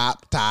 lock,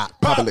 pop,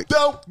 top. Pop, Pop it.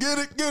 don't get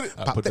it.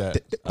 I put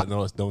that. I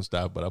know it's don't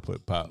stop, but I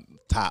put pop.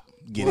 Top.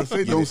 Get Well, it.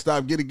 say don't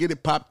stop. Get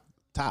it. Pop.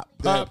 Top.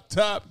 Pop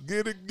top,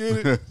 get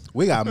it.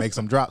 We gotta make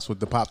some drops with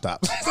the pop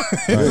tops.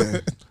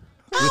 I'm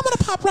gonna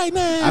pop right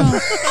now.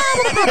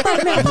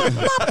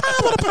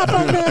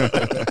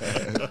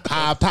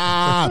 Pop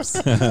tops.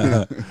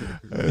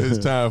 It's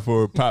time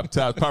for Pop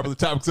Top, popular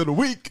topics of the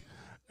week.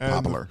 And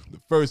Popular. The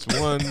first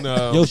one.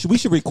 Yo, we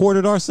should record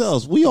it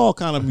ourselves. We all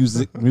kind of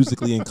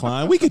musically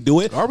inclined. We could do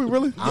it. Are we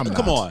really?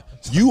 Come on.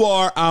 You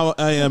are,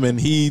 I am, and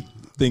he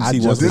thinks I he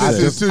wants to just-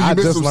 This say. is too. I You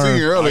missed just some learned.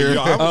 singing earlier.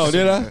 Oh,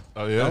 did I?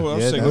 Oh, yeah. I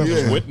was Yeah, singing that-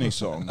 this Whitney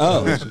song.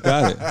 Oh,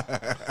 got it.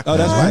 Oh,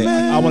 that's right.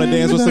 I want to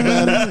dance with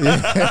somebody.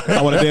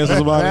 I want to dance with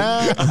somebody.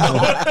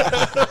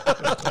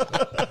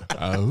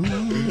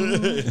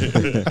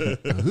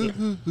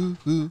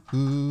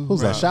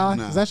 Who's that? Shy?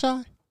 Is that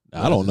Shy?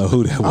 I don't know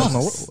who that I don't know.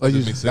 was.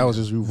 That was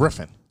just you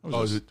riffing.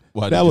 Oh, is it,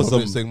 why, That did was you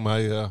want me to some- sing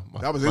my, That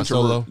was my introvert.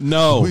 solo.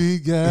 No. We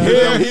got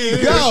Here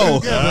he go.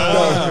 Same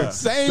That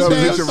was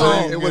damn introvert.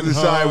 song. It wasn't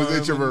Shy. It was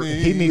introvert.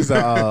 He needs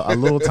a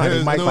little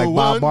tiny mic like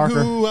Bob Barker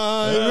or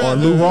or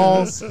Lou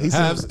Rawls. He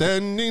have said,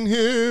 standing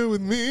here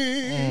with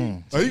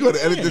me. Are you going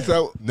to edit this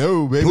out?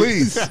 No, baby.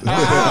 Please.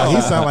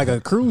 he sound like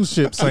a cruise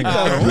ship singer.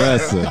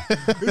 Yes, sir.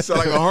 This sound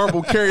like a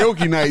horrible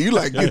karaoke night. You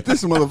like get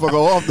this motherfucker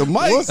off the mic.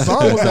 What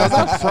song was that? Is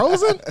that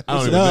Frozen? I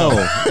don't even No.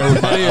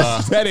 know.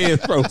 That is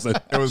frozen.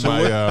 It was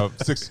my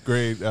sixth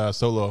grade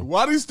solo.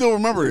 Why do you still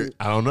remember it?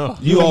 I don't know.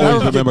 You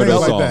always never remember forget that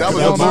things song. like That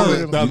was That a was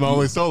moment. That was my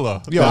only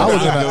solo. Yo,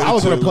 I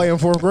was in a play in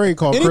fourth grade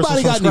called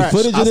Anybody Christmas got from any Scratch.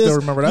 footage I of this? still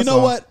remember that You know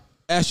song. what?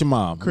 Ask your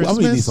mom. I'm gonna need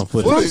Christmas some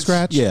footage. from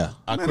Scratch. Yeah.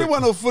 I Man, quit, there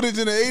wasn't no footage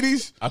in the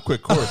 80s. I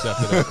quit chorus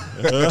after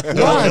that.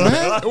 Why,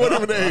 man? It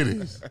wasn't even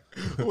the 80s.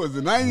 What was it,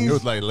 It 90s?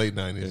 was like late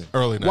 90s,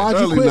 early 90s. Why'd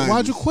you Early quit? 90s.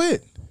 Why'd you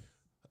quit?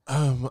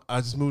 I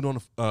just moved on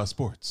to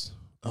sports.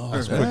 I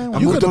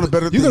You moved on to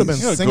better could have been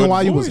things. Yeah, singing good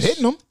while you was voice.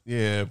 hitting them.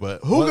 Yeah,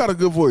 but Who got a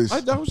good voice?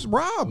 That was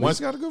Rob. Once-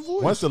 He's got a good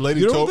voice. once the lady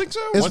you don't told- think so?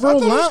 It's Once- real I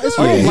thought it was loud. It's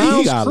good. real Yeah, he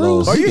lounge got cruise.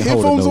 lows. Are He your can hold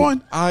a headphones note.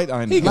 on? I He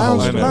can know. hold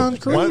Lounge, a note. lounge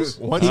cruise.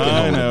 once He can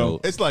I hold a know.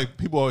 note. it's like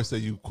people always say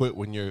you quit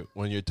when you're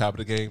top of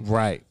the game.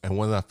 Right. And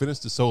when I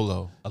finished the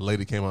solo, a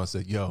lady came out and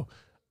said, "Yo,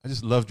 I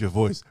just loved your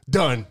voice.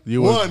 Done.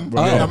 You won.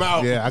 was- I'm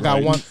out. Yeah, I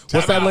got one.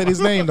 What's that lady's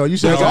name though? You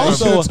should There's have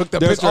took the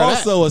there's picture of that.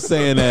 also a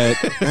saying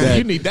that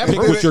You need that pick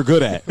photo. what you're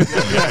good at.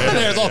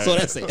 There's also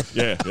that saying.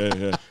 Yeah.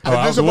 And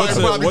then somebody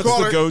probably what's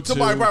called the her. go-to?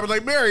 Somebody probably was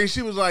like Mary.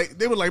 She was like,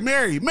 they were like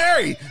Mary,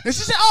 and she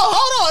said, "Oh,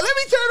 hold on, let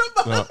me turn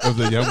up No, it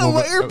was a young my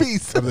woman.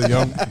 earpiece." It was a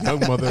young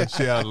mother.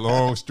 She had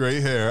long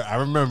straight hair. I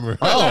remember.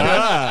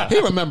 Oh, he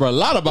remember a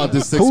lot about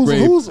this sixth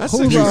grade. Whose That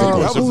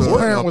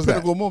parent was that?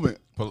 pinnacle moment.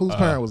 Whose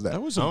parent was that?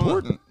 That was I don't know.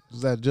 important.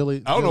 Was that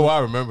Jilly? I don't know why I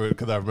remember it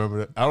because I remember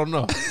it. I don't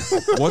know.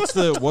 What's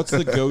the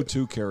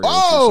go-to karaoke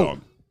Oh!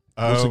 song?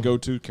 What's the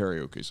go-to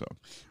karaoke song?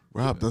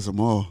 Rob does them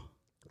all.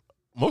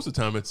 Most of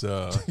the time, it's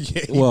Yeah,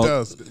 he Well,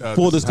 does.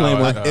 Full this is how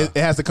disclaimer. It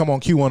has to come on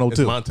it's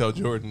Q102. Montel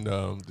Jordan.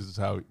 This is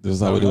how. This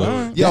is how we do it.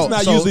 Alright. Yo, That's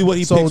not so- usually what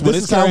he so picks. When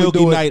this it's is how we do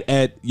karaoke it. night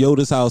at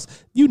Yoda's house,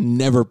 you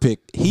never pick.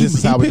 He This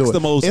is how we picks do the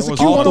it. most It's a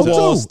off the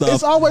wall Q102. stuff.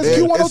 It's always Yeah,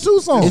 Q102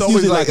 songs. It's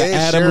usually like an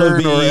Ed Adam Sheeran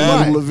Levine. or Adam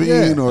Right,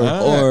 Levine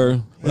yeah.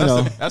 or you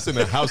know. That's in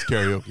the house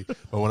karaoke.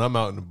 But when I'm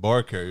out in the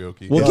bar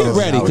karaoke, Well, Yo, get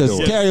ready how we because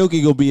do it.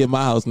 karaoke gonna be at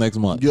my house next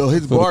month. Yo,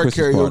 his for the bar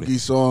Christmas karaoke party.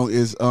 song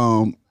is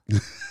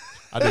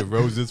I did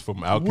Roses from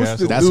What's Outkast.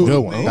 the That's a dude? good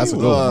one. That's a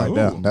good one right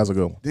there. That's a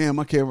good one. Damn,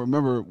 I can't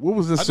remember what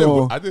was this I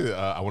song. did.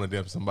 I want to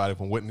dance somebody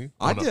from Whitney.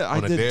 I on a- did.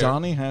 on a I did dare.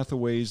 Donny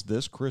Hathaway's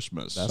 "This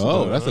Christmas." That's a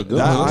good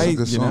That one. I, a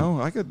good you song.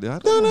 know, I could. I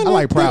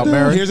like Proud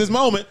Mary. Here's his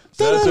moment.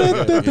 On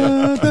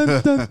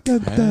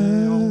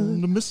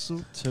the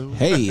mistletoe.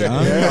 Hey,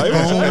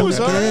 I was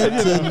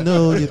get to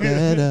know you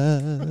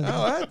better.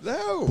 Oh,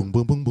 no. Boom,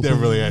 boom, boom, They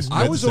really asked me.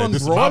 I was on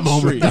this Broad is my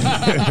Street.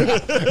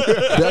 moment.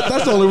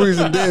 That's the only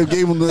reason Dave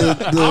gave him the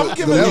I'm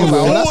giving the you elbow.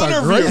 full That's a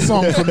interview. great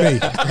song for me.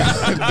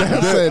 Dave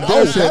said,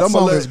 that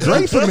song is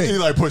great for He me.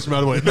 like pushed me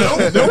out of the way.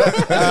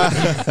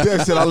 No.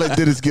 Dave said, I'll let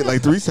Dennis get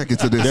like 3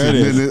 seconds of this, There it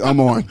and is. then I'm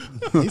on.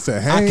 He said,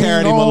 I hang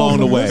carried him on along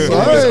the way.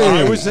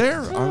 I was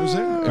there. I was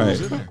there. It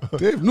was in there.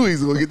 Dave knew he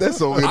was going to get that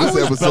song in I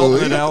this was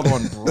belting it episode. out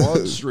on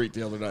Broad Street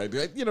the other night.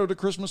 You know, the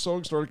Christmas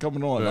song started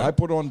coming on. I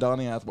put on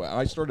Donny Hathaway.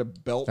 I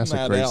started belting That's a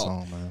that great out.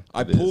 song, man.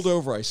 I pulled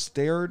over. I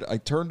stared. I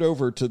turned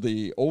over to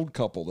the old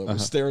couple that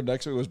was staring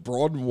next to me. It was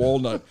Broad and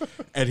Walnut,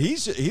 and he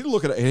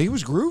looking at it. And he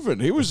was grooving.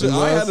 He was.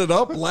 I had it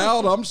up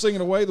loud. I'm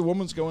singing away. The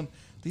woman's going,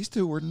 "These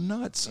two were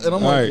nuts," and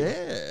I'm like,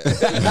 "Yeah."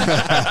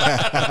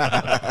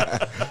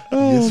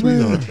 Yes,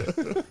 we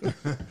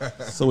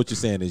are. So what you're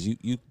saying is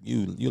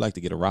you like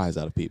to get a rise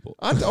out of people.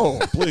 Oh,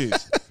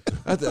 please.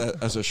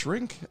 As a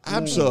shrink,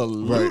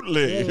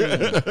 absolutely.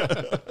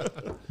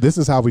 This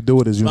is how we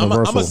do it is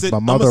universal. My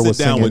mother was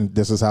sit down singing with-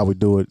 This Is How We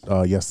Do It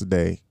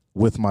yesterday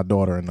with my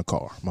daughter in the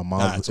car. My mom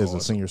That's is a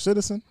senior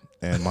citizen,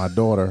 and my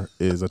daughter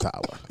is a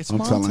Tyler. It's I'm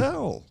telling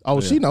Montel. Oh,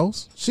 she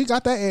knows. She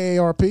got that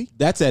AARP.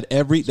 That's at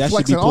every. That should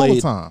Flexing be all the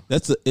played. time.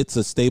 It's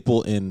a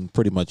staple in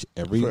pretty much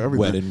every For everything.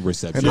 wedding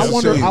reception. And I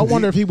wonder. So I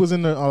wonder if he was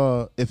in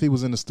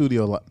the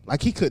studio.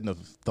 Like he couldn't have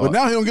thought But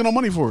now he don't get no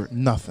money for it.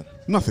 nothing.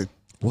 Nothing.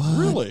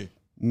 Really?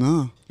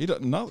 No. He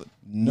doesn't nothing.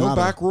 No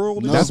Nada. back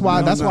royalties. No. That's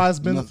why.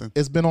 no,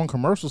 It's been on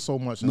commercials so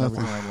much and Nothing.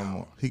 everything like no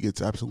more. He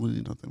gets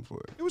absolutely nothing for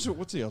it. It was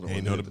what's the other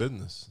Ain't one? know the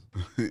business.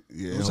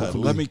 Yeah. What's that?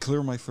 hopefully. Let me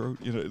clear my throat.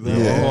 You know,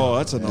 Yeah. Oh,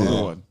 that's another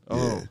Yeah. one.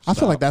 Oh, I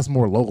feel like that's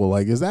more local.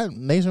 Like, is that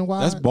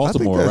nationwide? That's I think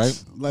Baltimore,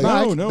 that's, right? Like,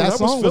 No, that that was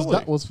song Philly.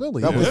 that was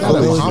Philly. That was That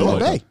Philly. Bahama Philly.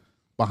 Bay.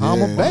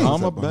 Bahama Yeah. Bay.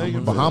 Bahama Bay.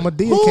 Bahama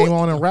D came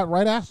on and rapped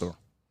right after.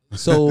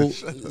 So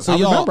I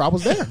y'all, remember I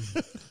was there.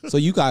 so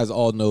you guys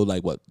all know,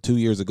 like, what, 2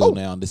 years ago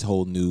now, this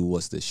whole new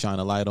what's this Shine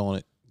a Light on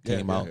It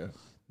came out. Yeah.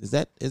 Is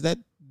that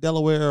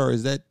Delaware or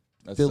is that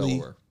That's Philly?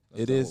 Delaware.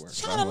 That's It is. Delaware.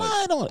 Shine a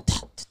light on it.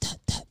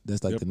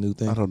 That's like the new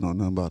thing. I don't know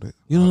nothing about it.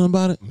 You don't know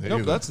about it?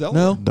 Nope, that's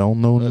Delaware. No.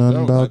 Don't know No,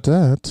 nothing about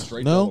that.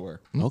 Straight No. Delaware.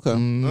 Okay.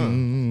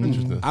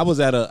 Interesting. I was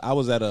at a.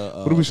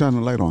 What are we shining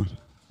the light on?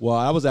 Well,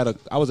 I was at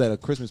a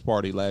Christmas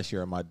party last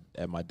year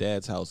at my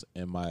dad's house,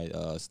 and my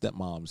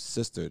stepmom's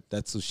sister.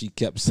 That's what she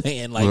kept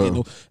saying, like, you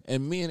know.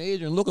 And me and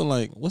Adrian looking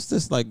like, what's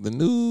this? Like the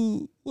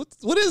new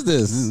what is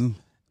this? Mm-hmm.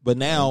 But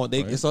now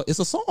it's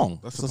a song.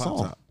 That's it's a pop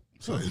song. top.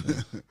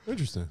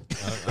 Interesting.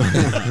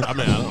 I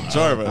mean, I don't.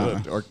 Sorry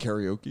about that. Or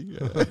karaoke.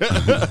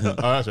 Oh,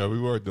 that's right. We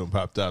were doing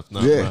pop tops. No,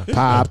 Yeah.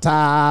 Pop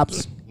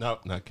tops. no,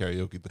 not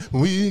karaoke.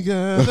 We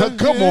got.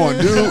 Come on,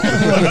 dude.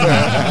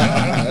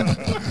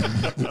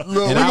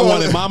 Look, And we I gonna-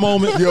 wanted my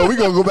moment. Yo, we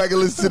gonna go back and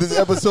listen to this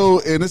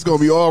episode, and it's gonna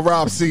be all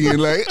Rob singing.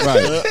 Like,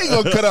 he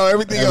gonna cut out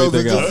everything else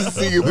and just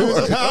sing it. This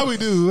is how we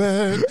do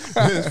it.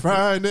 It's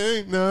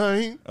Friday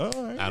night.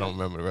 I don't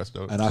remember the rest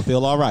of it. And I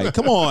feel all right.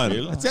 Come on,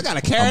 I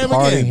gotta carry I'm him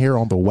partying again. here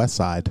on the west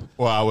side.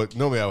 Well, I would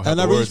normally I would have And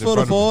the I reach words in for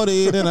the front of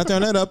me. 40, then I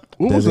turn it up.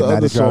 What was the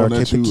other Designated driver, song that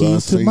get the you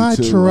keys to sing my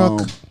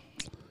truck.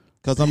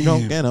 Cause I'm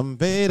drunk and I'm I can't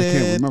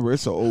faded. remember.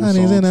 It's an old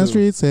Honey's song in the too.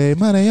 streets say,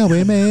 money, oh,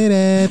 we made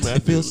it. Man, I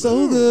It feels do,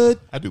 so good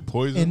I do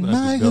Poison. In I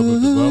my do Velvet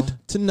as well. hood.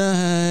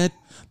 tonight.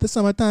 The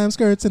summertime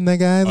skirts and the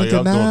guys Oh, in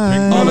y'all doing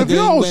tonight. Pink All the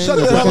Yo, gang shut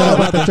bang, the hell forget up.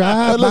 about the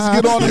drive. Let's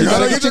get on. You You gotta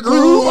gotta get get your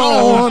your groove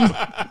on.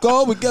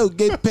 Go, we go,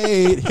 get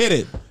paid. Hit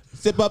it.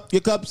 Sip up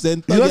your cups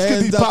and throw Let's your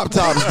get these hands pop up.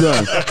 tops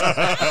done.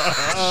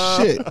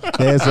 Shit.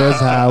 This is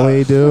how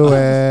we do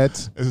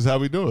it. This is how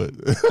we do it.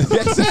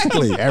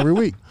 Exactly. Every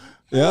week.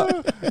 Yeah.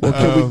 Well,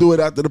 can we do it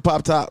after the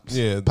pop tops?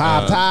 Yeah.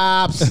 Pop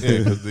tops. Yeah,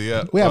 because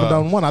We haven't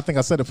done one. I think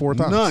I said it 4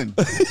 times. None.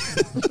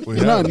 we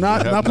None. haven't.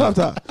 Not We have pop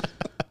top.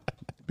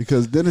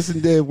 Because Dennis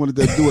and Dave wanted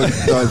to do a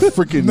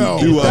freaking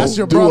duo. That's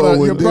your duo brother.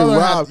 with Your brother,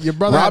 Rob, had, your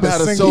brother Rob had had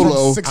to a sing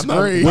solo. from 6th I'm not-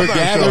 grade. We're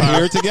gathered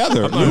here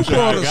together. You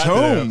brought us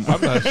home.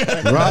 I'm not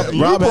sure. Rob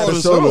You had brought a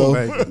us solo.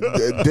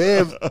 home.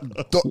 Dave,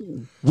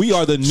 We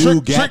are the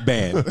new Gap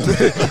Band.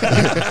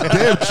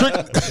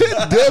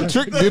 Dave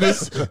tricked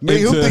Dennis,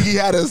 made him Into- think he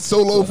had a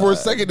solo for a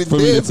second, and For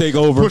me to Dave take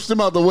over. pushed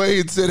him out the way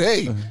and said,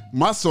 "Hey,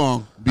 my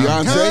song,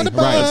 Beyonce."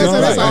 Right.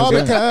 And it's all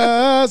Right.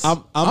 because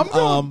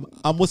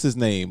I'm what's his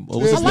name?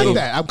 What's I his like name?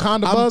 that. I'm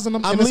kind of buzzing.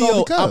 I'm and it's all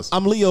Leo. because.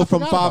 I'm Leo from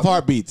forgot Five about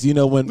Heartbeats. You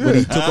know when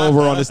he took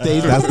over on the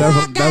stage. That's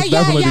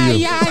definitely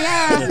you.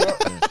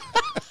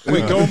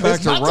 Wait, going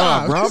back to my Rob.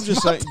 time. Rob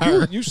just sang.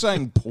 You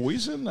sang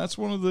Poison. That's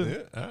one of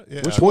the.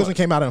 Yeah, Which Poison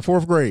came out in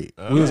 4th grade.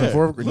 We was in yeah.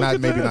 4th grade. Look Not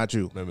at maybe that. not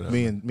you. Maybe not.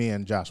 Me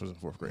and Josh was in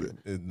 4th grade.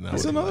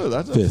 That's another.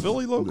 That's a Fifth.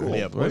 Philly local.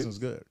 Yeah, right? Poison's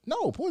good.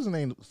 No, Poison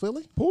ain't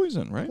Philly.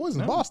 Poison, right?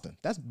 Poison's No. Boston.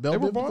 That's Bell They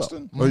were Biv DeVoe.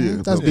 Boston? Oh yeah,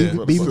 That's Yeah.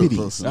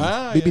 BBDs.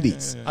 Ah,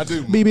 BBDs. yeah. I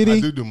do. BBD. I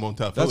do Motown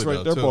Philly. That's right.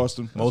 though, They're too.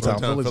 Boston. Motown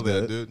Philly's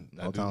Philly. good.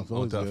 I do Motown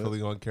Philly's Motown good.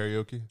 Philly on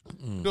karaoke.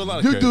 Do a lot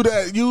of You karaoke. do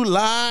that. You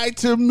lied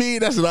to me.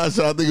 That's what I was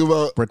trying to think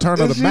about. Return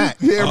of the Is Mac.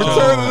 Yeah,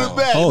 Return of the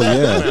Mac. Oh I yeah,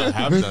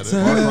 have done it.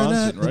 Mark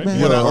Ronson, right?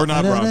 Yeah. Or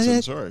not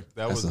Ronson. Sorry.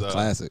 That that's was a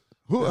classic.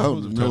 Who? I That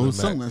was don't Return know of who the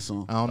sung Mac. that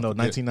song. I don't know.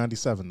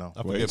 1997 though.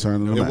 I forget.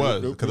 Return of the It Mac.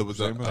 was because it was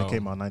Same That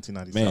came out in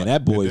 1997. Man,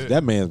 that boy, did.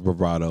 that man's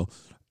bravado.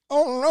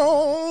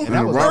 Oh And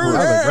that was a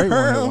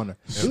great one.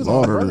 He was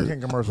on a Burger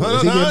King commercial.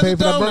 Is he getting paid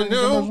for that Burger King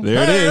commercial?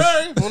 There it is.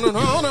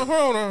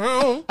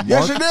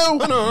 Yes, you do.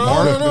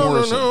 Mark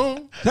Morrison.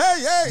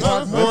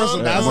 Mark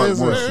Morrison. That's Mark his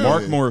Morrison.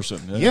 Mark Morrison.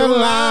 You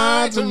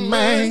lied to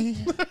me.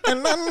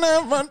 And I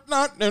never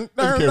thought that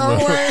there's Okay, no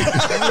bro. way.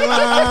 You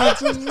lied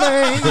to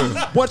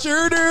me. What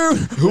you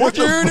do? What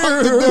the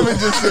fuck did Devin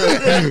just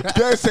say?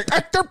 That's it.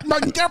 That's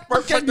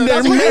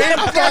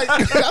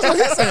what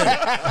he said.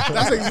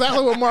 That's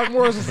exactly what Mark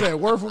Morrison said,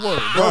 word for word.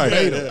 Right.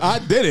 I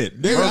did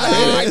it.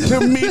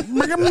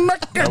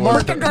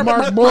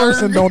 Mark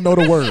Morrison don't know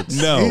the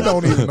words. No. He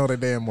don't even know the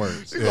damn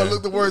words. He's gonna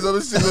look the words on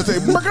the shit and say,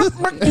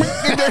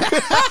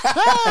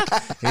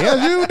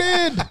 Yes, you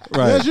did.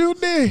 Right. Yes, you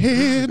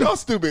did. y'all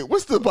stupid.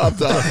 What's the Pop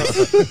Top?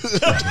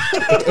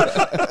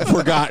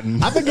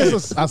 Forgotten. I think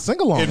it's a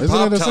sing-along. In Isn't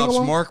Pop it a Tops,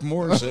 sing-along? Mark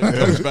Morrison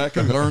goes back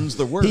and learns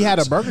the words. He had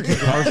a Burger King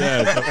commercial.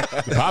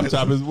 The Pop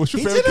Top is what's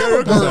your He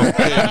favorite did have a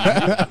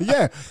karaoke song?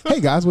 Yeah.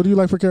 Hey, guys, what do you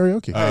like for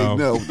karaoke? Hey,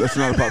 no, that's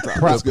not a Pop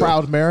Top. Let's go.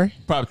 Proud Mary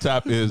Pop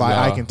Top is by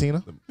Ike and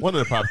Tina. one of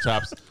the Pop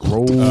Tops.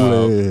 Roll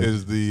it.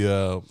 Is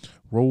the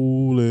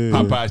Roll it.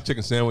 Popeyes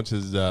chicken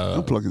sandwiches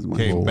plug his mic.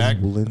 came back. I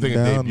Rolling think it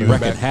down debuted the-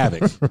 Wrecking back.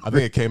 havoc. I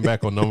think it came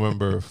back on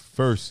November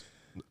 1st.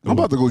 I'm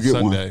about to go get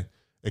one. Sunday.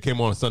 It came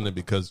on Sunday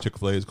because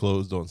Chick-fil-A is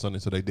closed on Sunday,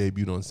 so they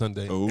debuted on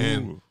Sunday.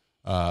 And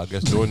I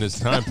guess during this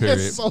time period,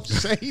 It's so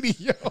shady,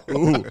 yo.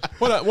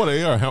 what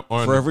they are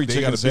For every they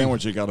chicken gotta be-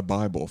 sandwich, you got a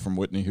Bible from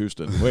Whitney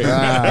Houston. Wait,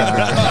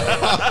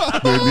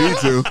 They need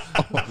to.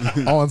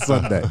 On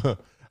Sunday.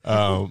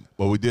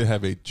 But we did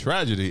have a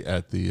tragedy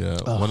at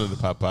the one of the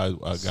Popeyes.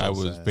 A guy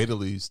was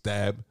fatally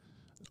stabbed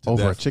to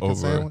Over a death chicken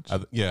sandwich? I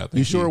think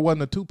You sure he- it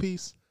wasn't a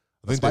two-piece?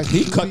 I think that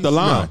He cut the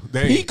line. No,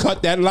 they- He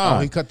cut that line. Oh,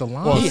 he cut the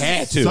line. Well, He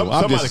had to. Some,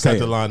 I'm somebody just cut saying.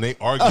 the line. They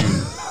argued.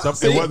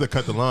 It was a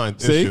cut the line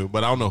See? issue,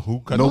 but I don't know who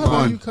cut No the pun.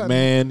 line. You cut-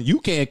 Man,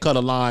 you can't cut a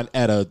line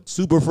at a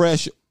Super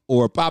Fresh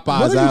or Popeyes,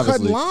 What are you obviously.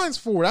 cutting lines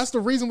for? That's the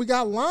reason we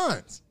got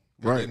lines.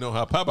 They know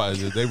how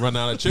Popeyes is. They run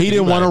out of chicken. He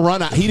didn't want to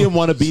run out. He didn't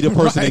want to be the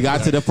person that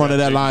got to the front of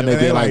that line that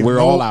did like, we're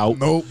all out.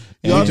 Nope.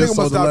 And Y'all he think just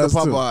I'm gonna sold the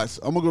stop at last two.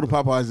 Popeyes? I'm gonna go to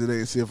Popeyes today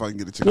and see if I can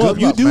get a chicken. Well, if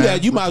Good you luck, do man.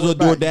 that, you might as well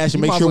Report DoorDash and You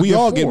make might sure as we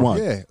well all get four. one.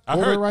 Yeah. I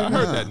Order heard, right I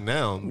heard now. that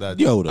now that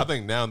Yoda. I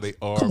think now they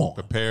are Come on.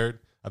 prepared.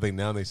 I think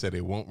now they said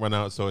they won't run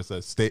out, so it's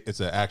it's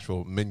an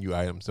actual menu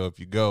item. So if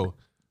you go,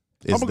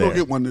 I'm gonna go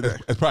get one today.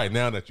 it's probably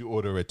now that you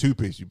order a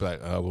 2-piece, you be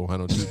like, oh, we don't have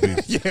no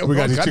 2-piece. Yeah, we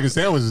got these got- chicken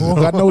sandwiches. We don't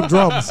got no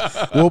drums.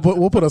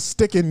 We'll put a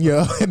stick in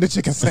the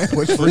chicken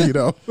sandwich for you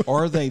though.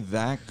 are they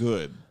that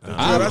good?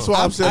 Yeah, that's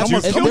why I'm saying I'm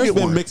and gonna there's get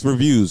been one. mixed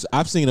reviews.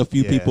 I've seen a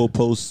few Yeah. people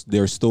post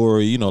their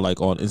story,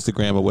 like on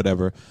Instagram or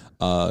whatever,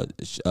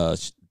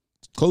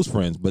 close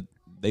friends, but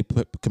they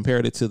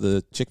compared it to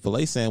the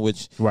Chick-fil-A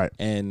sandwich, Right.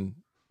 And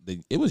the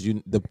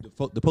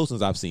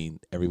postings I've seen,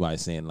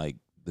 everybody's saying like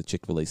the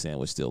Chick-fil-A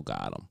sandwich still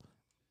got them.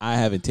 I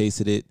haven't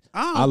tasted it.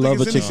 I don't love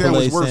a think it's any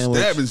Chick-fil-A worth sandwich.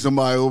 stabbing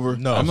somebody over.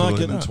 No, I'm not absolutely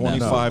getting not.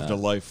 25 No. to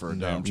life for a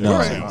damn chicken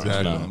No. sandwich.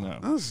 Exactly. No.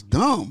 That's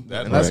dumb.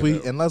 That-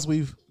 unless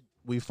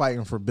we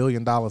fighting for $1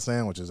 billion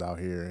sandwiches out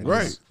here. And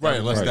Right. it's- Right,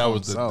 unless Right. that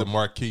was So- the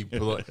marquee.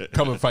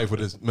 Come and fight for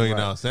this $1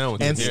 million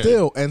sandwich. And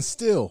Yeah.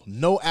 still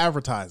no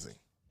advertising.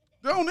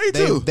 They don't need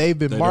to. They've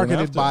been They don't marketed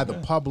have to, by the yeah.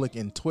 public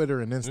in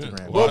Twitter and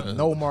Instagram. Well,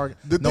 no market.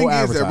 The no thing is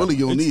that advertising. really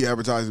you don't need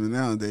advertisement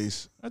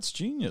nowadays. That's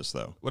genius,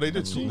 though. Well, they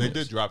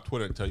did drop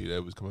Twitter and tell you that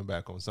it was coming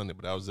back on Sunday,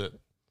 but that was it.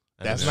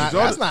 And That's then-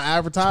 not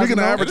advertising. Speaking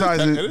of though.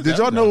 advertising, it is did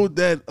y'all know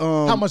that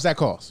How much that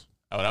costs?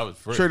 Oh, that was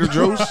free. Trader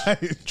Joe's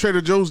Trader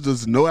Joe's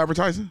does no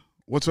advertising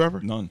whatsoever?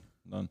 None.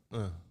 Well,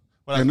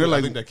 And they're I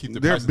like- think that keeps the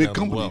they're a prices big down as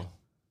company. well.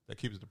 That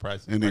keeps the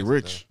price. And they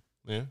rich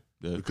Yeah.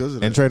 because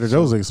of And that. Trader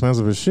Joe's is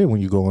expensive as shit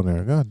when you go in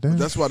there. God damn.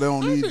 That's why they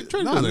don't need.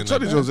 Trader Nah, Joe's ain't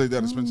Trader that Joe's bad. ain't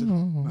that expensive.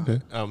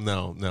 Okay.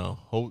 No.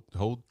 Whole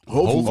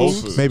Whole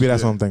Foods Maybe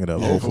that's what I'm thinking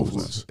of. Yeah, Whole Whole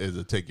Foods. Foods. is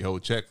to take your whole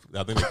check.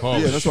 I think they call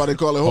Yeah, it. that's why they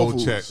call it Whole Whole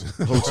Foods.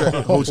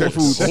 check. Whole check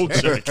foods. Whole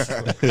check.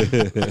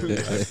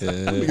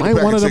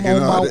 Ain't one of them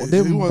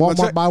didn't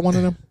Walmart buy one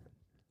of them?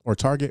 Or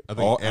Target? I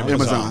think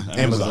Amazon.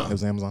 Amazon. It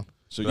was Amazon.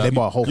 So They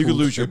bought Whole You could Foods.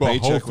 lose your They bought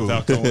Whole paycheck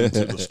without going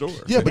to the store.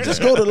 Yeah, but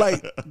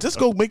just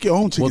go make your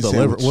own chicken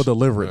sandwich. We'll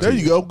deliver it. There to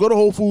you go. Go to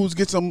Whole Foods,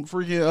 get some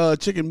freaking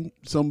chicken,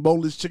 some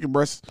boneless chicken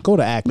breasts. Go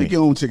to Acme. Make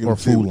your own chicken or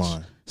Food sandwich.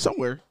 Line.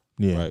 Somewhere.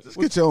 Yeah. Right. Just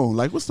get your own.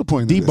 Like, what's the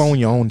point of this? Debone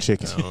your own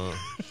chicken. You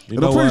And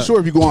know I'm pretty what? sure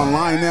if you go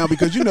online now,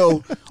 because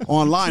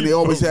online they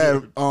always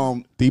have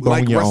Debone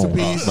like your own.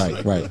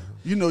 recipes. Right.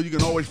 You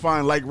can always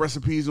find like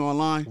recipes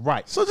online.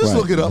 Right. So just Right.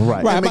 look it up. Right.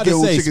 and Right, I'm make about to your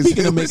own say, chicken speaking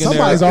of sandwich. making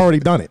Somebody's already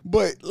done it.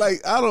 But like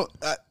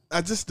I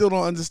just still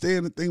don't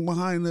understand the thing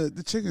behind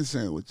the chicken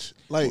sandwich.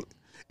 Like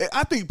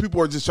I think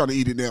people are just trying to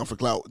eat it now for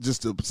clout,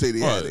 just to say they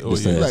had it.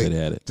 Just to say they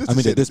had it. just I to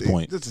mean, say at this that they-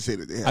 point, just to say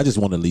that they had I just it.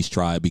 want to at least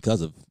try it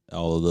because of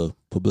all of the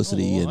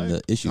publicity and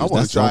the issues. I want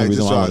That's to the try only it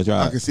reason just why I want so to try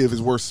I it. can see if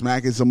it's worth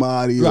smacking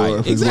somebody. Or Right, if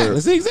it's exactly.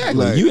 worth- See,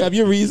 exactly. like- You have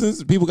your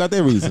reasons. People got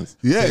their reasons.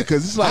 Yeah,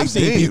 because it's like I've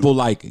seen damn. people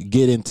like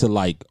get into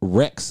like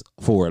wrecks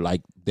for it.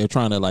 Like they're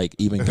trying to like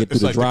even get to It's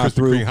the like the drive Krispy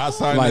through. Kreme hot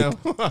side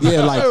Like now.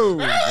 yeah,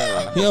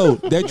 like yo,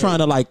 they're trying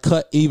to like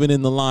cut even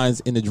in the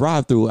lines in the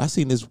drive through. I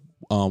seen this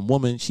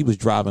woman. She was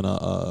driving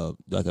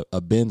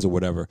a Benz or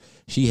whatever.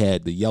 She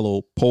had the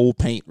yellow pole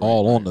paint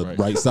all on the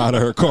right side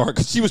of her car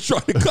because she was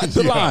trying to cut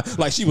the line.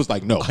 Like she was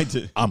like, "No,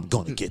 I'm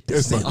gonna get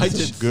this sandwich." I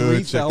did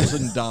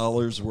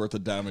 $3,000 worth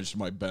of damage to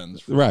my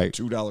Benz for Right.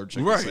 a $2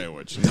 chicken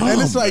sandwich.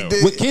 And it's like,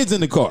 with kids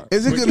in the car.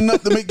 is it good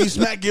enough to make you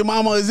smack your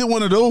mama? Is it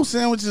one of those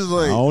sandwiches? I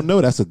Like, don't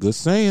know. That's a good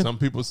saying. Some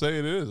people say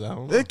it is. I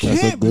don't know. it That's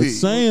a can't good be.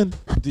 saying.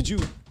 Did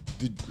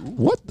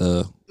What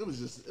the? It was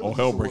just Oh,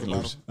 hell breaking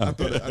loose. I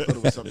thought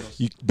it was something else.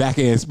 You back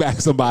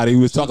somebody who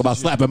was talking about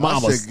slapping I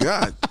mamas. said,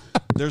 God.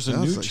 There's a I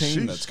was new like, chain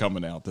sheesh. that's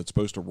coming out that's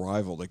supposed to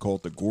rival. They call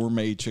it the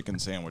gourmet chicken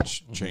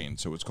sandwich chain.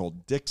 So it's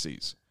called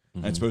Dixie's.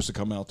 And it's supposed to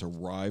come out to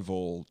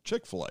rival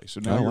Chick-fil-A. So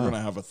now you're going to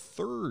have a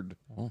third.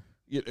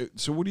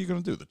 So what are you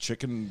going to do? The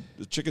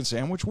chicken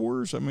sandwich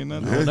wars? I mean,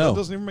 that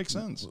doesn't even make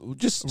sense.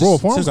 Just Royal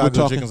Farms since got we're a good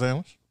talking- chicken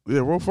sandwich. Yeah,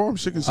 Royal Farm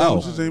chicken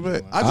sandwiches ain't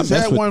bad. I just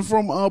mess had with- one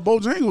from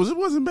Bojangles. It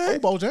wasn't bad.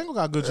 Bojangles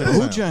got good chicken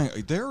sandwich.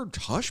 Bojang, they're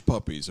hush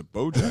puppies at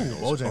Bojangles.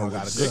 Bojangles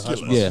got a good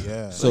hush ridiculous. puppy. Yeah.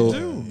 Yeah. So They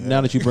do.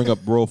 now that you bring up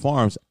Royal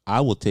Farms, I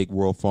will take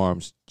Royal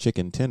Farms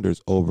chicken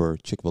tenders over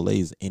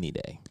Chick-fil-A's any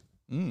day.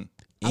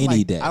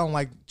 Any day. I don't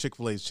like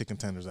Chick-fil-A's chicken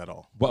tenders at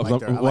all. Well, I like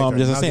their- I like I'm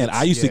their just saying. nuggets.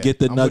 I used to Yeah, get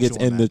the I'm with nuggets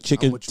you on and the that. I'm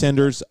chicken with you on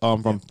tenders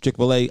from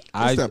Chick-fil-A.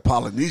 It's that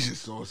Polynesian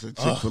sauce at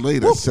Chick-fil-A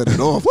that set it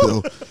off,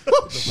 though.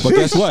 But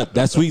guess what?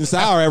 That sweet and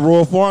sour at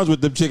Royal Farms with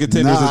them chicken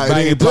tenders Nah, is it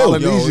banging ain't too.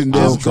 Polynesian, though.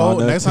 Just go, trying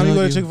to next time you go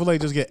tell to you. Chick-fil-A,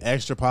 just get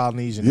extra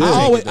Polynesian. Yeah. Don't I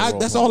take always, it to Royal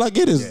that's Farms. all I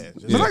get is. Yeah,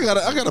 just- But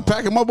I got a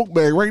pack in my book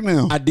bag right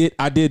now. I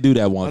did do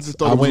that once. just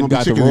thought I it was went and gonna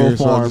got be the chicken Royal here,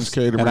 so I Farms just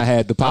carried it and I around.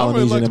 had the I really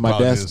Polynesian like in the my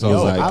Polynesian desk. sauce. I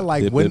was Yo, like, I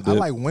like dip. I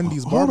like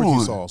Wendy's Hold barbecue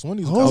on. sauce.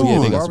 Wendy's Hold got on. Oh, yeah,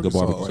 they good got some good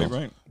barbecue barbecue sauce.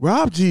 sauce. Right.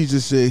 Rob G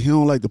just said he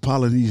don't like the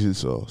Polynesian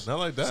sauce. Not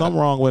like that. Something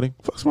wrong with him.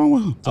 What's wrong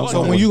with him? I like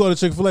So that. when you go to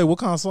Chick-fil-A, what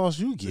kind of sauce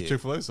you get?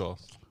 Chick-fil-A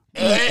sauce.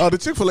 Oh, the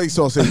Chick-fil-A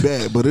sauce ain't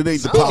bad, but it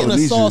ain't the Speaking of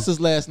Polynesian. sauces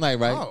last night,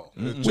 right? Oh.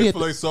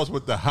 Chick-fil-A sauce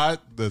with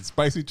the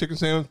spicy chicken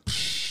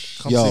sandwich.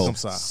 Come Yo. see, come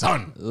side.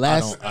 Son.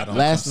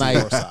 Last night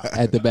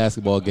at the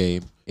basketball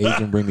game,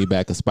 Adrian bring me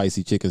back a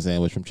spicy chicken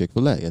sandwich from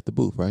Chick-fil-A at the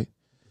booth, right?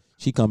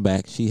 She come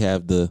back, she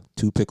have the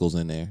 2 pickles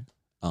in there.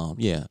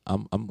 Yeah,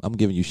 I'm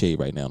giving you shade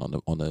right now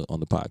on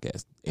the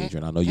podcast,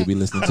 Adrian. I know you'll be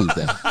listening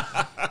Tuesday.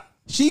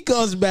 She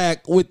comes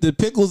back with the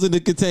pickles in the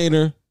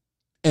container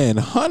and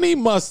honey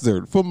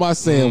mustard for my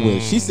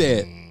sandwich. She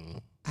said,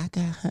 I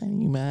got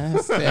honey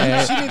mustard.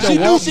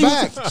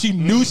 She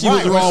knew she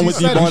Right, was when wrong she when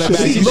she said brought it, it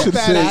back. she She looked should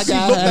at have it. said, She I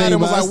got looked at it honey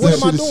and was like, mustard. what am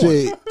I Should've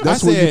doing? said,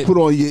 that's I when you said- put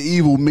on your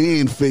evil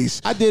man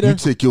face. I did her. You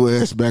take your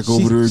ass back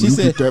over there and she you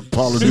said- get that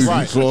Polynesian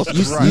Right. sauce.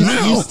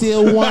 You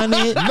still want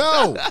it?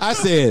 No. I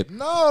said,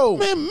 No.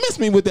 man, miss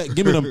me with that.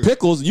 Give me them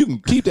pickles. You can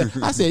keep that.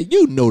 I said,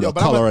 you know the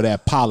but I'm color of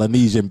that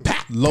Polynesian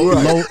pack.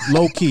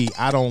 Low key,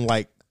 I don't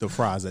like the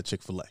fries at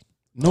Chick-fil-A.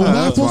 No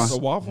that's waffles. The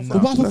waffle The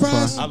fries. waffle That's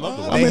fries. I love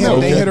the They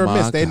waffle. hit or my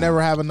miss. They God.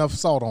 never have enough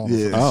salt on them.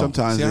 Yeah, Oh.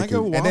 sometimes See, they I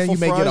go can. waffle then you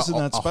may get fries a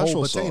and that whole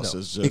special potato. sauce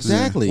is just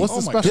Exactly. What's the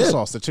Oh my special God.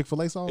 sauce? The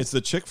Chick-fil-A sauce? It's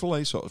the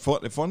Chick-fil-A sauce.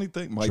 Funny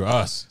thing, Mike.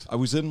 Trust. I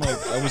was in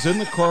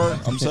the car.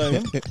 I'm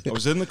saying I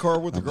was in the car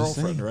with the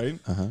girlfriend, right?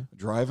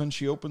 Driving.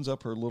 She opens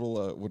up her little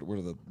what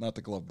are the not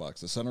the glove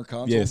box, the center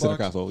console. Yeah, box. center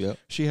console, yep.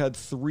 She had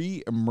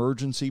 3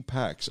 emergency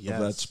packs of that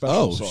Yes. special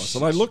Oh, sauce,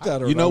 and I looked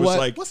at her. You and know I was what?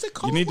 Like, What's it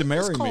called? You need to What's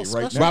marry it me called? right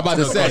Special now. What I'm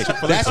about to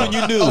say. That's when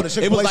you knew. Oh,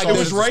 the It was Chick-fil-A like sauce it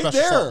was is right special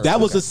there. sauce. That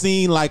was a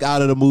scene like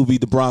out of the movie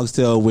The Bronx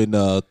Tale when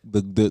the what's Oh,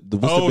 the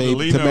the baby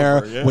lean Tamara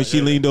over, yeah, when she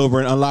yeah. leaned over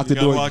and unlocked the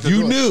You gotta door. unlock the You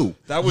door. knew.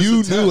 That was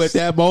you the knew test. at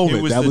that moment.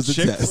 It was That the was the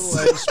test.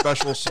 Chick-fil-A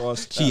special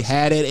sauce. She test.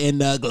 had it in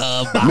the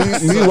glove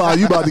box. Meanwhile,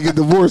 you about to get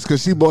divorced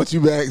because she bought you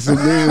back some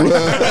damn. She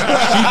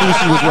knew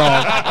she was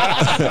wrong.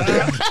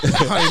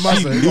 honey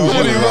mustard. knew it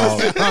was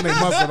wrong. Honey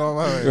mustard on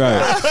her.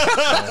 Right.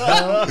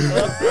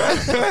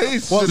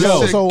 Well,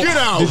 Yo, so get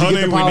out, did you honey,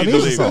 get the we need to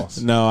Polynesian leave. sauce?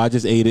 No, I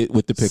just ate it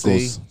with the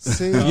pickles.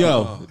 See,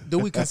 Yo. do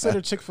we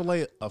consider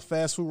Chick-fil-A a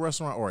fast food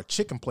restaurant or a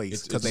chicken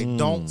place? Because they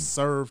don't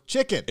serve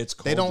chicken. It's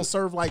They called don't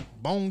serve like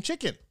bone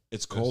chicken.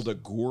 It's called a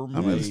gourmet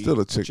I mean, it's still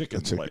a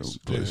chicken chicken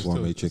place.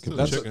 Gourmet chicken.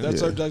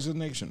 That's our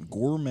designation,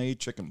 gourmet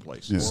chicken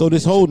place. Yeah. So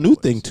this whole new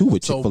thing too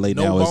with So Chick-fil-A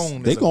no now is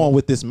bone they is a going bone.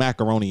 with this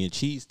macaroni and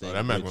cheese thing. Oh,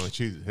 that macaroni and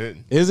cheese is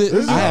hitting. Is it?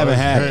 I haven't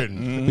had it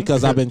Hurting.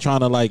 because I've been trying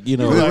to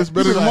It's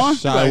better than mine.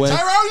 shy away.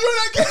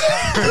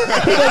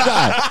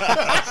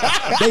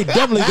 They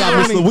definitely got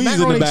Miss Macaroni, Louise in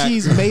the macaroni back.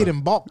 cheese made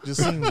in bulk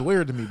just seems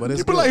weird to me, but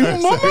it's good.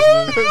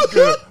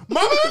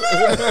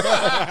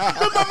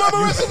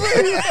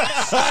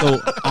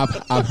 So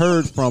I've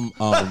heard from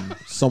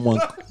someone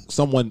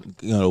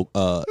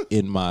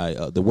in my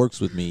that works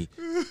with me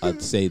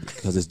say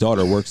because his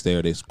daughter works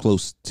there. That's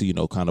close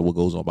to kind of what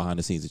goes on behind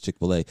the scenes at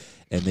Chick-fil-A,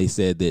 and they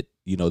said that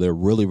they're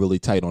really, really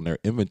tight on their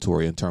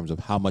inventory in terms of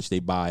how much they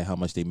buy, how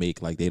much they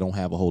make. Like they don't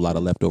have a whole lot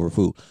of leftover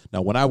food.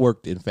 Now, when I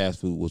worked in fast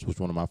food, was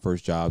one of my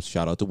first jobs.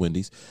 Shout out to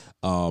Wendy's.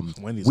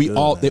 Wendy's We good,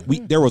 all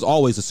man. there was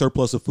always a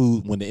surplus of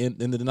food. When the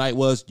end of the night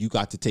was, you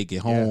got to take it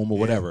home or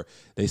whatever.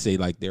 They say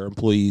like their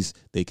employees,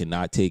 they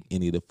cannot take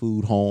any of the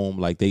food home.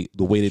 Like the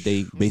way that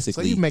they So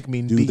basically you make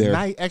me do be their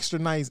extra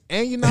nice,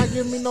 and you're not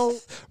giving me no.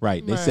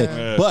 right. They Man.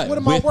 said, but What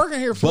am I working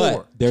here for?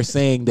 But they're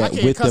saying I that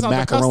can't with cuss the out the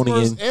macaroni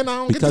customers, and I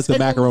don't get because to the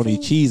take home macaroni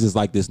food. cheese is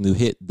like this new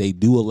hit, they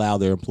do allow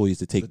their employees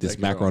to take this take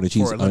it home. macaroni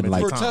cheese For a limited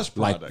unlike For a test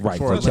product. right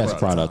For for a a test limited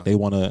product. time. They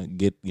want to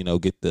get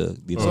the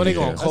So they yeah.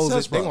 gonna close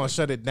That's it. They gonna product.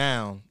 shut it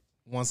down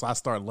once I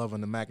start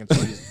loving the mac and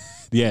cheese.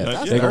 yeah.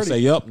 That's They're gonna dirty. say,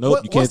 "Yep, nope,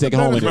 you can't What's take the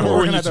it home benefit of anymore."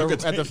 When working you at took the,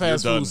 it, at the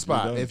fast you're food done.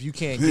 spot You're done. if you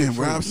can't Damn, get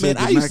Rob food? said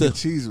Man, I the used mac to- and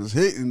cheese was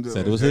hitting. Though.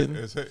 Said it was hitting.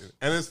 It's hitting.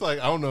 And it's like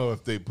I don't know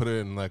if they put it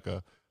in like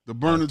a The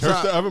burner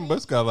toaster top. oven, but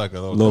it's got like a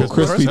Little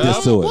crispy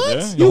crispiness to it. What?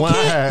 The You one I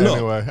can't- had look,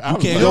 anyway. You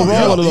can't go wrong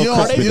with a little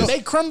Are they, crispiness. they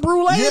creme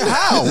brulee? Yeah,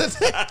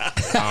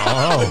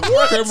 how?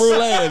 Creme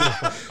brulee.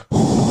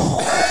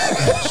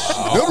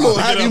 Them little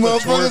happy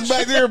motherfuckers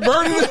back there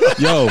burning.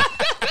 Yo,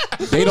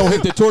 they don't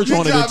hit the torch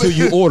on it job. until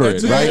you order it,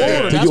 Until you right? order it.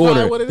 Until That's you order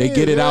probably it. what it They is,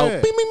 get it out,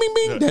 yeah. bing, bing, bing,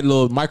 bing. That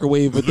little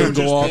microwave thing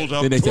go off.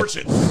 Then they torch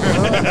say, it.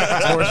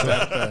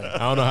 I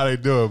don't know how they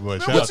do it,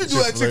 but shout What out you to do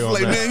at Chick-fil-A on Chick-fil-A,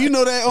 that. man? You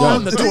know that.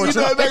 I'm the you torture.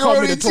 know that They call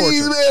me macaroni the and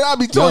cheese, torture. man. I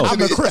be torching I'm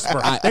the it.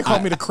 crisper. They call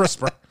me the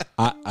crisper.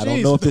 I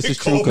don't know if this is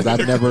true because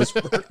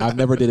I've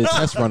never did a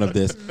test run of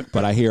this,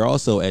 but I hear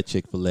also at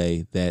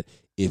Chick-fil-A that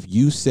if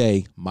you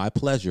say "my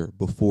pleasure"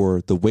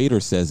 before the waiter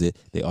says it,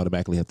 they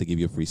automatically have to give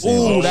you a free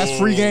sandwich. Ooh, that's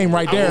free game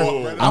right there.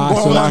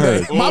 That's what I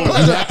heard. My You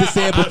pleasure. have to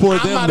say it before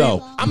them, not though.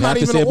 even- I'm You not have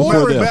to even say it before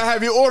ordering, them. Man,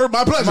 have you ordered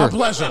my pleasure? My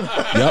pleasure.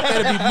 Yep.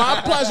 It'd be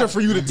my pleasure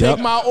for you to Yep. take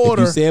my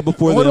order. If you say it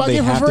before What them, do I they get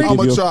for have to free? give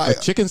I'ma you try a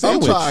it. chicken I'm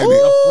sandwich. trying Ooh,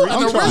 it. an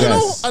I'm trying. original,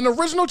 Yes. an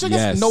original chicken,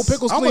 Yes. no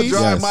pickles, I'm gonna please.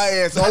 drive Yes. my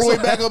ass all the way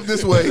back up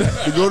this way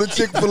to go to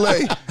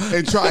Chick-fil-A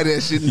and try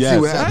that shit and Yes. see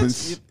what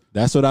happens.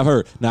 That's what I've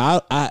heard.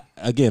 Now,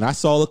 I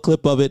saw a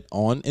clip of it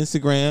on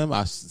Instagram.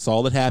 I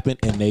saw it happen,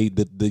 and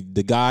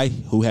the guy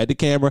who had the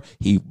camera,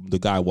 the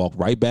guy walked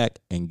right back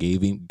and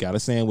got a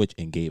sandwich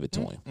and gave it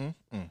to him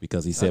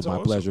because he said, "My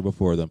pleasure"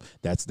 before them.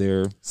 That's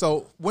their.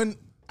 So when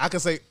I can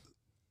say,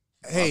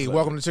 "Hey,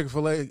 welcome to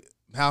Chick-fil-A.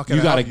 How can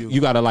I help you?"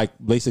 You gotta like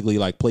basically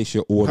like place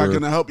your order. How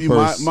can I help you?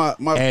 first, My-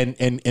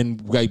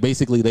 and like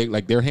basically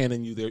they're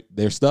handing you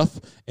their stuff,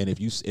 and if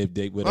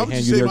they Why would hand you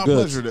you say their my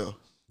goods, pleasure though?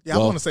 Yeah,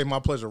 Well- I want to say my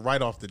pleasure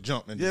right off the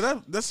jump. And Yeah,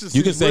 that's just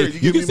you can say weird. you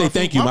give can me say my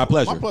thank food. you, my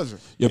pleasure. My pleasure.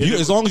 If you,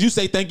 as long as you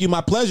say thank you,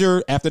 my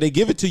pleasure, after they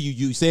give it to you,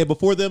 you say it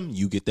before them,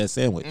 you get that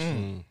sandwich.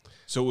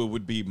 So it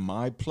would be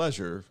my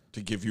pleasure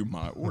to give you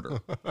my order.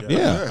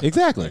 Yeah,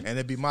 exactly. And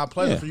it'd be my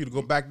pleasure Yeah. for you to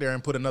go back there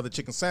and put another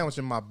chicken sandwich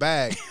in my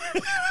bag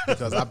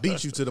because I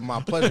beat you to the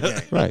my pleasure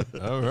game. Right.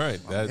 All right,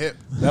 hip.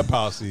 that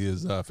policy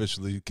is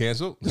officially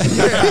canceled.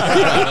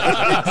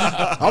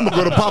 I'm gonna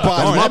go to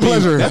Popeyes. My that mean-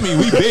 pleasure. That mean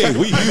we big,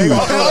 we huge.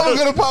 I'm gonna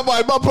go to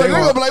Popeyes. My pleasure.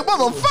 They're gonna be like,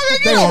 motherfucker,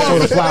 They get gonna throw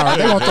the off. flower.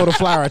 They gonna throw the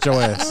flower at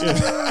your ass.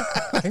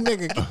 Like, nigga,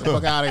 get the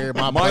fuck out of here.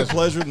 My My pleasure.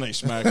 pleasure, and they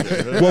smack you.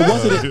 Well,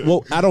 wasn't it?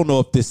 Well, I don't know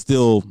if this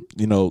still,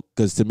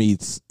 because to me,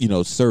 it's,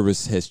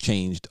 service has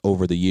changed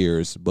over the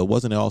years. But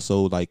wasn't it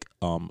also like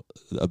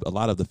a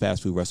lot of the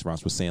fast food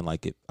restaurants were saying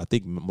like I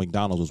think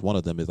McDonald's was one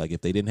of them. Is like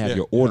if they didn't have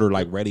your order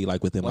like ready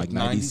like within like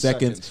 90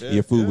 seconds,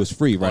 your food was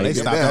free, right? they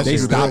stopped that They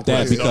shit stopped real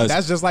that quick. because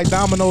That's just like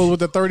Domino's with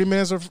the 30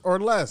 minutes or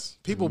less.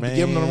 People be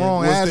giving them the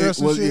wrong address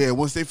and shit.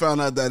 Once they found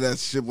out that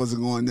shit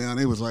wasn't going down,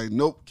 they was like,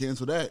 nope,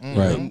 cancel that.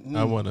 right.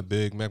 I want a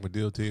Big Mac with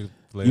DLT.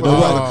 You know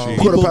what? Cheese.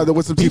 Quarter pounder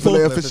with some people-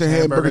 Chick-fil-A, fish and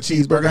hamburger,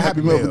 cheeseburger,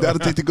 Happy Meal. That'll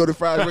take to go to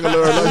fried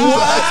regular.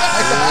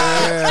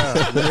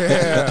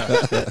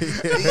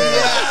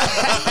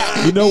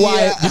 You know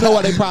why? You know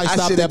why they probably I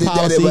stopped shoulda that did that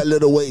policy? in my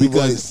little wavy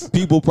Because voice.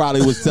 people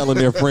probably was telling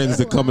their friends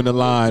to come in the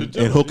line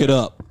and hook it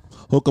up.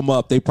 Hook them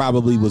up. They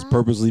probably was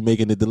purposely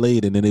making it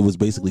delayed, and then it was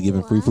basically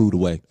giving free food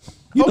away.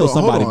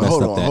 Somebody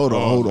messed up that. Hold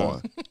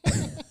on.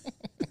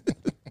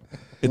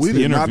 It's We the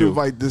did not interview.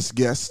 invite this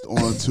guest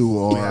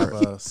onto We have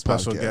our a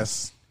special podcast.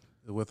 guest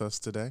with us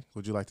today.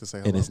 Would you like to say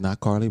hello? And it's not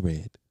Carly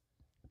Red.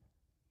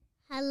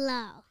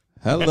 Hello.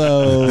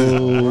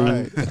 Hello.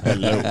 Right.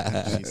 Hello.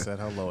 She said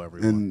hello,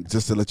 everyone. And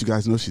just to let you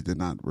guys know, she did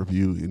not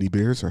review any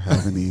beers or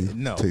have any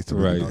No. taste of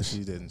Right. any No, beers. she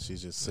didn't.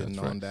 She's just sitting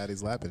That's on right.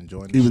 daddy's lap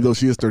enjoying the Even shit. though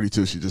she is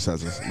 32, she just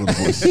has a little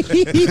voice.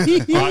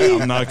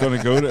 I'm not going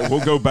to go to.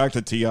 We'll go back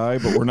to TI,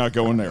 but we're not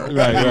going there.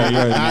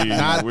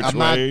 Which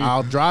way?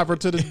 I'll drive her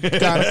to the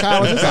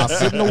gynecologist. I'll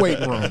sit in the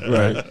waiting room.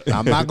 Right.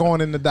 I'm not going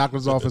in the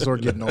doctor's office or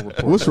getting no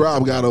report. What's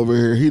Rob got over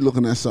here? He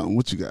looking at something.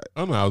 What you got?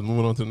 Oh no, I was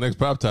moving on to the next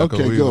pop taco.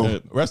 Okay, go.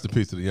 Rest in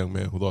peace to the young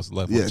man who lost his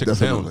life Yeah, on chicken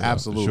definitely. sandwich.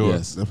 Absolutely. For sure.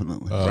 Yes.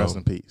 Definitely. Rest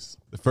in peace.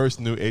 The first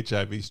new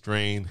HIV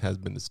strain has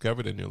been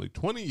discovered in nearly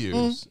 20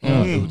 years.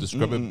 It was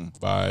discovered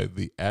by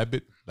the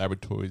Abbott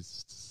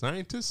Laboratories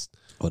scientists.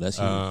 Oh, that's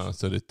huge.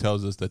 So that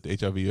tells us that the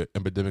HIV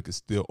epidemic is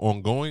still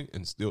ongoing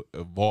and still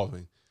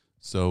evolving.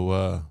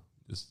 So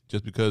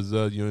just because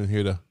you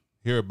didn't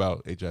hear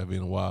about HIV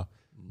in a while,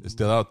 it's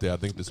still out there. I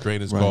think the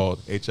strain is Right. called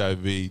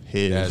HIV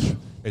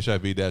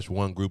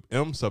HIV-1 group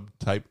M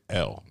subtype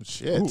L.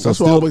 Shit. So that's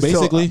still what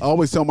basically- I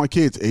always tell my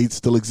kids, AIDS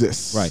still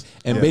exists. Right.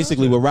 And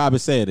basically what Robyn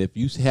said, if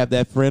you have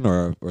that friend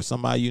or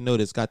somebody you know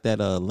that's got that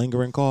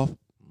lingering cough,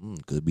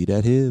 could be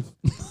that HIV.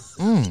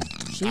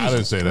 I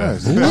didn't say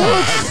that.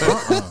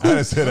 I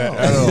didn't say that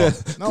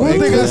at all. One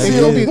thing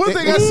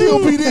I got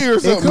COPD or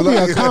something. It could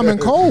be a common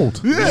cold.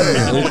 Yeah.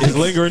 It's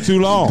lingering too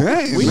long.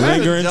 Dang, We man.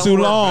 lingering too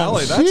long.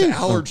 Valley, that's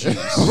allergies.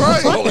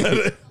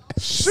 Right.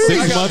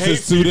 6 months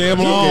is too damn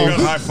long.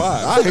 High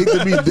five. I hate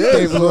to be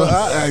dead.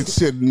 So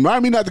shit,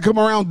 remind me not to come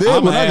around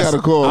dead when I got a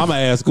call. I'm going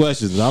to ask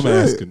questions. I'm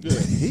asking.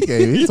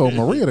 He told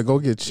Maria to go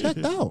get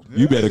checked out.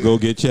 You better go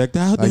get checked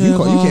out. Like you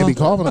can't be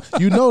coughing.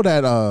 You know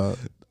that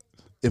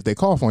if they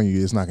cough on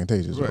you, it's not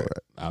contagious, right?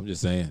 I'm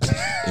just saying.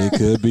 It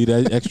could be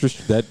that extra,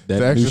 that The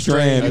new extra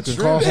strand. You strand. can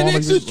cough That on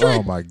extra you. strand.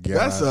 Oh my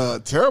god.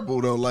 That's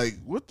terrible though. Like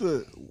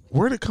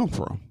where'd it come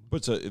from?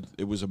 But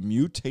it was a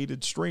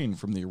mutated strain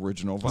from the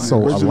original virus. So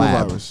a Original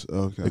lab. virus.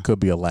 Okay. It could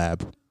be a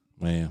lab.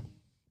 Man.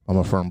 I'm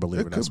a firm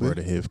believer It that's could where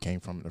be. the HIV came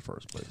from in the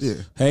first place. Yeah.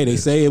 Hey, they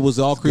say it was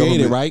all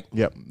created, government. right?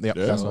 Yep.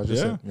 That's what I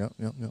just Yeah. said.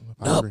 Yep.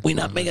 I No, agree. we're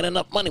not making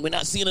enough money. We're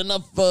not seeing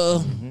enough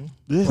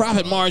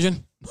profit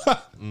margin.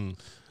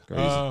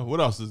 What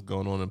else is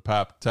going on in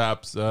Pop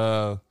Tops?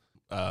 The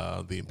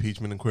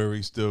impeachment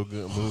inquiry still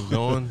moves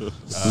on.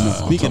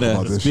 Speaking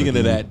about of this speaking shit,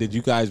 of man. that, did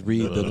you guys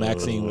read the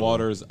Maxine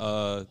Waters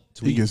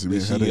tweet gives me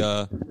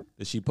a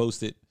that she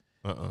posted?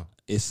 Uh-uh.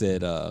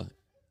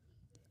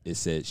 It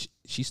said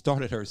she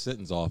started her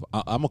sentence off.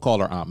 I'm gonna call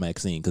her Aunt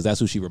Maxine because that's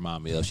who she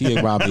remind me of. She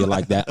remind me of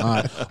like that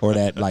aunt or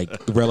that like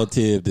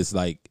relative that's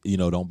like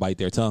don't bite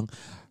their tongue.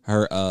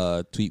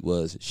 Her tweet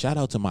was, "Shout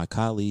out to my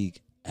colleague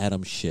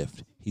Adam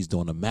Schiff. He's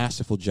doing a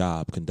masterful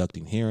job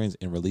conducting hearings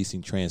and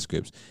releasing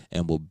transcripts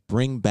and will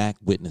bring back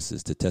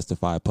witnesses to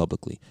testify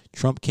publicly.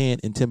 Trump can't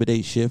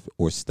intimidate Schiff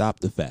or stop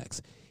the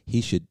facts. He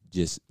should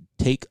just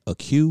take a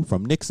cue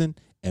from Nixon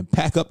and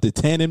pack up the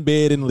tanning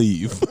bed and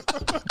leave."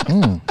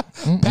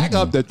 Pack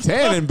up the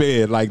tanning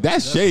bed. Like,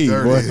 that's shade,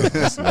 boy.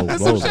 That's low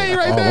That's blows some shade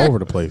right all there. over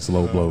the place.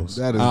 Low blows.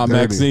 That is Aunt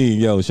dirty. Maxine,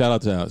 yo, shout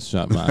out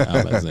to my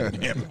Aunt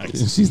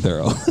Maxine. She's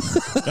thorough.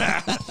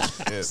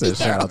 Said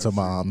shout out to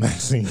my Aunt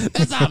Maxine.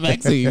 That's Aunt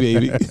Maxine,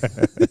 baby.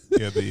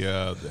 Yeah,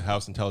 the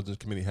House Intelligence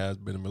Committee has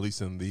been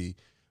releasing the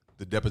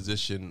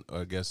deposition,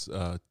 I guess,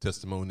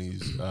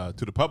 testimonies to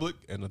the public,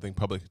 and I think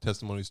public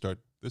testimonies start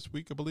this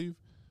week, I believe.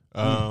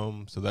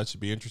 So that should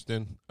be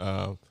interesting.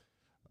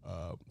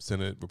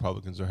 Senate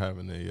Republicans are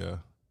having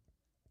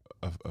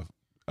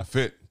a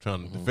fit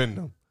trying to defend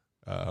them.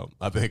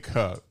 I think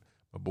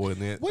my boy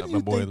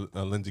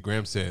Lindsey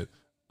Graham said,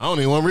 "I don't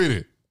even want to read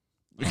it."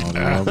 Like,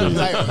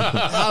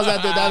 how's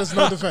that? That is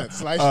no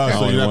defense. Like,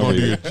 So you're not going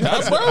to do your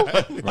job, bro?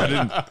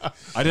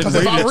 I didn't if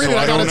read I it, read so it,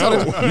 I I don't gotta tell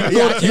know. the truth.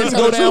 Yeah, I can't tell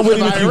go the down truth with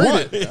if it I if you read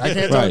want. it. I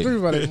can't tell Right. the truth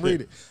if I didn't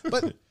read it.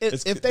 But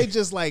if they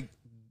just like,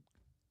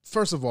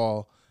 first of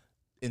all,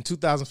 in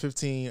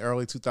 2015,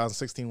 early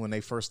 2016, when they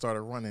first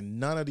started running,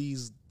 none of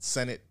these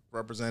Senate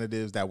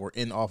representatives that were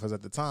in office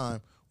at the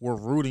time were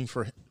rooting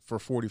for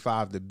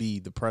 45 to be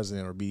the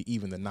president or be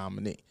even the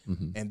nominee.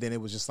 And then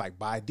it was just like,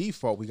 by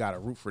default, we got to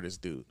root for this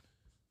dude.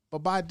 But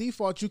by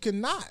default, you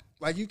cannot.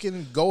 Like, you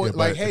can go Yeah,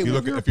 like, but hey, if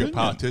what's your you're a opinion?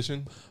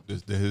 politician,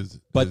 his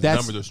that's-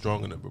 numbers are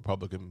strong in the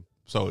Republican,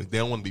 so they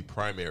don't want to be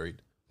primaried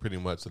pretty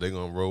much. So they're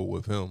gonna roll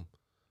with him,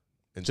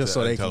 Just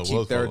so they can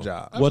keep their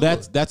job. Well,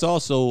 that's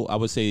also, I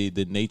would say,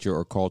 the nature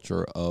or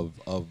culture of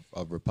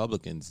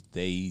Republicans.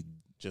 They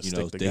Just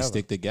they together.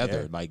 stick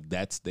together. Yeah. Like,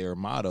 that's their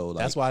motto. Like,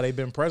 That's why they've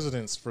been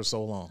presidents for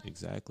so long.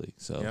 exactly.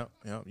 So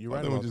Yep, you're I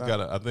right think we about just that.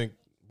 gotta. I think,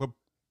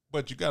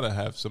 but you gotta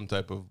have some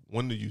type of.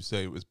 When do you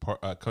say it was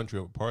country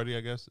over party? I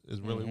guess is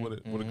really what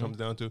it comes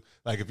down to.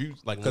 Like if you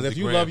like, Because if Lindsey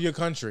you Graham, love your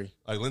country,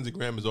 like Lindsey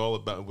Graham is all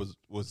about was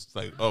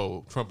like,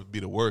 oh, Trump would be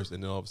the worst,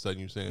 and then all of a sudden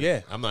you're saying, yeah,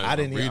 I'm not. I'm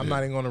Read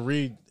not it. even going to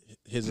read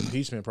his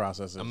impeachment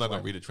process. I'm not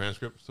gonna read a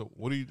transcript. So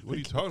what are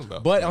you talking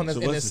about? But in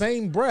the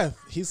same breath,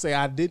 he say,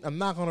 I'm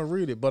not going to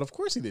read it. But of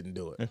course, he didn't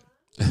do it.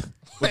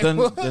 But then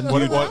What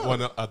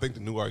I think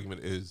the new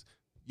argument is,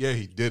 yeah,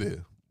 he did it,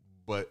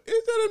 but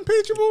is that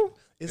impeachable?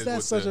 Is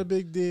that such a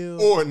big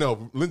deal? Or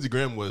no, Lindsey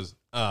Graham was.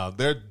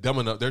 They're dumb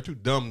enough. They're too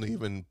dumb to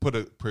even put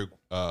a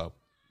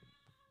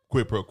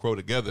quid pro quo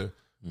together.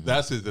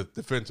 That's his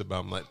defense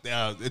about him. Like,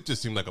 it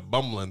just seemed like a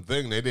bumbling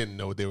thing. They didn't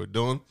know what they were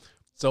doing.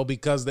 So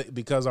because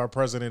our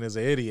president is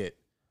an idiot,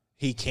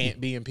 he can't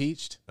be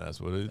impeached. That's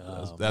what it.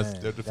 That's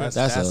man. their defense.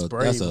 That's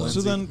brave, a-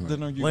 Lindsey. So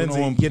then are you Lindsey,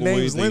 going to your employ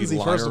name's the Lindsey.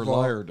 liar, First of all,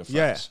 liar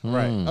defense? yeah,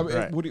 right. I mean,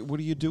 right. what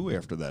do you do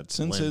after that?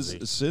 Since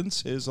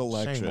his on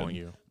election,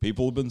 you.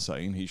 people have been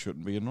saying he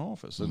shouldn't be in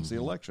office since the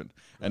election,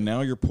 and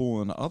now you're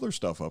pulling other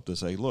stuff up to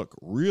say, look,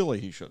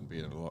 really, he shouldn't be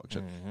in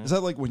election. Is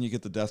that like when you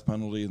get the death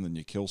penalty and then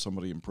you kill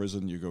somebody in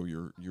prison? You go,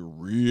 you're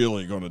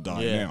really going to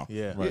die Yeah, now.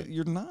 yeah. Right.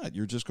 You're not.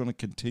 You're just going to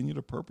continue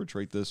to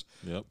perpetrate this.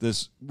 Yep.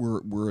 This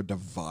we're a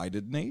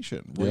divided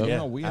nation. Right Yeah,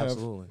 now we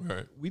absolutely.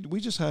 Right. we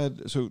just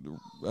had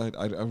I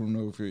don't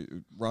know if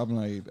Rob and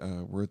I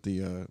were at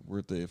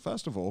the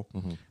festival,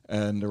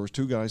 and there was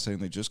two guys saying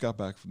they just got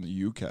back from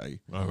the UK.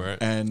 All right.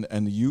 And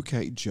the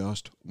UK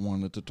just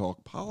wanted to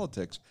talk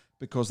politics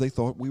because they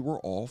thought we were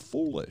all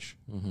foolish.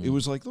 It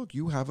was like, look,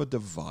 you have a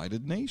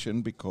divided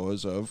nation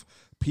because of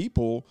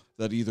people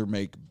that either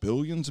make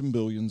billions and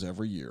billions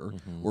every year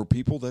or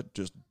people that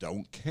just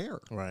don't care.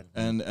 Right.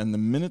 And the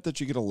minute that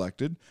you get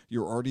elected,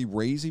 you're already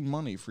raising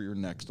money for your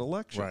next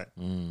election. Right.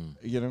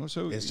 You know,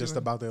 so It's just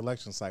about the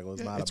election cycle.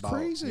 It's not it's about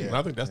crazy. And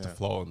I think that's the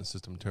flaw in the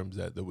system in terms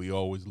of that we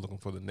always looking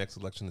for the next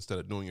election instead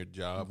of doing your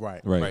job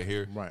Right. Right.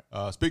 here. Right.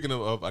 Speaking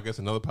of, I guess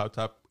another pop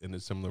top in a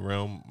similar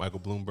realm, Michael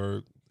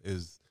Bloomberg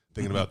is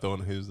thinking about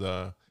throwing his.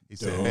 He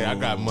said, "Hey, I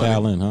got money."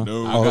 Talent, huh?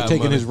 No, I Oh, got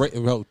taking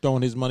money.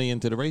 throwing his money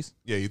into the race.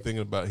 Yeah, you're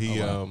thinking about he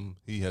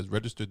has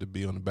registered to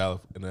be on the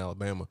ballot in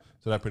Alabama,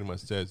 so that pretty much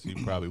says he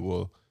probably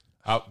will.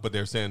 But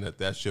they're saying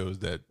that shows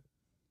that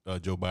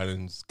Joe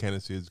Biden's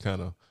candidacy is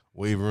kind of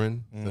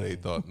wavering. So they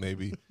thought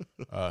maybe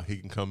he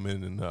can come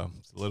in and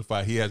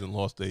solidify. He hasn't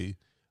lost a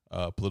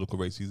political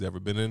race he's ever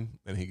been in,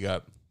 and he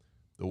got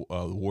the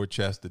war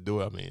chest to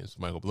do it. I mean, it's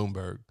Michael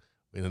Bloomberg.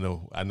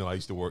 I know I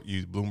used to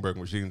use Bloomberg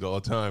machines all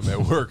the time at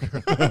work.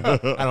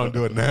 I don't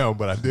do it now,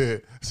 but I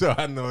did. So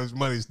I know his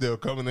money's still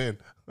coming in.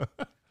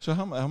 So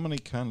how many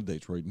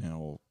candidates right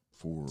now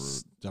for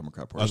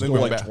Democrat I Party? think, Still we're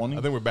like back, 20?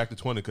 I think we're back to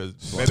 20 because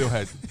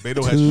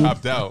Beto has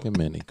dropped out. Too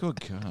many.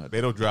 Good God.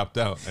 Beto dropped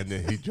out, and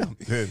then he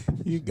jumped in.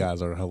 You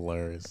guys are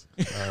hilarious.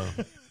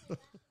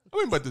 I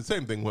mean, but the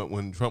same thing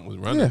when Trump was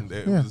running. Yeah,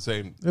 It yeah. was the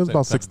same. It was same about type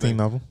of 16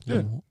 thing. of them.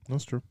 Yeah,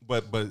 that's true.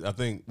 But I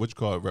think which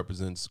card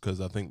represents,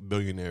 because I think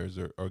billionaires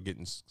are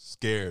getting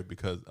scared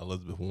because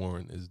Elizabeth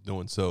Warren is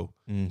doing so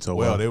So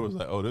well. They was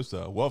like, oh, this is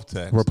a wealth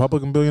tax.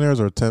 Republican billionaires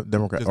or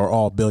Democrat Just or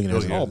all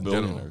billionaires? billionaires. All in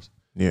general. billionaires.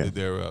 Yeah.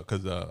 They're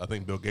because I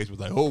think Bill Gates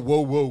was like, oh,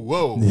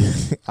 whoa.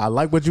 I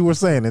like what you were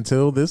saying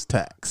until this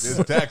tax.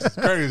 This tax is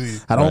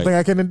crazy. I don't Right. think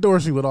I can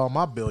endorse you with all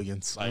my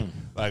billions.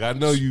 Like I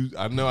know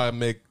I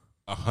make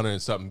 $100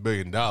 and something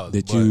billion That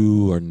but,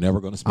 you are never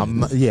going to spend. I'm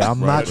not, I'm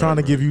not trying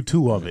to give you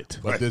two of it.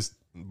 but this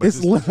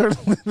It's literally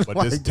but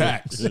this like-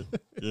 tax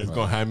is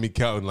gonna have me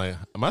counting like,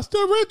 am I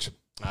still rich?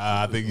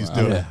 I think you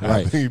still Yeah, I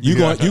right. think You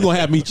gonna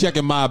have me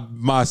checking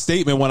my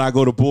statement when I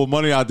go to pull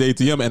money out the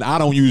ATM, and I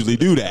don't usually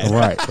do that.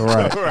 Right.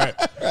 right.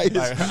 Like,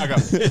 I got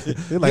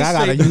They're like, I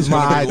gotta use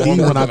my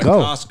ID when I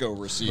go. Costco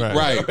receipt.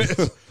 Right.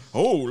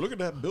 Oh, look at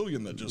that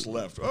billion that just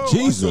left. Oh,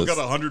 Jesus. I still got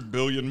 100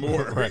 billion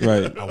more. Right.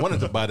 I wanted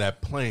to buy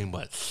that plane,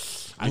 but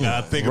I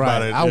gotta think Right.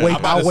 about it. I'll wait-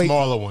 I'll buy I'll the wait.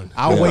 smaller one.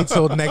 I'll wait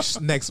till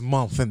next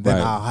month and then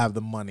Right. I'll have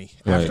the money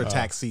Right. after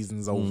tax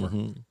season's over.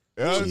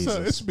 Yeah,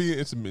 Jesus.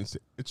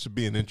 it should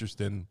be an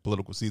interesting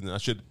political season.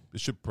 It should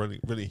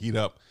really heat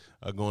up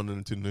going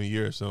into the new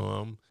year.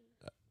 So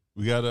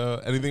we got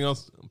anything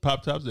else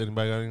pop tops?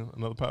 Anybody got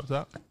another pop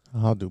top?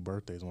 I'll do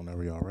birthdays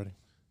whenever y'all ready.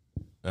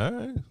 All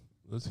right,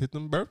 let's hit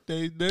them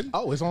birthdays then.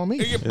 Oh, it's on me.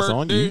 Hey, your It's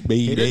on you, birthday.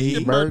 baby. It's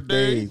your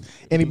birthday.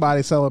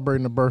 Anybody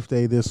celebrating a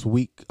birthday this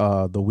week,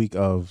 the week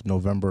of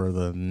November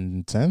the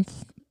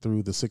 10th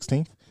through the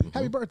 16th?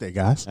 Happy birthday,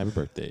 guys. Happy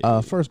birthday.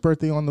 First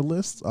birthday on the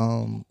list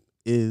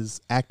is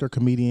actor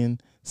comedian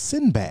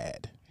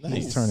Sinbad. Nice.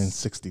 He's turning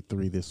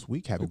 63 this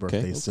week. Happy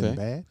birthday, okay.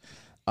 Sinbad.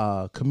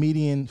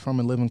 Comedian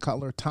from In Living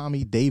Color,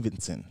 Tommy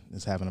Davidson,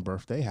 is having a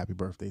birthday. Happy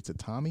birthday to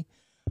Tommy.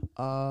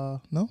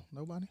 No,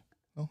 nobody.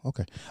 Oh,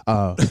 okay.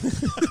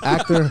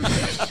 Actor.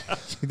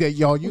 Yeah,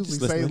 y'all usually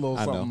just say a listening. little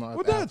I know. something.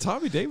 Well, that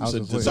Tommy Davidson.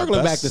 just did the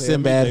Circling best back to Sammy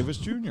Sinbad. Davis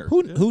Jr.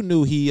 Who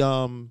knew he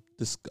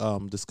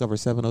discovered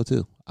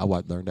 702? I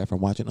learned that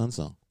from watching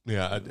Unsung.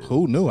 Yeah, I did.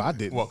 Who knew? I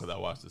didn't. Well, because I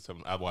watched it.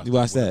 I watched. You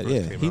watched when that? it first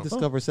Yeah, came he out.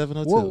 discovered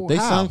 702. Whoa, They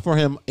how? sung for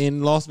him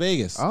in Las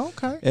Vegas. Oh,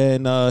 okay.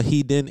 And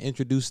he then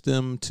introduced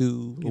them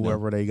to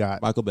Whoever they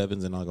got. Michael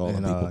Bevins and all the And,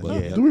 people. But, yeah.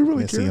 yeah. Do we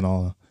really Missy care? and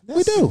all. Yes.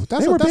 We do.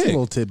 That's They were a big.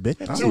 little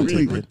tidbit. I don't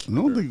think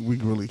we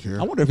really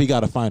care. I wonder if he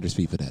got a finder's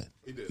fee for that.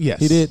 Yes,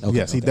 He did? Okay,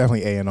 yes, he okay.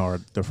 definitely A&R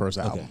the first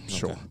album. Okay,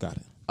 Sure. got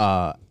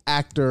it.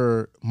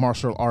 Actor,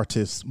 martial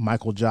artist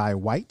Michael Jai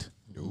White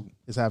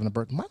is having a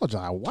birthday. Michael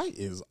Jai White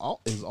is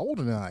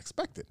older than I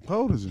expected.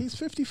 How old is he? He's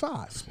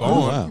 55. Spawn.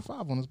 Wow.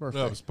 55 on his birthday.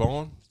 Love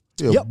Spawn.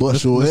 He'll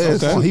bust your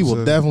ass. Oh, he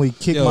will definitely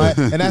kick Yo. my.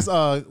 And that's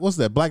what's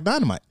that? Black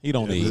Dynamite. He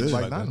don't age.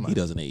 Black Dynamite. He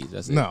doesn't age.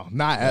 That's it. No,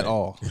 not at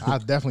all. I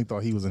definitely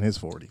thought he was in his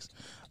 40s.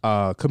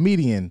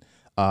 Comedian,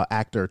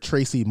 actor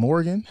Tracy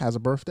Morgan has a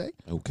birthday.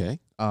 Okay.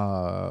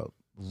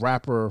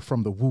 Rapper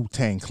from the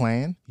Wu-Tang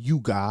Clan, You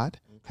God,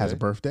 has a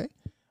birthday.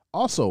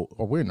 Also,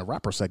 we're in the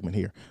rapper segment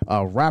here.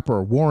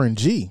 Rapper Warren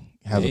G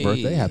has a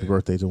birthday. Happy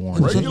birthday to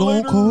Warren G.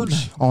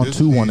 On This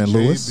 2-1 in DJ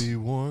Lewis. be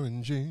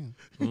Warren G.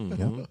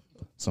 Yep.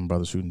 Some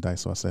brothers shooting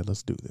dice, so I said,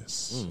 let's do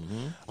this.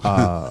 Mm-hmm.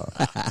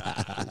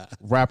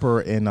 Rapper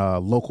and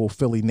local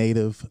Philly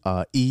native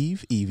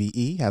Eve,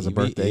 EVE, has a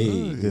birthday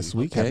this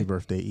week. Okay. Happy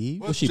birthday,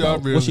 Eve. What's she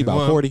about? What's she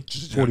about? 40?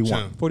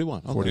 41.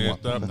 41. Okay. Yeah,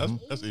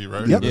 that's E,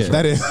 right? Yep, Yeah.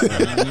 that is.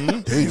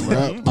 Damn,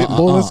 rap.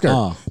 Pitbull and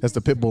skirt. That's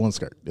the Pitbull and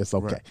skirt. It's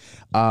okay.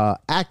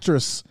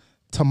 Actress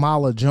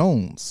Tamala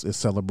Jones is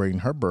celebrating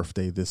her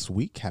birthday this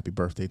week. Happy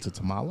birthday to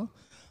Tamala.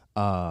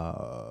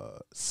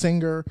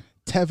 Singer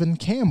Tevin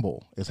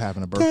Campbell is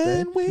having a birthday.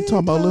 You talking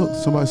about little?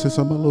 Somebody said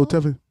something about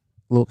little Tevin.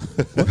 Little,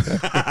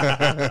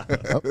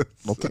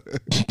 okay.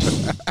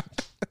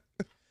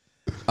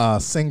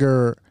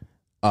 Singer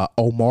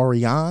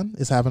Omarion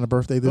is having a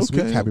birthday this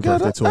week. Happy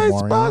birthday to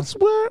Omarion.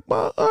 Where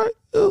my art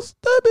is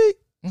to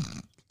be.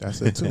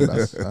 That's it too.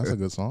 That's a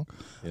good song.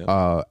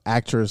 Yep.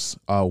 Actress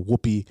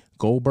Whoopi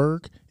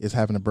Goldberg is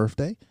having a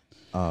birthday.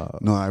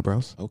 No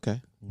eyebrows.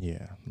 Okay.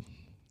 Yeah.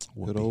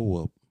 Good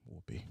old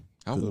Whoopi.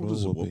 How Good old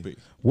is old Whoopi?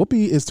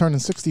 Whoopi is turning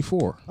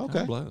 64. Okay.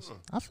 God bless.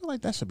 I feel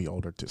like that should be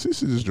older too. She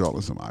should just draw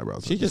some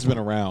eyebrows. She's just been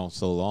around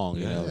so long,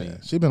 you know what I mean?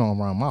 She's been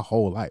around my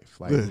whole life,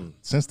 like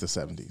since the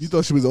 70s. You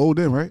thought she was old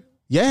then, right?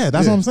 Yeah,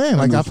 that's what I'm saying.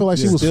 Like I feel like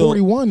she was Still-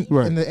 41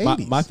 Right. in the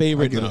 80s. My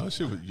favorite.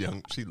 She was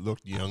young. She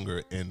looked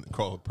younger in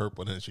Color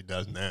Purple than she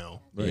does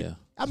now. Yeah.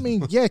 I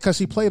mean, yeah, because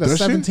she played a Does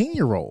she?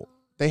 17-year-old.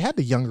 They had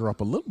to younger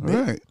up a little bit.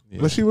 Right.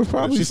 But she was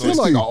probably She's She's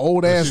 60. like an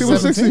old ass She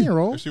was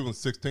 17-year-old. If she was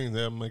 16,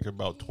 they'll make her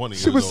about 20.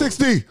 She was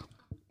 60.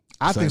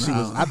 I think she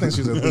was. I think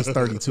she was at least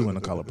 32 in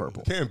The Color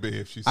Purple. Can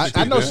be if she's. I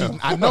 60 know now.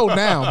 I know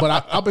now,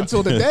 but up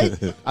until today,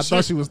 I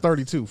thought she was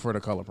 32 for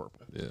The Color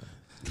Purple. Yeah.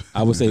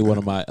 I would say one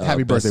of my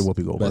Happy best, birthday,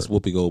 Whoopi Goldberg. best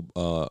Whoopi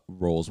Gold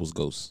roles was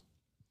Ghost.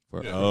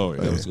 Oh,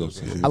 yeah. That was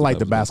Ghost. I like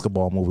the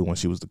basketball movie when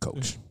she was the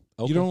coach.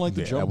 You don't like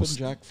the Yeah, that Jumpin' was-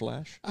 Jack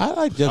Flash? I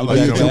like Jumpin' like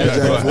Jack Jumpin'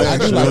 Flash.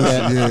 Jack I do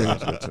like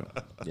that.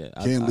 Yeah.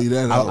 Yeah, Can't leave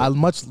that out. I'd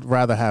much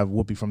rather have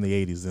Whoopi from the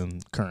 80s than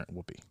current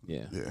Whoopi.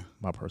 Yeah. Yeah.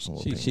 My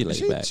personal She opinion.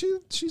 laid back.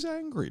 She's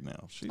angry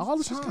now. All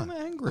the She's time. kind of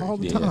angry. All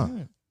the Yeah.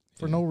 time.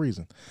 For no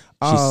reason.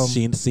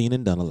 She's seen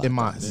and done a lot. in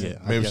my, things. yeah,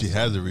 I Maybe guess she so.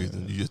 has a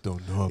reason. You just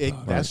don't know about it.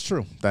 That's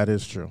true. That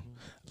is true.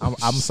 I'm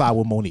side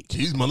with Monique.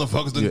 These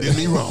motherfuckers done did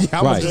me wrong.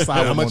 I was Right. just side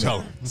I'm with gonna Monique. tell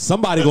them.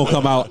 Somebody gonna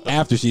come out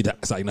after she dies.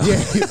 It's like, no. Yeah,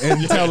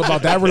 and tell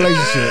about that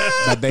relationship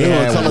that they They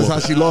had. tell us with- how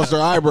she lost her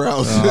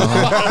eyebrows.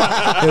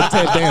 It was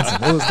Ted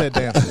Danson. It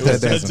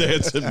was Ted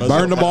Danson.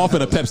 Burn them off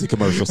in a Pepsi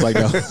commercial. It's like,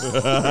 no.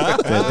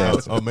 Ted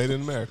Danson. Oh, made in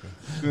America.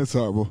 That's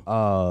horrible.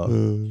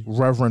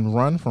 Reverend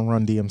Run from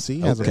Run DMC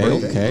has Okay, a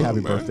birthday. okay.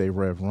 Happy birthday,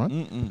 Rev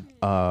Run.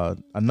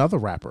 Another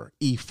rapper,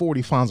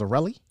 E40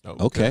 Fonzarelli,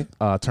 Okay.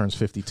 turns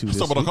 52 this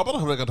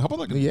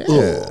week. Yeah.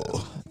 Yeah.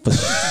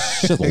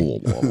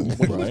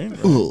 Right?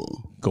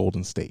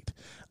 Golden State.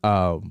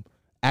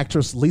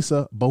 Actress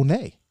Lisa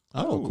Bonet.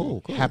 Oh,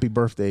 cool. Happy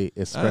birthday,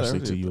 especially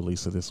there to it you,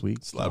 Lisa, this week.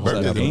 a lot of Was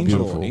that birthdays.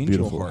 Angel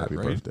beautiful Heart, happy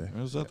right? birthday.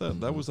 Was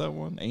that was that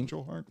one?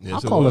 Angel Heart? Yes, I'll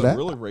it call her was. that.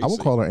 Really I will racy.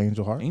 call her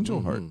Angel Heart.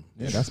 Angel Heart.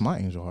 Yeah, that's my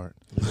Angel Heart.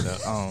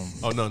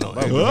 Oh, no.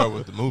 Angel Heart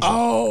with the movie.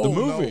 Oh, The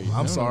movie.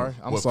 I'm sorry.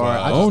 I'm What,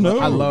 sorry. oh, no,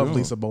 I love no.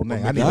 Lisa Bonet.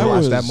 I That need to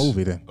watch that was-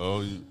 movie then.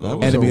 Oh, That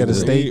was Enemy a of the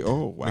State. really-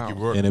 Oh, wow. Mickey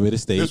Rourke. Enemy of the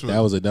State. This was- That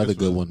was another this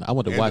good was- one. I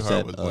wanted to Angel watch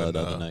Heart that was when, the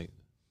other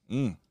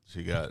night.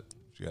 She got.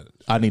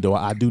 I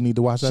do need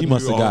to watch that. She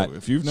movie. must have got.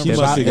 if you've never She If,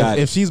 must I- have got.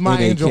 if she's my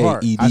Angel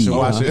Heart, I should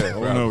watch huh? it.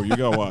 Oh no, you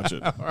gotta watch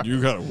it.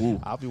 You gotta. Ooh.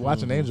 I'll be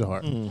watching Angel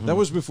Heart. That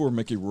was before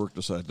Mickey Rourke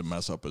decided to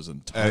mess up his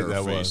entire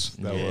That face.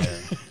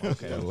 was.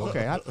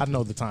 Okay. I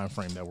know the time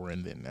frame that we're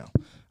in then now.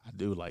 I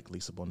do like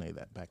Lisa Bonet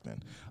that back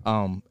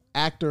then.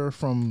 Actor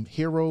from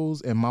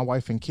Heroes and My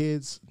Wife and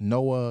Kids,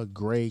 Noah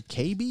Gray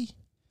Cabey.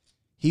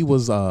 He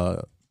was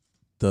the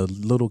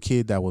little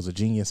kid that was a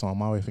genius on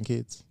My Wife and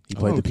Kids. He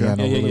played the Okay.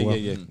 piano Yeah, really well.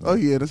 yeah. Oh,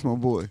 yeah, that's my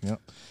boy. Yep.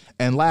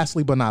 And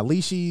lastly, but not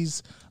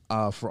leashies,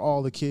 for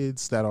all the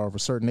kids that are of a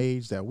certain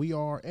age that we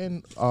are,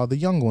 and the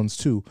young ones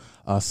too,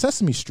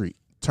 Sesame Street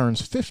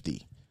turns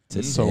 50.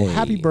 So Today.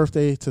 happy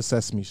birthday to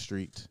Sesame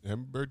Street.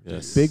 Happy birthday.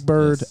 Yes. Big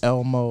Bird, Yes.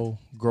 Elmo,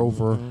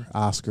 Grover,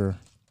 Oscar,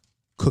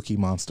 Cookie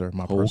Monster,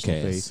 my Whole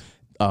personal cast.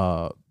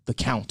 fave. The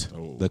Count.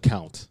 The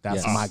Count.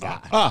 That's Yes. my guy.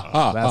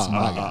 Ah, That's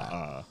my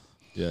guy.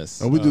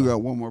 Yes. And we do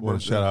got one more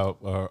Want to birthday. shout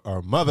out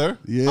our mother.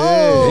 Yeah.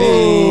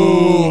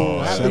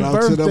 Happy Shout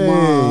out to the birthday.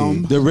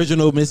 mom. The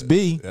original Miss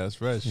B.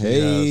 That's right. She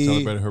Hey.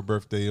 celebrated her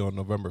birthday on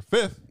November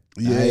 5th.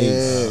 Yeah.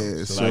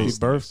 Happy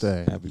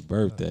birthday. Happy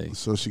birthday.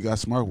 So she got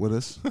smart with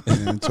us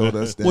and told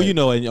us that. Well, you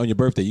know, on your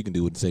birthday, you can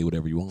do it and say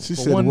whatever you want. She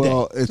For said, one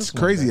 "Well, day. it's Just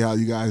one crazy day. how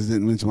you guys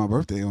didn't mention my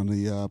birthday on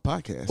the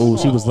podcast." Oh,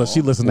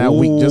 she listened that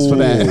week just for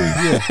that.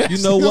 Yeah. You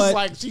know She was what?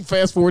 like she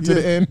fast forward to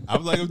the end. I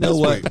was like, know this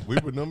what? week. We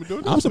would normally do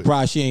it. I'm this week.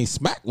 surprised she ain't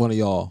smacked one of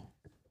y'all.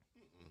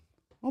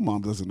 My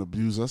mom doesn't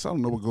abuse us. I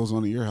don't know what goes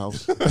on in your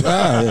house.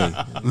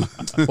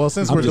 Well,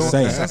 since I'm we just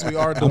saying.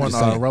 are doing just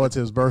saying.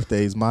 relatives'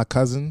 birthdays, my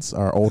cousins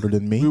are older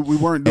than me. We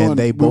weren't doing. And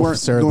they we both weren't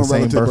shared the doing same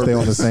relative birthday on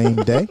the birthdays. same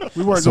day.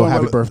 We weren't So doing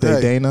happy rel- birthday,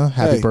 hey, Dana.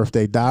 Happy hey,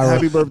 birthday, Dyra.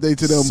 Happy birthday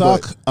to them.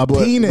 Suck but a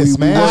penis,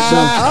 man. weren't Shut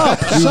doing- up.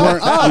 we Shut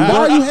weren't- up. we Why are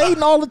weren't- you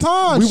hating all the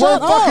time? We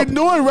Shut weren't up. fucking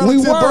doing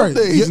relative weren't.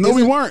 birthdays. No,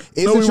 we Is- weren't.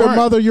 Is No, it we your weren't.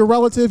 mother, your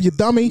relative, you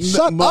dummy?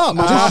 Shut up.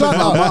 Just shut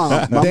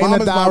up. My Dana,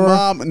 mom is my Dyra,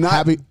 mom, not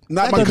happy.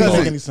 not That my doesn't cousin.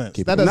 make any sense.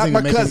 Keep That it doesn't Not even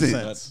my make any cousin.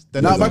 sense.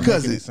 That Not doesn't my make any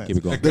cousin. sense. Keep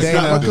it going. That's not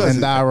Dana my and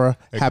cousin. Dyra,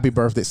 happy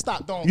birthday.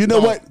 Stop. Don't. You know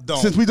what?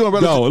 Since we doing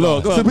relative, No,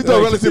 look, since we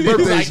doing relative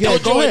birthdays,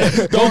 Don't join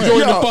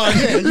the fun.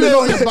 You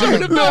know,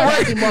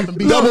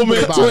 Double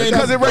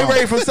Cousin Ray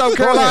Ray from South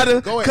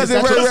Carolina. Go ahead. Cousin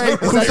Is that Ray your- Ray is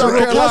from that South your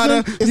real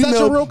Carolina. cousin? Is that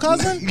your real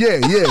cousin?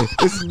 Yeah.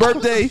 It's his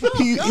birthday.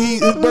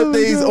 His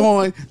birthday's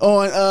on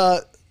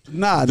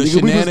Nah, The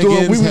nigga, we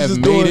shenanigans was have just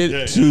made doing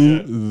it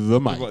to the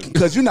mic.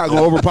 because you're not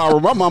gonna overpower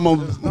my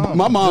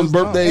mom's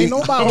birthday. Ain't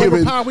nobody giving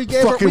overpower. We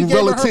gave her fucking her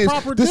relatives.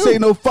 proper This due.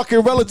 ain't no fucking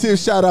relative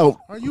shout out.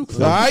 Are you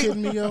Right?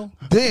 kidding me, yo?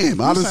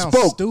 Damn, I You done sound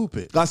spoke.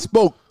 stupid. I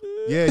spoke.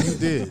 Yeah, you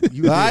did.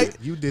 You Right?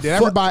 did. You did.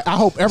 Everybody. I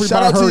hope everybody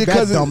Shout out to heard your that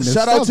cousins. dumbness.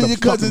 Shout That out was to the your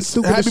fucking cousins.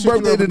 stupidest Happy shit you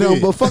birthday to ever them.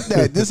 did. But fuck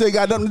that. This ain't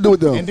got nothing to do with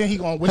them. And then he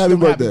gonna wish Happy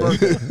them happy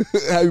birthday.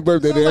 birthday. Happy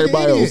birthday to Sound like an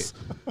everybody idiot. else.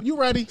 You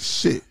ready?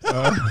 Shit.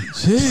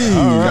 Jeez.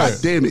 God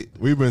damn it.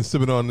 We've been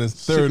sipping on this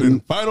third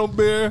and final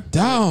beer.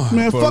 Down.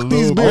 Man, For fuck a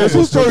these little beers. bit.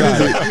 Whose turn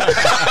Almost is it?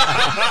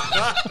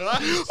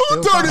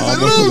 Whose turn is it?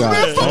 Almost Lose, forgot.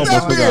 man. Fuck Almost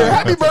that beer. forgot.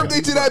 Happy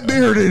birthday to that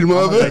beer, then, Take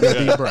mother. a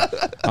deep breath.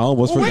 I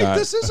almost Wait, forgot.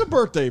 this is a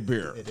birthday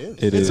beer. It is.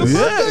 It is. a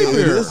birthday Yeah, beer.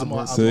 it is. I'm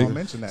gonna See?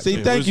 mention that. See,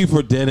 too. thank you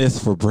for Dennis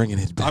for bringing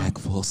it back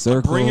full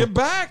circle. Bring it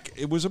back.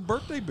 It was a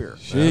birthday beer.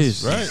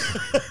 Jeez. Right.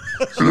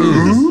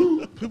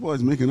 People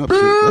always making up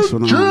shit. That's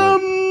what I'm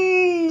like.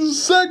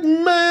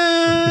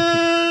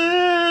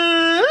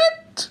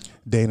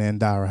 Dana and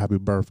Dara, happy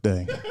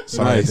birthday.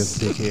 Sorry, Nice. this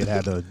dickhead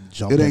had to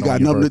jump It in ain't on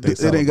got your nothing.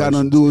 birthday It ain't got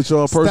nothing celebration. to do with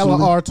y'all personally.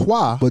 Stella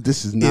Artois, But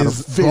this is not a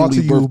is brought family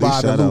to you birthday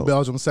by the shout New out.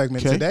 Belgium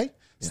segment Okay. today.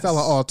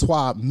 Stella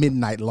Artois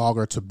Midnight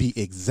Lager, to be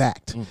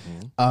exact.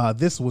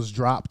 This was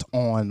dropped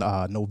on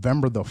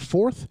November the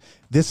 4th.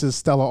 This is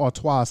Stella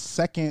Artois'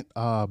 second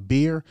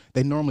beer.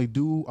 They normally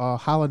do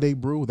holiday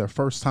brew. Their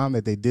first time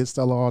that they did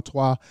Stella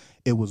Artois,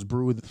 it was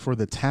brewed for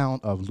the town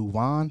of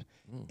Louvain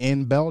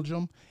in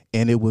Belgium,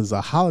 and it was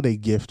a holiday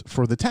gift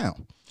for the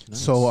town.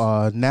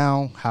 So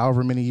now,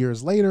 however many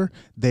years later,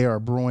 they are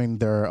brewing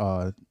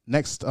their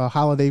next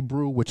holiday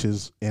brew, which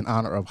is in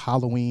honor of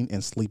Halloween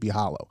and Sleepy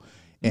Hollow.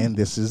 And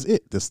this is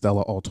it, the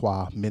Stella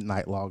Artois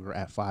Midnight Lager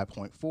at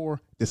 5.4.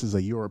 This is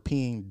a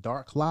European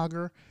dark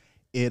lager.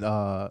 It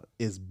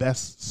is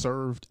best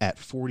served at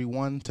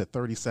 41 to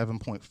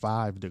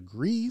 37.5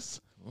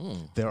 degrees.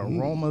 The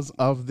aromas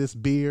of this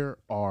beer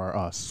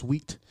are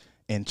sweet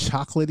and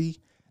chocolatey.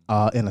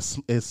 And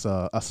it's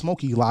a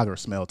smoky lager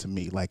smell to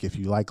me. Like if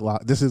you like,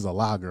 this is a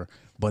lager,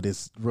 but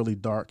it's really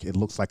dark. It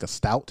looks like a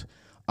stout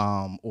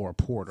or a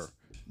porter,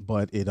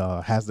 but it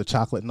has the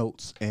chocolate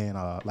notes. And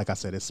like I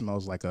said, it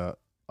smells like a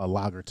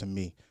lager to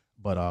me,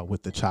 but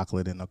with the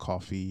chocolate and the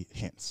coffee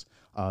hints.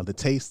 The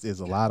taste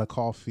is a lot of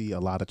coffee, a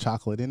lot of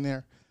chocolate in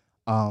there.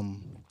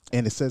 And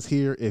it says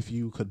here, if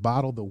you could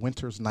bottle the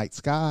winter's night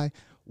sky,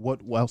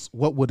 what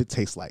would it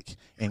taste like?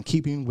 In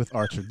keeping with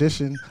our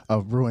tradition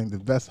of brewing the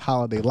best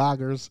holiday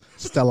lagers,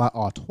 Stella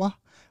Artois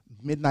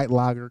Midnight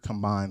Lager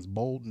combines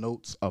bold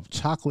notes of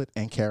chocolate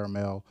and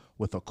caramel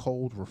with a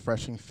cold,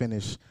 refreshing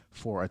finish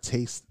for a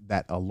taste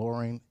that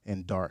alluring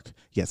and dark,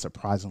 yet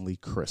surprisingly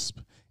crisp.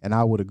 And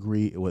I would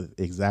agree with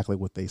exactly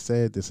what they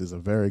said. This is a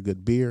very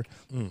good beer.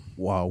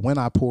 Well, when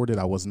I poured it,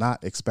 I was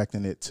not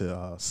expecting it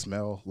to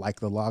smell like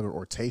the lager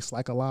or taste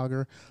like a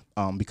lager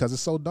because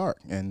it's so dark.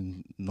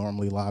 And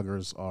normally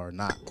lagers are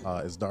not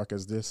as dark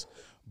as this.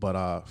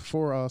 But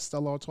for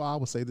Stella Artois, I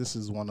would say this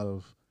is one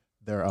of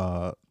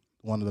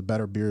the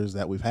better beers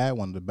that we've had,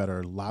 one of the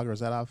better lagers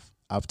that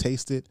I've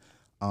tasted.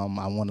 I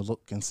want to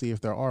look and see if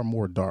there are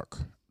more dark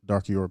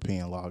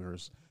European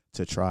lagers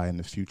to try in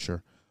the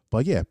future.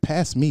 But yeah,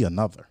 pass me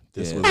another.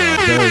 This was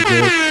very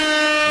good.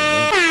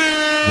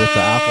 With the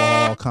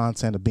alcohol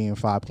content of being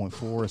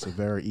 5.4, it's a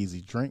very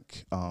easy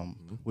drink.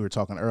 We were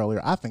talking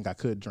earlier. I think I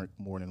could drink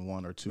more than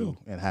one or two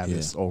and have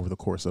this over the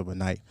course of a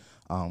night,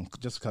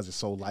 just because it's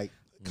so light.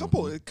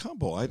 Couple.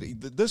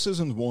 This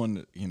isn't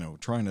one,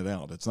 trying it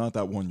out. It's not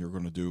that one you're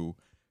going to do.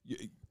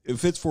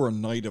 If it's for a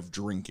night of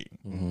drinking,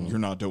 you're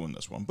not doing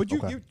this one. But you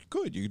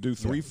could. You could do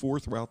 3, 4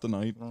 throughout the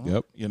night.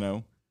 Yep.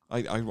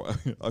 I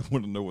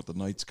want to know what the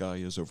night sky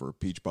is over a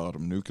Peach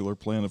Bottom nuclear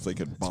plant, if they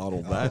could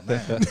bottle that.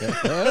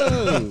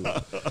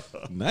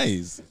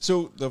 Nice.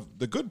 So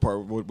the good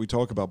part, what we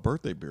talk about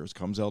birthday beers,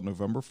 comes out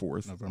November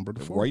 4th. November the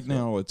 4th. Right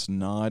now, it's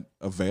not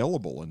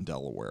available in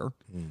Delaware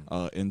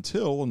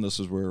until, and this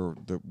is where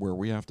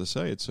we have to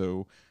say it.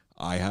 So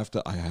I have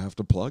to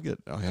plug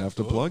it.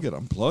 Plug it.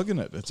 I'm plugging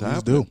it. It's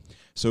happening.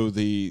 So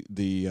the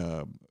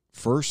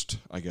first,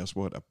 I guess,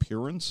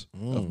 appearance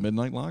of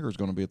Midnight Lager is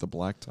going to be at the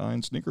Black Tie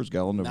and Sneakers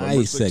Gala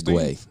November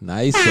 16th.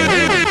 Nice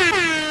segue.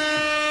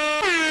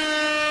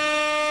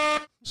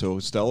 So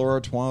Stella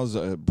Artois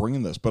is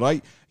bringing this,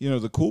 but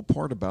the cool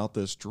part about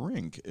this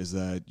drink is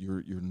that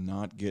you're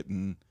not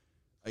getting,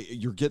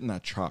 you're getting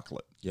that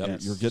chocolate. Yep.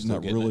 You're getting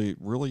that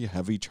really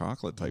heavy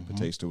chocolate type of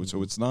taste to it.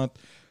 So it's not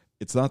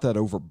that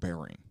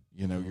overbearing.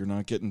 You're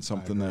not getting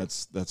something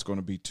that's going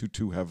to be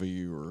too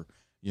heavy or.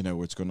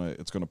 It's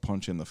gonna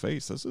punch in the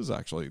face. This is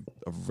actually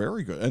a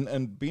very good,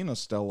 and being a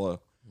Stella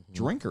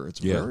drinker, it's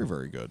very,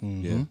 very good.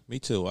 Yeah, me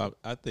too.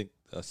 I think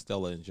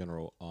Stella in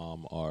general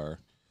are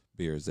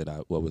beers that I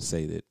would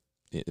say that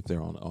if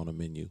they're on a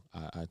menu,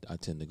 I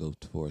tend to go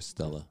for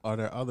Stella. Are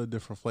there other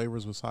different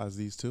flavors besides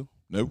these two?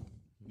 Nope.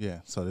 Yeah,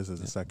 so this is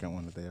the second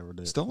one that they ever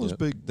did. Stella's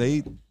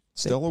big.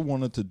 Stella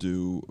wanted to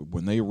do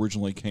when they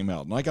originally came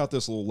out, and I got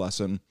this little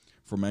lesson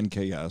from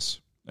NKS.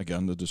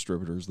 Again, the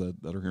distributors that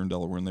are here in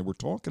Delaware, and they were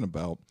talking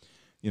about,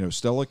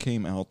 Stella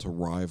came out to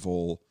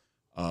rival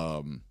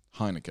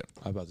Heineken.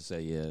 I was about to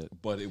say, yeah.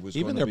 But it was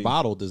Even gonna their be,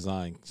 bottle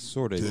design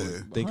sort of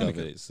think Heineken. of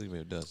it. See what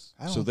it does.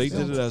 So they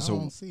did it as I a.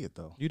 don't see it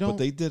though. You But don't.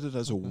 they did it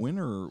as a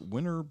winter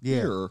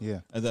Yeah, beer, yeah.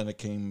 and then it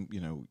came,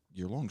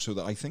 year long. So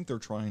that I think they're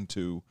trying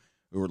to,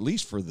 or at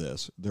least for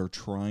this, they're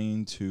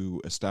trying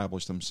to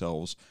establish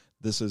themselves.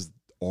 This is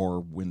our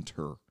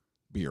winter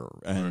beer,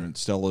 and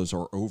Stella's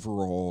our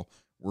overall.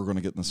 We're going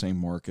to get in the same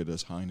market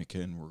as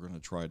Heineken. We're going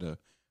to try to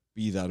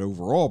be that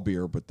overall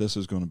beer, but this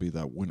is going to be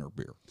that winter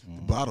beer.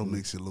 The bottle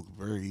makes it look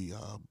very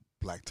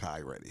black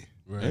tie ready.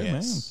 Right. Hey,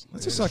 Yes. man,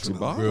 it's a sexy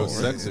bottle. Real right?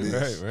 sexy. It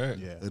is. Right.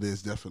 Yeah. It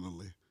is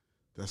definitely.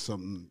 There's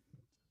something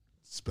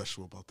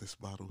special about this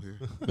bottle here.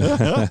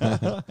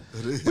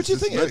 It is. But you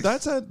It's think nice.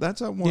 that's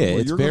that one Yeah, where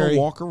it's you're going very- to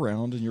walk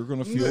around and you're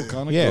going to feel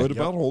kind of Yeah. good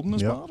about holding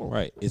this Yep. bottle.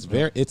 Right. It's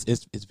very. It's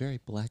very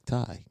black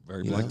tie.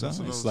 Very You black know? tie. That's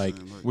what I It's was like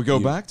saying, We go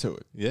You- back to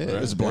it. yeah,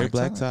 Right. it's very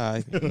black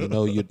tie.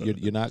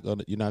 You're not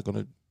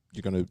gonna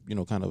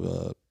kind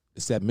of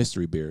it's that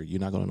mystery beer. You're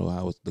not gonna know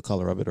how it's the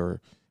color of it or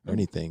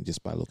anything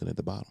just by looking at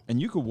the bottle. And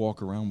you could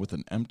walk around with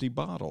an empty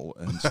bottle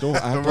and still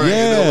act Right.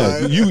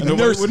 Yeah, you Nobody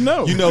nurse. would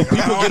know. You know,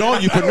 people get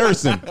on you for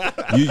nursing.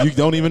 You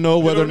don't even know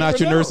whether or not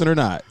you're nursing or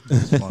not.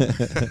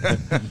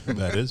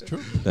 That is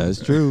true.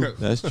 That's true.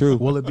 That's true.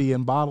 Will it be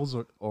in bottles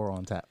or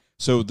on tap?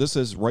 So this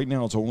is right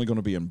now. It's only going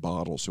to be in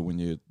bottles.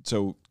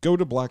 So go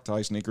to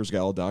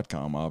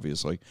blacktiesneakersgala.com.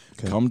 Obviously,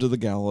 come to the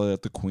gala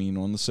at the Queen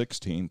on the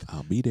 16th.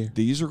 I'll be there.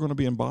 These are going to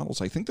be in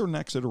bottles. I think their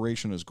next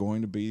iteration is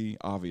going to be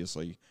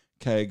obviously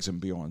kegs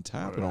and be on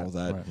tap and all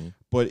that.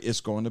 But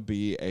it's going to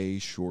be a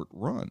short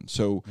run.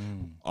 So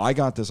I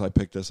got this. I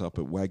picked this up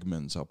at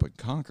Wegmans up at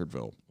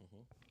Concordville.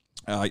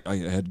 I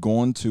had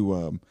gone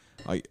to.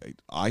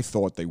 I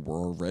thought they were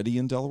already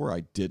in Delaware.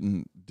 I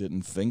didn't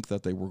think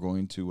that they were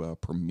going to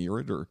premiere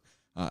it or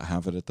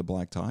have it at the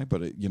Black Tie,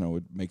 but it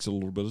makes it a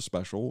little bit of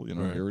special.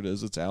 Here it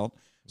is, it's out.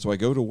 So I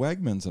go to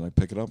Wegmans and I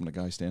pick it up, and the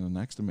guy standing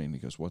next to me, and he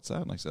goes, "What's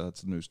that?" And I said,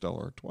 "That's the new Stella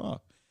Artois."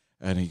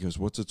 And he goes,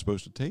 "What's it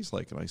supposed to taste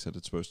like?" And I said,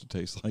 "It's supposed to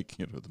taste like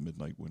the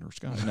midnight winter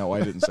sky." No, I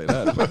didn't say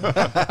that. But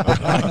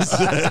I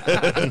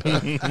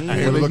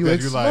said, What do you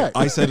expect?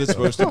 I said it's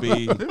supposed to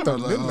be.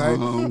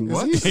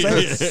 What? Is he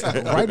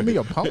writing me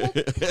a poem?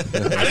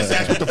 I just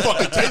asked what the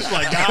fuck it tastes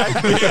like, guys.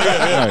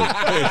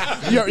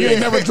 You ain't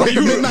never drank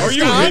a midnight Are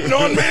you sky? hitting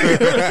on me?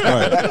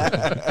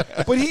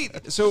 But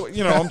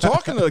I'm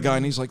talking to the guy,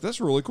 and he's like,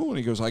 "That's really cool." And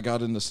he goes, "I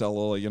got into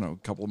Stella, a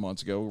couple of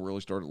months ago.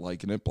 Really started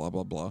liking it. Blah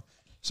blah blah."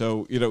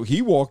 So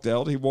he walked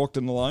out. He walked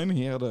in the line.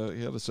 He had a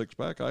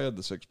 6-pack. I had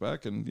the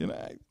 6-pack, and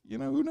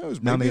who knows?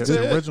 Now Maybe the it's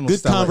it. original Good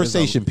Stella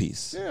conversation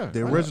piece. Yeah,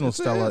 The original it's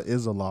Stella it.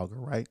 is a lager,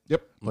 right?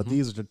 Yep, But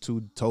these are the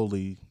two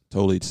totally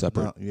Totally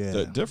separate.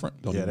 different.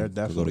 Yeah, they're go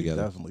definitely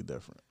together.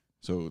 different.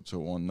 So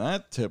on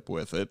that tip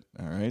with it,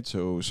 all right.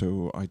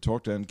 So I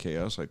talked to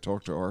NKS. I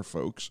talked to our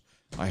folks.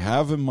 I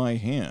have in my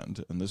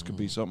hand, and this could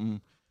be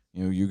something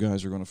you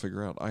guys are going to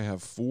figure out. I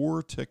have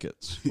 4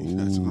 tickets.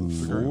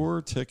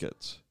 4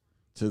 tickets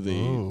to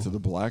the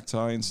Black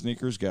Tie and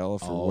Sneakers Gala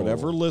for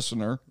whatever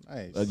listener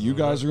Nice. that you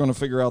guys are going to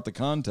figure out the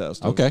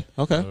contest. of Okay.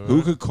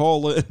 Who could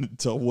call in and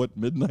tell what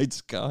Midnight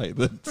Sky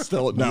that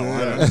Stella? No,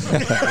 I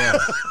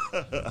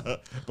don't.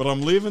 But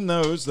I'm leaving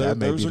those. That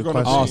may Those be are the going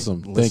to question.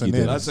 Awesome. Thank Listen you,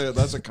 in. Dennis.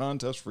 That's a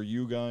contest for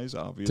you guys,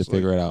 obviously, To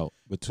figure it out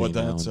between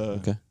But now that's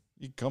and, okay.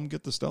 You come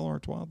get the Stella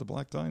Artois, the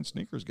Black Tie and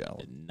Sneakers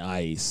Gala.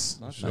 Nice.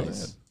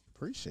 Nice.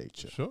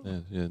 Appreciate you. Sure.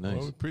 Yeah, nice.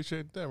 Well, we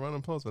appreciate that. Round of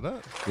applause for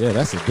that. Yeah,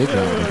 that's a big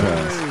round of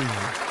applause.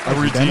 I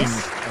redeemed.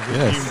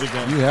 Yes,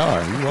 you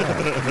are.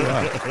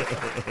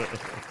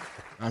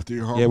 After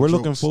your Yeah, horrible we're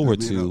looking jokes,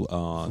 forward you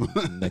know.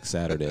 to next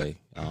Saturday.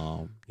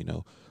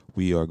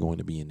 We are going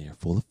to be in there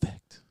full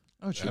effect.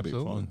 Oh, it should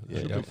Absolutely. be fun. Yeah,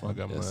 Should it'll be be I fun.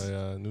 got Yes.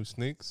 my new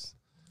sneaks.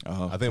 I think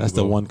That's I'm the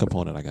gonna one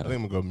component I got. I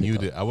think I'm gonna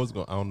mute it. I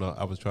don't know.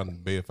 I was trying to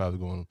debate if I was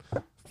going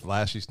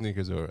flashy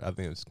sneakers or I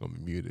think it's gonna be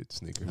muted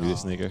sneakers. Muted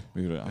sneaker.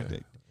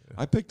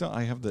 I picked up.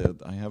 I have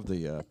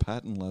the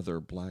patent leather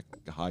black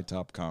high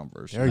top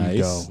Converse. There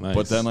you go. Nice.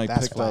 But then I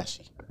That's picked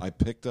flashy. up. I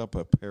picked up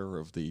a pair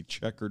of the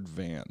checkered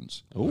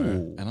Vans,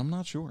 Ooh. and I'm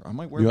not sure. I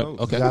might wear You-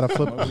 both. okay. You gotta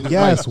flip.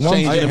 Yes, Right. one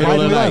Change I in the right middle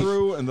and of the left. night.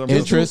 through, and then I'm gonna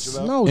Interest. switch it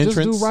up. No, just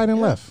Entrance? do right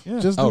and left. Yeah.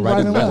 Just do Oh,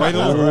 right and left. Right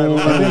and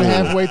left. And then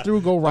halfway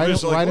through, go right,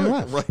 just like, right and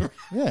look, left. right.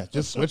 Yeah,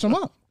 just switch them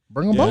up.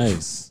 Bring them both.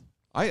 Nice.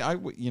 I Yeah,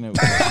 do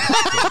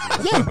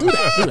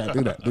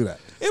that.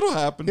 it'll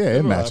happen. Yeah, it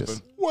It'll matches.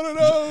 happen. One of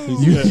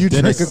those. You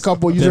Dennis- drink a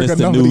couple. You Dennis, drink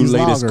the enough of new these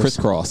latest lagers.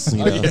 crisscross.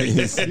 You know?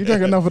 You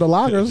drink enough of the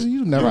lagers,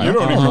 you never. You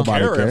don't even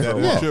nobody care care. after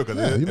a Yeah, while. Sure, because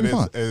yeah, you'll be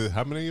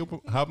fine.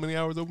 how many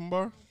hours open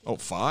bar? Oh,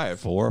 5.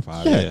 4 or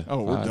 5. Yeah. Yeah.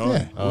 Oh, we're Five. done.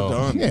 Yeah. We're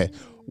done. Yeah,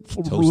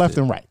 Toasted. left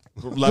and right.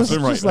 Left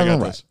and right. Just I left got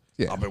and this.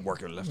 right. Yeah. I've been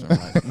working left and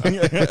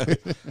right.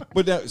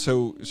 But now,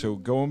 so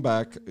going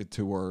back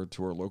to our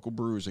local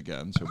brews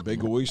again. So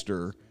Big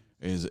Oyster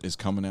is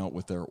coming out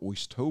with their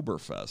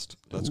Oystoberfest.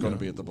 That's going to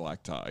be at the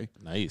Black Tie.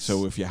 Nice.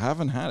 So if you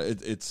haven't had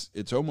it,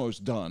 it's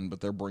almost done,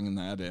 but they're bringing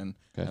that in.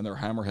 Okay. And their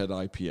Hammerhead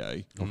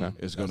IPA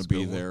is going to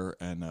be there,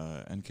 and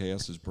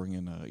NKS is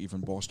bringing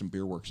even Boston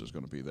Beer Works is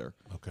going to be there.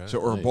 Okay. So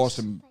or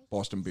Nice.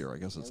 Boston Beer, I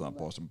guess it's not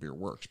Boston Beer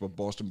Works, but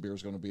Boston Beer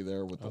is going to be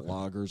there with the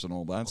lagers and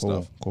all that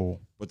stuff. Cool.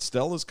 But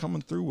Stella's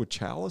coming through with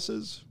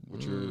chalices,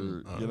 which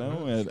are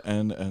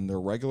and their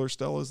regular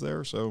Stella's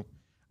there. So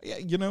yeah,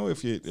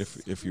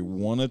 if you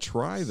want to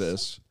try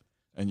this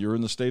and you're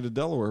in the state of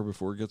Delaware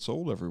before it gets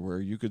sold everywhere,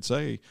 you could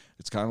say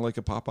it's kind of like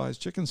a Popeye's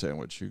chicken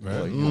sandwich. You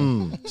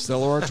can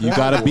Stella Artois. You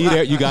gotta be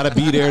there. You gotta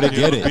be there to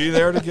get it. Be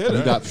there to get it.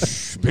 You got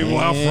People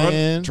out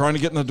front trying to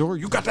get in the door.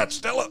 You got that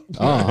Stella?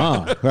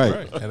 Right.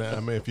 Right. And I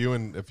mean, if you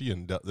in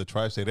the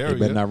tri-state area,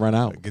 better not run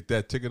out. Get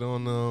that ticket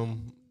on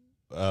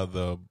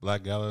the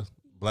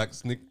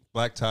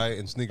Black Tie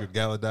and Sneaker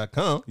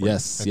Gala.com.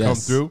 Yes, and yes. come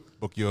through,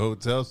 book your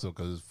hotel,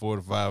 because it's 4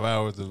 to 5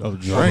 hours of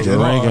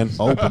Drinking.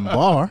 Open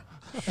bar.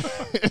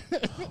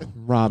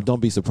 Rob,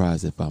 don't be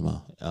surprised if I'm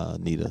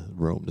need a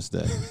room to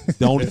stay.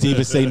 Don't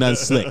even say nothing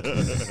slick.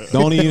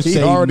 Don't even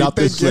say already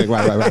nothing slick.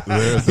 Right.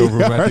 There's no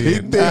room at the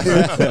end.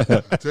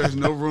 There's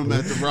no room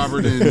at the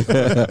Robert Inn.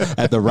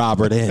 At the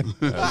Robert Inn.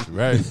 That's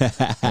right.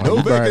 No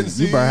You better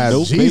vacancies. have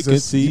No Jesus.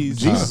 vacancies.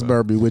 Jesus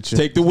better be with you.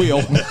 Take the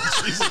wheel.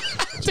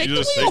 Take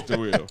the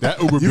wheel.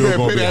 That Uber bill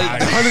gonna be high.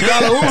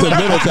 to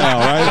Middletown,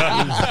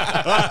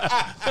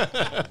 right?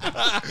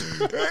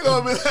 They're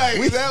gonna be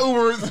like, that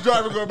Uber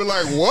driver gonna be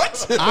like,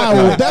 what? I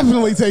will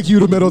definitely take you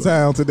to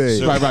Middletown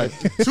today. Right.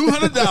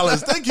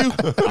 $200. Thank you.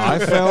 I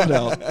found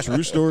out,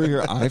 true story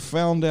here, I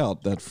found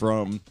out that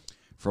from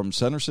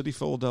Center City,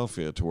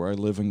 Philadelphia to where I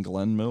live in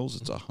Glen Mills,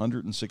 it's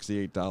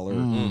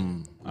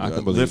 $168 I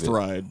can believe Lyft it.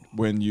 ride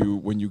when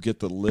you get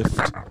the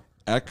Lyft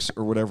X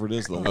or whatever it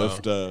is, the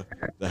Lyft,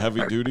 the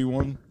heavy duty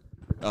one.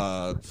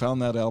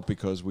 Found that out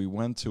because we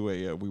went to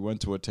a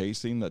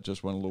tasting that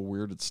just went a little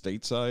weird at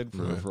Stateside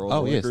for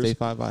all the liquors. State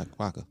 5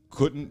 vodka.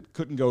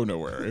 Couldn't go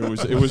nowhere. It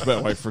was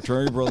bad. My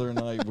fraternity brother and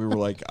I, we were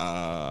like,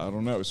 I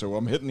don't know. So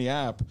I'm hitting the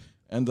app.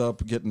 End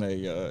up getting I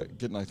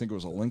think it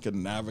was a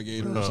Lincoln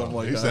Navigator or something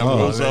like you that. sound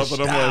Goes like up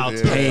and I'm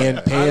like,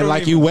 Paying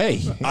like you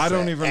weigh. I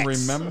don't even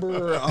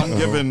remember. I'm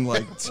giving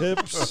like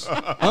tips.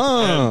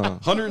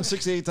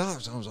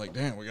 $168. I was like,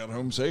 damn, we got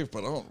home safe,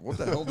 but what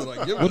the hell did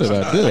I give? What did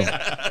I do?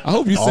 I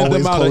hope you send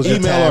Always them out close an your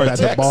email tab or a at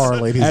the text bar,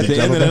 ladies at and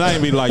the end of the gentlemen. night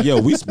and be like, yo,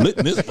 we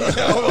splitting this.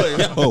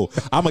 Yo,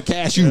 I'm going to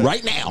cash you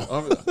right now.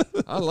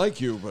 I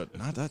like you, but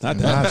not that. Not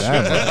Not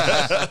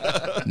that.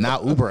 that much.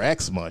 Not Uber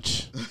X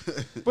much.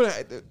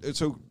 But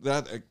so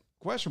that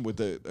question with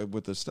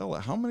the Stella,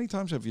 how many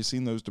times have you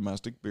seen those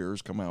domestic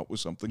beers come out with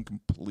something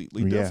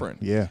completely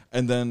different? Yeah.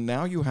 And then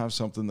now you have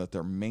something that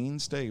their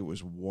mainstay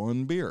was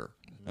one beer,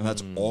 and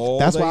that's all.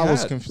 That's they why I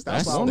was had. confused.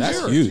 That's- That's why I was that's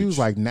confused. huge.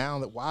 Like now,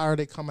 why are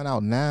they coming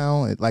out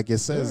now? Like it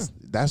says,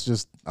 that's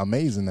just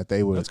amazing that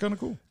they would That's kind of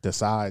cool.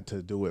 decide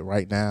to do it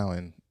right now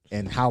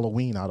and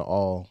Halloween out of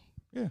all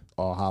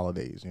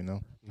holidays,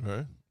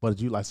 Right. But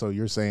so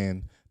you're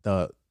saying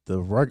the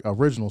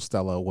original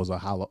Stella was a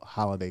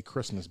holiday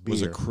Christmas beer. It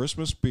was a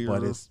Christmas beer,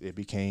 but it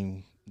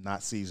became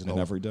not seasonal,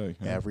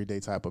 and everyday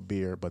type of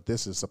beer. But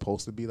this is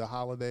supposed to be the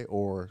holiday,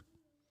 or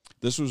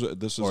This is a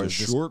this-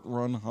 short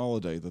run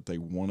holiday that they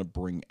want to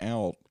bring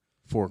out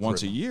for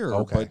once a Christmas. year.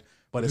 Okay,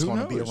 but it's who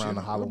going to be knows? around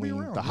the It'll be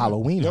Halloween, around, the yeah.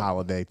 Halloween Yep.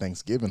 holiday,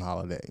 Thanksgiving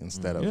holiday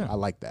instead of. Yeah. I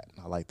like that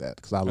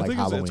because I I like think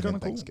Halloween it's kind and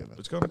of cool. Thanksgiving.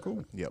 It's kind of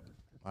cool. Yep,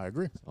 I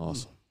agree.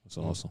 Awesome. That's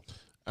awesome.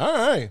 All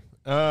right.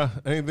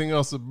 Anything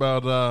else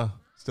about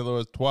Stella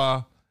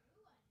Artois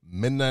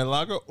Midnight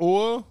Lager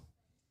or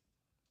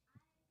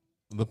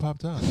the Pop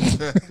Top?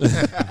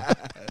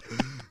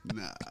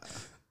 Nah.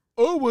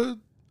 Or what?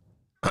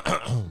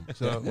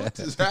 So, what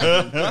is You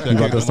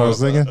about to start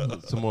singing?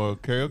 some more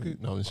karaoke?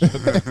 No, I'm just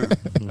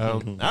joking. All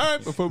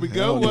right, before we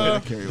go,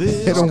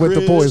 Hit them with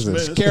the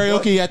poisons.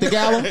 Karaoke at the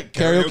gala?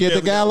 Karaoke at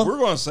the gala? We're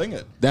going to sing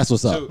it. That's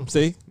what's up.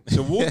 See?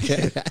 So we'll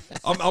get,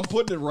 I'm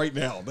putting it right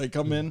now. They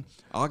come in.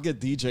 I'll get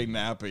DJ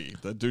Nappy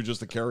that do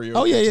just the karaoke.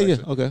 Oh, yeah.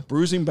 section. Okay.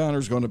 Bruising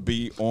Banner's going to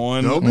be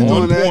on Don't be doing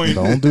on that. point.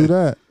 Don't do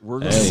that. We're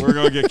going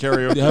to get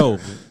karaoke. Yo.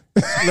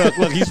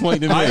 Look, he's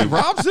pointing to me.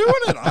 Rob's doing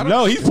it. I don't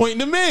No, he's pointing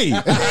to me.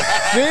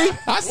 See?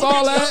 I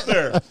saw that.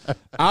 there.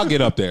 I'll get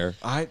up there. This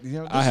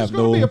I have is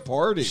gonna no be a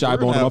party. shy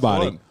We're gonna bone in my have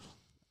body. fun.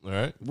 all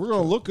right. We're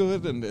gonna look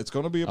good, and it's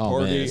gonna be a Oh,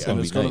 party, man, it's gonna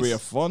and be it's gonna be nice. a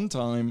fun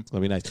time. It's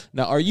gonna be nice.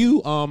 Now, are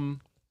you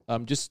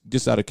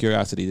just out of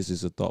curiosity? This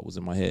is a thought was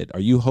in my head.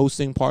 Are you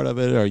hosting part of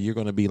it, or are you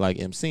going to be like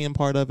emceeing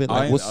part of it?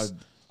 Like,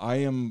 I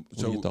am.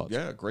 What are your thoughts?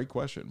 Yeah, great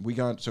question. We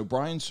got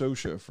Brian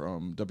Sosha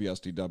from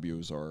WSDW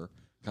is our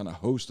kind of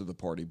host of the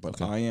party,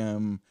 but I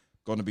am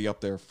going to be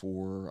up there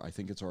for, I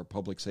think it's our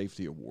public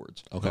safety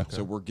awards. Okay.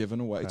 So we're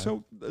giving away.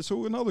 So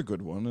another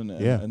good one,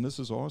 and this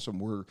is awesome.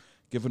 We're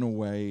giving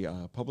away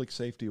public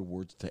safety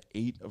awards to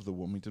 8 of the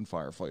Wilmington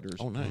firefighters.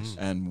 Oh, nice.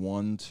 And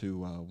one to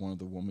one of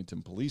the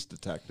Wilmington police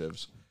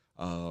detectives.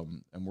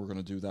 and we're going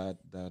to do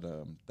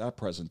that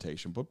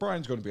presentation. But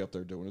Brian's going to be up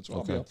there doing it, so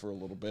I'll be Okay. up for a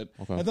little bit,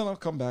 Okay. and then I'll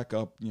come back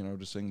up,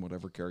 to sing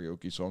whatever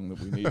karaoke song that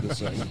we need to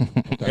sing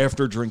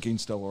after drinking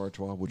Stella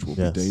Artois, which will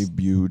Yes. be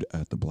debuted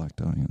at the Black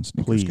Tie and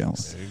Sneakers Please. Gala.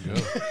 There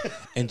you go.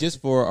 And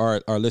just for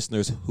our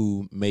listeners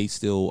who may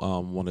still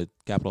want to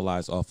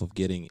capitalize off of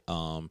getting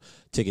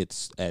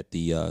tickets at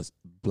the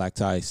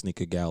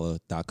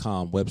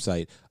blacktiesneakergala.com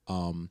website,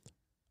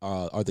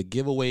 are the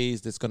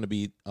giveaways that's going to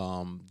be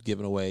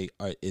given away,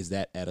 is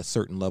that at a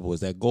certain level?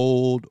 Is that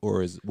gold,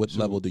 or what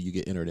level do you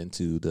get entered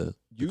into the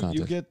contest?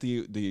 You get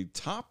the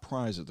top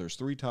prizes. There's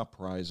 3 top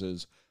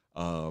prizes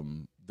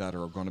that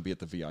are going to be at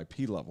the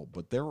VIP level,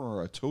 but there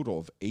are a total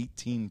of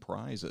 18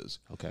 prizes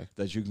Okay.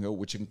 that you can go,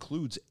 which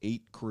includes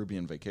 8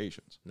 Caribbean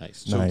vacations.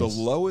 Nice. So the Nice.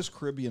 lowest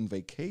Caribbean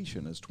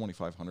vacation is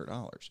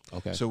 $2,500.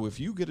 Okay. So if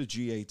you get a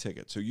GA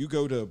ticket, so you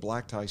go to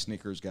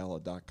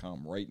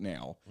blacktiesneakersgala.com right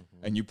now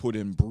and you put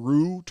in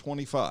Brew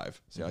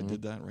 25. See, I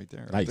did that right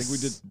there. I think we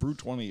did Nice. Brew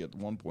 20 at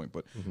one point,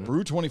 but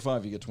Brew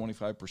 25, you get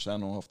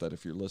 25% off that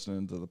if you're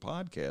listening to the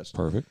podcast.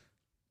 Perfect.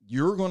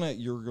 You're gonna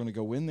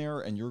go in there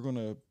and you're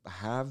gonna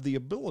have the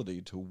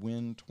ability to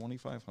win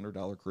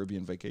 $2,500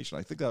 Caribbean vacation.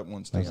 I think that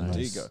one's to That's nice.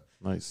 Antigua.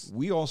 Nice.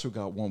 We also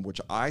got one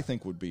which I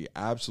think would be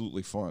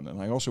absolutely fun,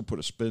 and I also put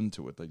a spin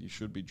to it that you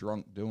should be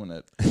drunk doing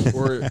it,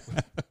 or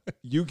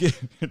you get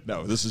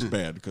no. This is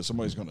bad because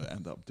somebody's going to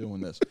end up doing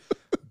this.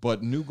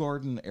 But New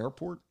Garden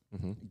Airport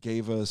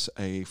gave us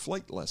a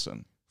flight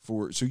lesson.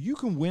 So you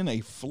can win a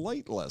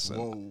flight lesson.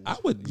 Whoa. I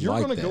would You're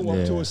like going to that. go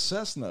up to Yeah. a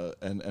Cessna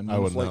and win I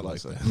a would flight not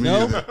like lesson. that.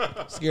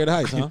 No? Scared of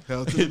heights, huh?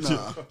 Hell to the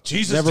nah.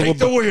 Jesus, Never take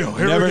will the wheel.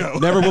 Here never, we go.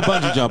 never will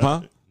bungee jump,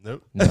 huh?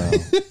 Nope. No.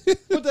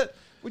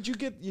 But you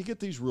get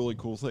these really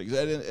cool things,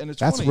 and it's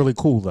That's funny. really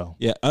cool, though.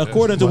 Yeah.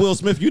 According to Will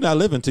Smith, you're not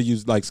living to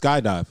use like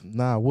skydive.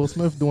 Nah, Will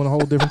Smith doing a whole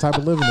different type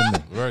of living than me.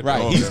 Right.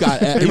 Right. Oh. He's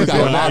got a doing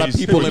lot that. of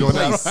people He in was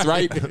doing place, that.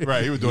 right?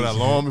 Right. He was doing that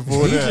long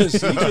before He that.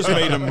 just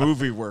made a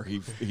movie where he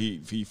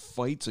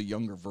fights a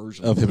younger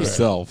version Of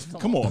himself.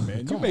 Come on,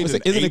 man! You made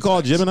Isn't an it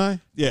called Apex. Gemini?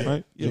 Yeah,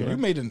 Right? yeah. You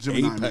made an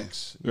Gemini,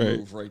 apex Right.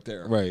 move right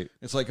there. Right.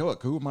 It's like,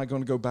 look, who am I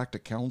going to go back to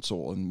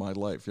counsel in my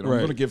life? I'm Right.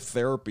 going to give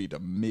therapy to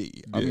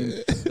me. I mean,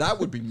 that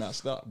would be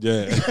messed up.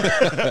 Yeah.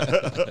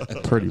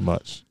 Pretty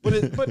much.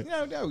 But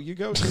no, you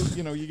go to,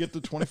 you get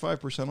the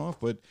 25% off.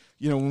 But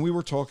when we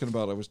were talking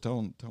about, I was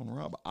telling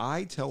Rob,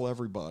 I tell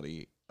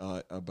everybody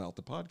about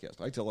the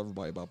podcast. I tell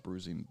everybody about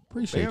Bruising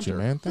Appreciate Banter. you,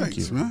 man. Thank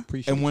Thanks, you. man.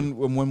 Appreciate And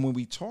when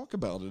we talk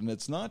about it, and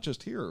it's not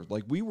just here,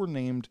 like we were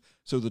named,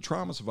 so the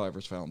Trauma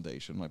Survivors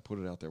Foundation, I put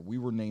it out there, we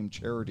were named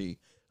charity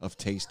of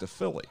Taste of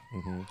Philly.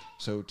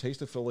 So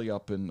Taste of Philly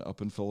up in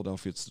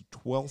Philadelphia, it's the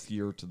 12th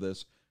year to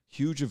this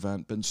huge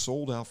event, been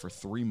sold out for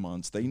 3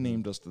 months. They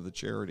named us to the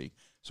charity.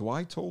 So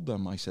I told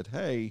them, I said,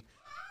 hey,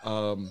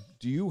 do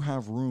you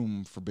have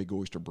room for Big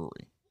Oyster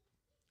Brewery?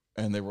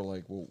 And they were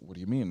like, well, what do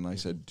you mean? And I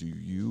said, do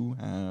you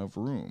have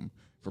room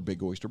for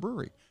Big Oyster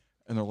Brewery?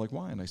 And they're like,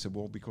 why? And I said,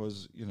 well,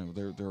 because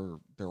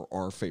they're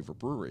our favorite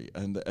brewery,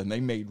 and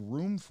they made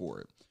room for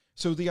it.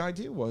 So the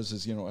idea was,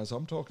 as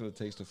I'm talking to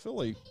Taste of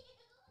Philly,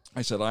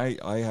 I said, I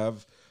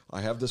have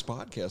this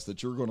podcast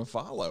that you're going to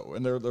follow,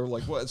 and they're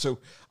like, what? So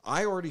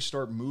I already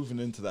start moving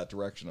into that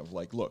direction of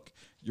like, look,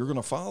 you're going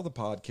to follow the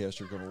podcast,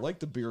 you're going to like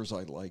the beers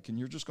I like, and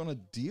you're just going to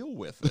deal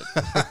with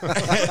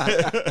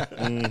it,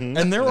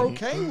 and they're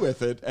okay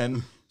with it.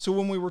 And so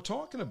when we were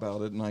talking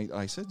about it, and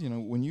I said,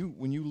 when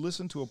you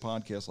listen to a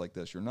podcast like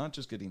this, you're not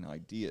just getting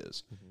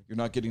ideas, you're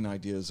not getting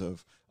ideas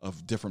of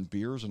different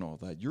beers and all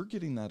that. You're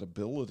getting that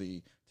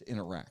ability to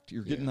interact.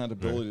 You're getting that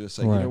ability to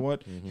say, you know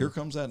what, here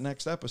comes that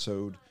next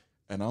episode.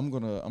 And I'm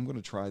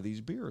gonna try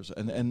these beers,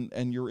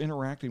 and you're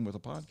interacting with a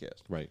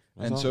podcast, Right.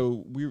 And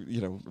so we,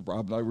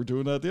 Rob and I were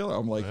doing that deal.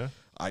 I'm like,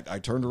 I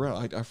turned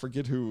around, I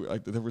forget who.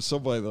 There was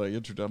somebody that I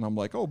introduced, and I'm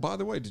like, oh, by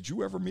the way, did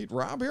you ever meet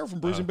Rob here from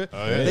Bruising Banter?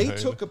 yeah. They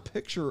took a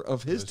picture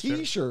of his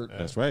T-shirt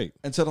That's right.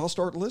 and said, I'll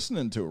start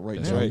listening to it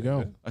right now. There you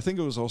go. I think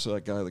it was also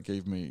that guy that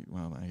gave me.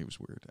 Well, no, he was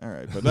weird. All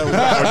right, but that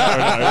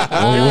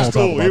was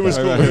cool. He was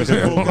cool. He was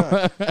a cool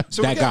guy.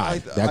 So That again, guy. I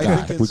That think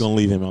guy. We're going to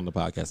leave him on the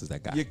podcast as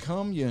that guy. you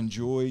come, you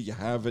enjoy, you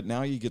have it.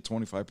 Now you get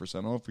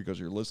 25% off because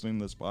you're listening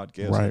to this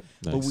podcast. Right.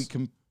 But Nice. we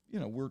can,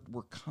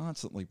 we're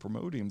constantly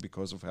promoting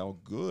because of how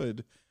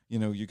good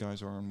you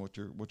guys are on what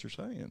you're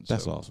saying.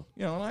 That's So, awesome.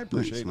 And I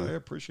appreciate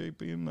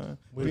being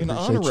We being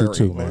appreciate honorary. you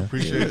too, man.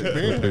 Appreciate it.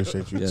 We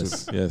appreciate you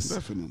Yes. too. Yes.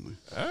 Definitely.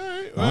 All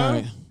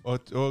right. All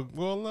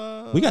Well,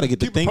 well, We gotta get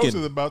to keep it posted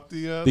thinking about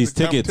the These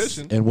the tickets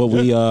competition. and what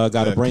we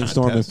got to The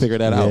brainstorm and contest. figure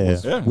that out. Yeah. Yeah, We're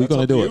that's going to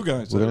up do you it.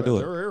 guys. We're going to do it.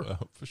 They're here.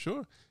 For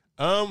sure.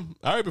 All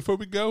right, before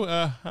we go,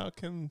 how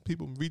can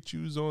people reach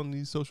you on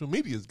these social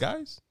medias,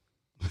 guys?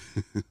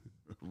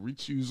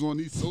 Reach yous on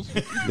these social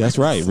media. That's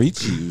right.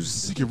 Reach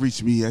yous. You can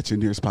reach me at your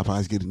nearest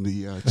Popeyes getting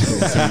the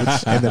chicken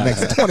sandwich. In the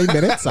next 20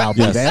 minutes, I'll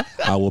be there.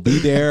 Yes, I will be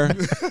there.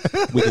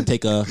 We can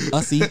take a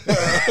ussy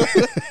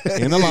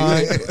in the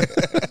line.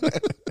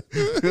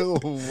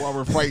 While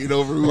we're fighting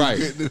over who's Right.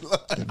 getting it.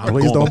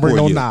 Please don't bring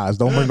no knives.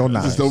 Don't bring no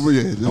knives.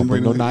 Don't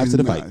bring no knives to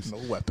the fight. No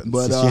weapons.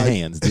 But Just your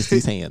hands. Just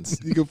these hands.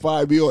 you can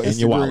find me on And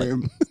your wallet.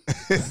 Instagram.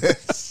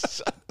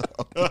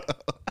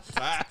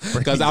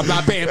 Because I'm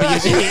not Bambi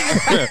and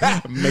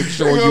shit. Make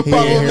sure you He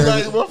pay ain't here.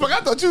 like, motherfucker, I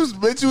thought you was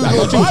I thought you was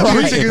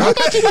barbecue right. chicken. I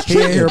thought you was He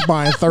in here tripping.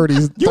 buying 30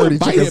 You chicken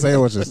invited-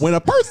 sandwiches. When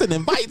a person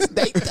invites,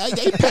 they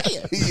paying.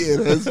 Yeah,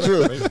 that's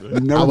true. I Never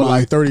would mind.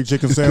 like 30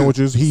 chicken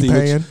sandwiches. He See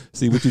paying.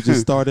 see what you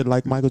just started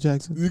like Michael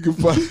Jackson? You can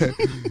find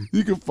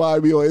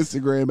me on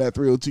Instagram at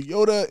 302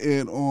 Yoda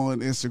and on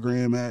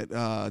Instagram at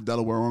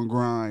Delaware on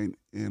Grind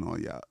and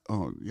on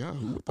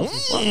Yahoo. What the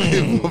fuck?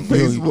 On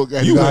Facebook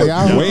at You got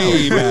Yahoo?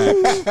 Way back.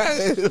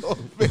 on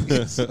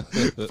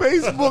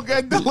Facebook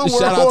at Delaware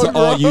Shout out on to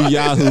all Grind. you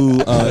Yahoo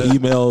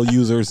email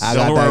users. I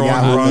got that Delaware on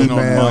Yahoo Grind on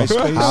email.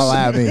 MySpace. Holla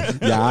at me.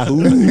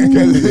 Yahoo.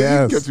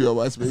 Yes. Kept you on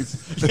MySpace.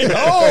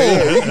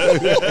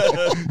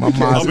 My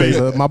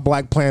MySpace, my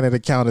Black Planet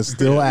account is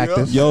still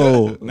active.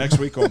 Yo, Next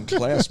week on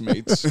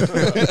Classmates. my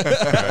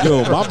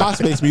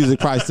MySpace music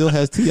probably still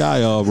has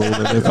T.I. rolling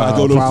if I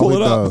go to Probably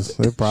pull it up. does.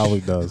 It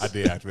probably does. I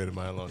deactivated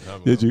mine a long time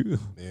ago. Did you?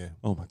 Yeah.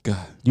 Oh my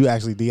God. You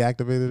actually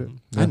deactivated it?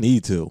 I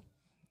need to.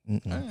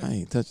 I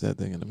ain't touched that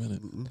thing in a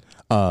minute.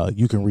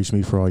 You can reach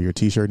me for all your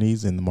t-shirt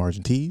needs in the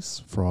Margin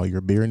Tees, for all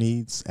your beer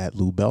needs at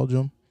Lou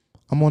Belgium.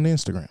 I'm on the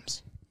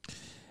Instagrams.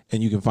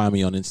 And you can find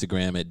me on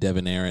Instagram at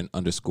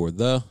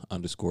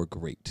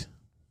DevonAaron_the_great.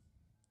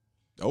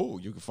 Oh,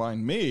 you can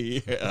find me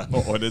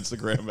on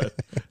Instagram at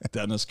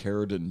Dennis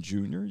Carradine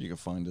Jr. You can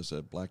find us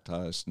at Black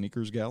Tie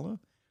Sneakers Gala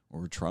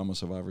or Trauma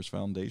Survivors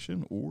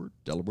Foundation or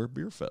Delaware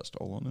Beer Fest,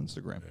 all on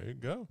Instagram. There you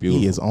go.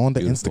 He is on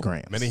the Beautiful.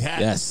 Instagrams. Many hats.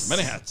 Yes.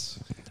 Many hats.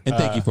 And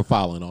thank you for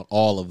following on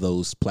all of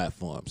those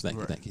platforms. Thank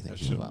you for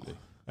following.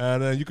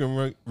 And you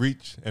can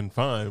reach and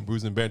find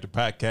Bruise and Banter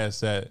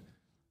Podcast at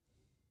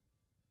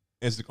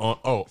on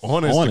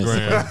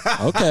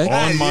Instagram. Okay.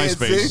 On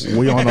MySpace.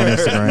 We on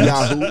Instagram.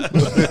 Yahoo.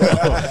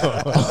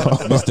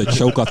 Mr.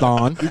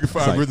 Chokeathon. You can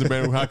find Bruise and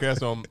Banter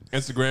Podcast on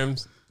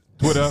Instagrams,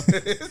 Twitter,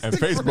 and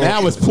Facebook.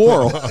 Now it's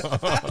plural. Go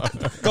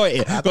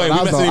ahead. Go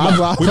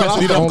ahead. We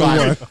messed it up. Go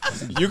ahead.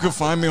 You can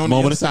find me on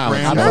Moment of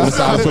silence. I Instagram. know the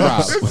silence for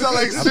Rob. It sounds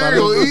like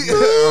cereal.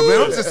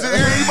 Man, I'm just sitting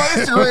here eating my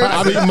Instagram.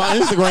 I mean, my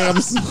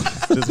Instagrams.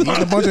 Just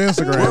eating a bunch of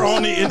Instagrams. We're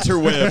on the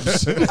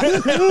interwebs. You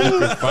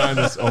can find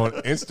us on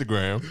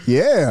Instagram,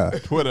 Yeah.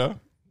 Twitter,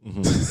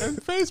 and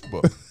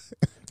Facebook.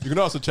 You can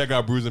also check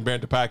out Bruise and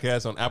Banter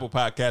Podcast on Apple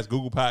Podcasts,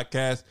 Google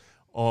Podcasts,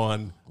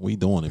 on We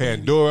doing it, baby.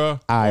 Pandora,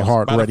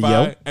 iHeartRadio.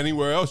 Spotify,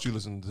 anywhere else you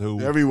listen to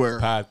Everywhere.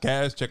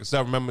 podcasts. Check us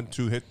out. Remember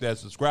to hit that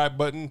subscribe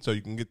button so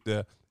you can get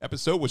the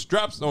episode, which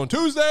drops on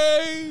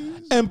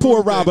Tuesdays. And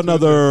pour Rob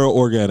another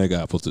organic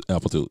apple tooth.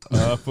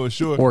 For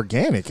sure.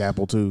 Organic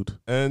Applitude.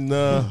 And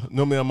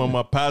normally I'm on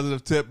my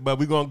positive tip, but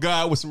we're going to go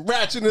out with some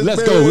ratchetness.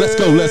 Let's baby. go. Let's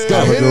go. Let's go.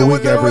 Have a Hit good it week,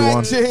 with the everyone.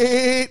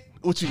 ratchet.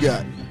 What you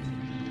got?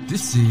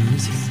 This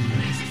is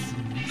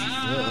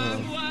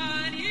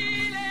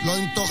Lo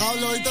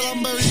intocable hoy te lo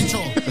han bebicho.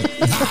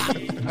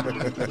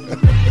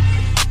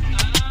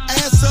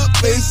 Ass up,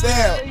 face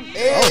down.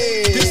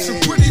 Hey. This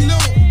is pretty new.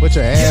 Put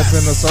your ass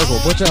in the circle.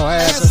 Put your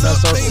ass in that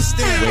circle. Face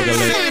down. Wiggle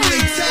it.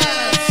 Family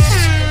time.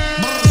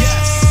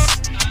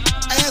 Yes.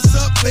 Ass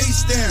up,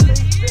 face down.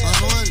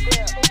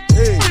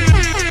 Hey.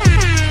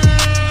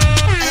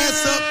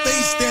 Ass up,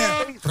 face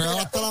down.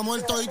 Regalaste la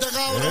muerte hoy te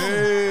cabrón.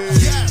 Hey.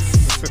 Yes.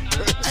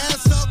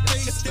 Ass up,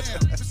 face down.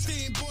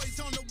 15 boys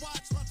on the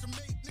watch. Watch them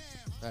make now.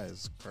 That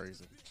is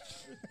crazy.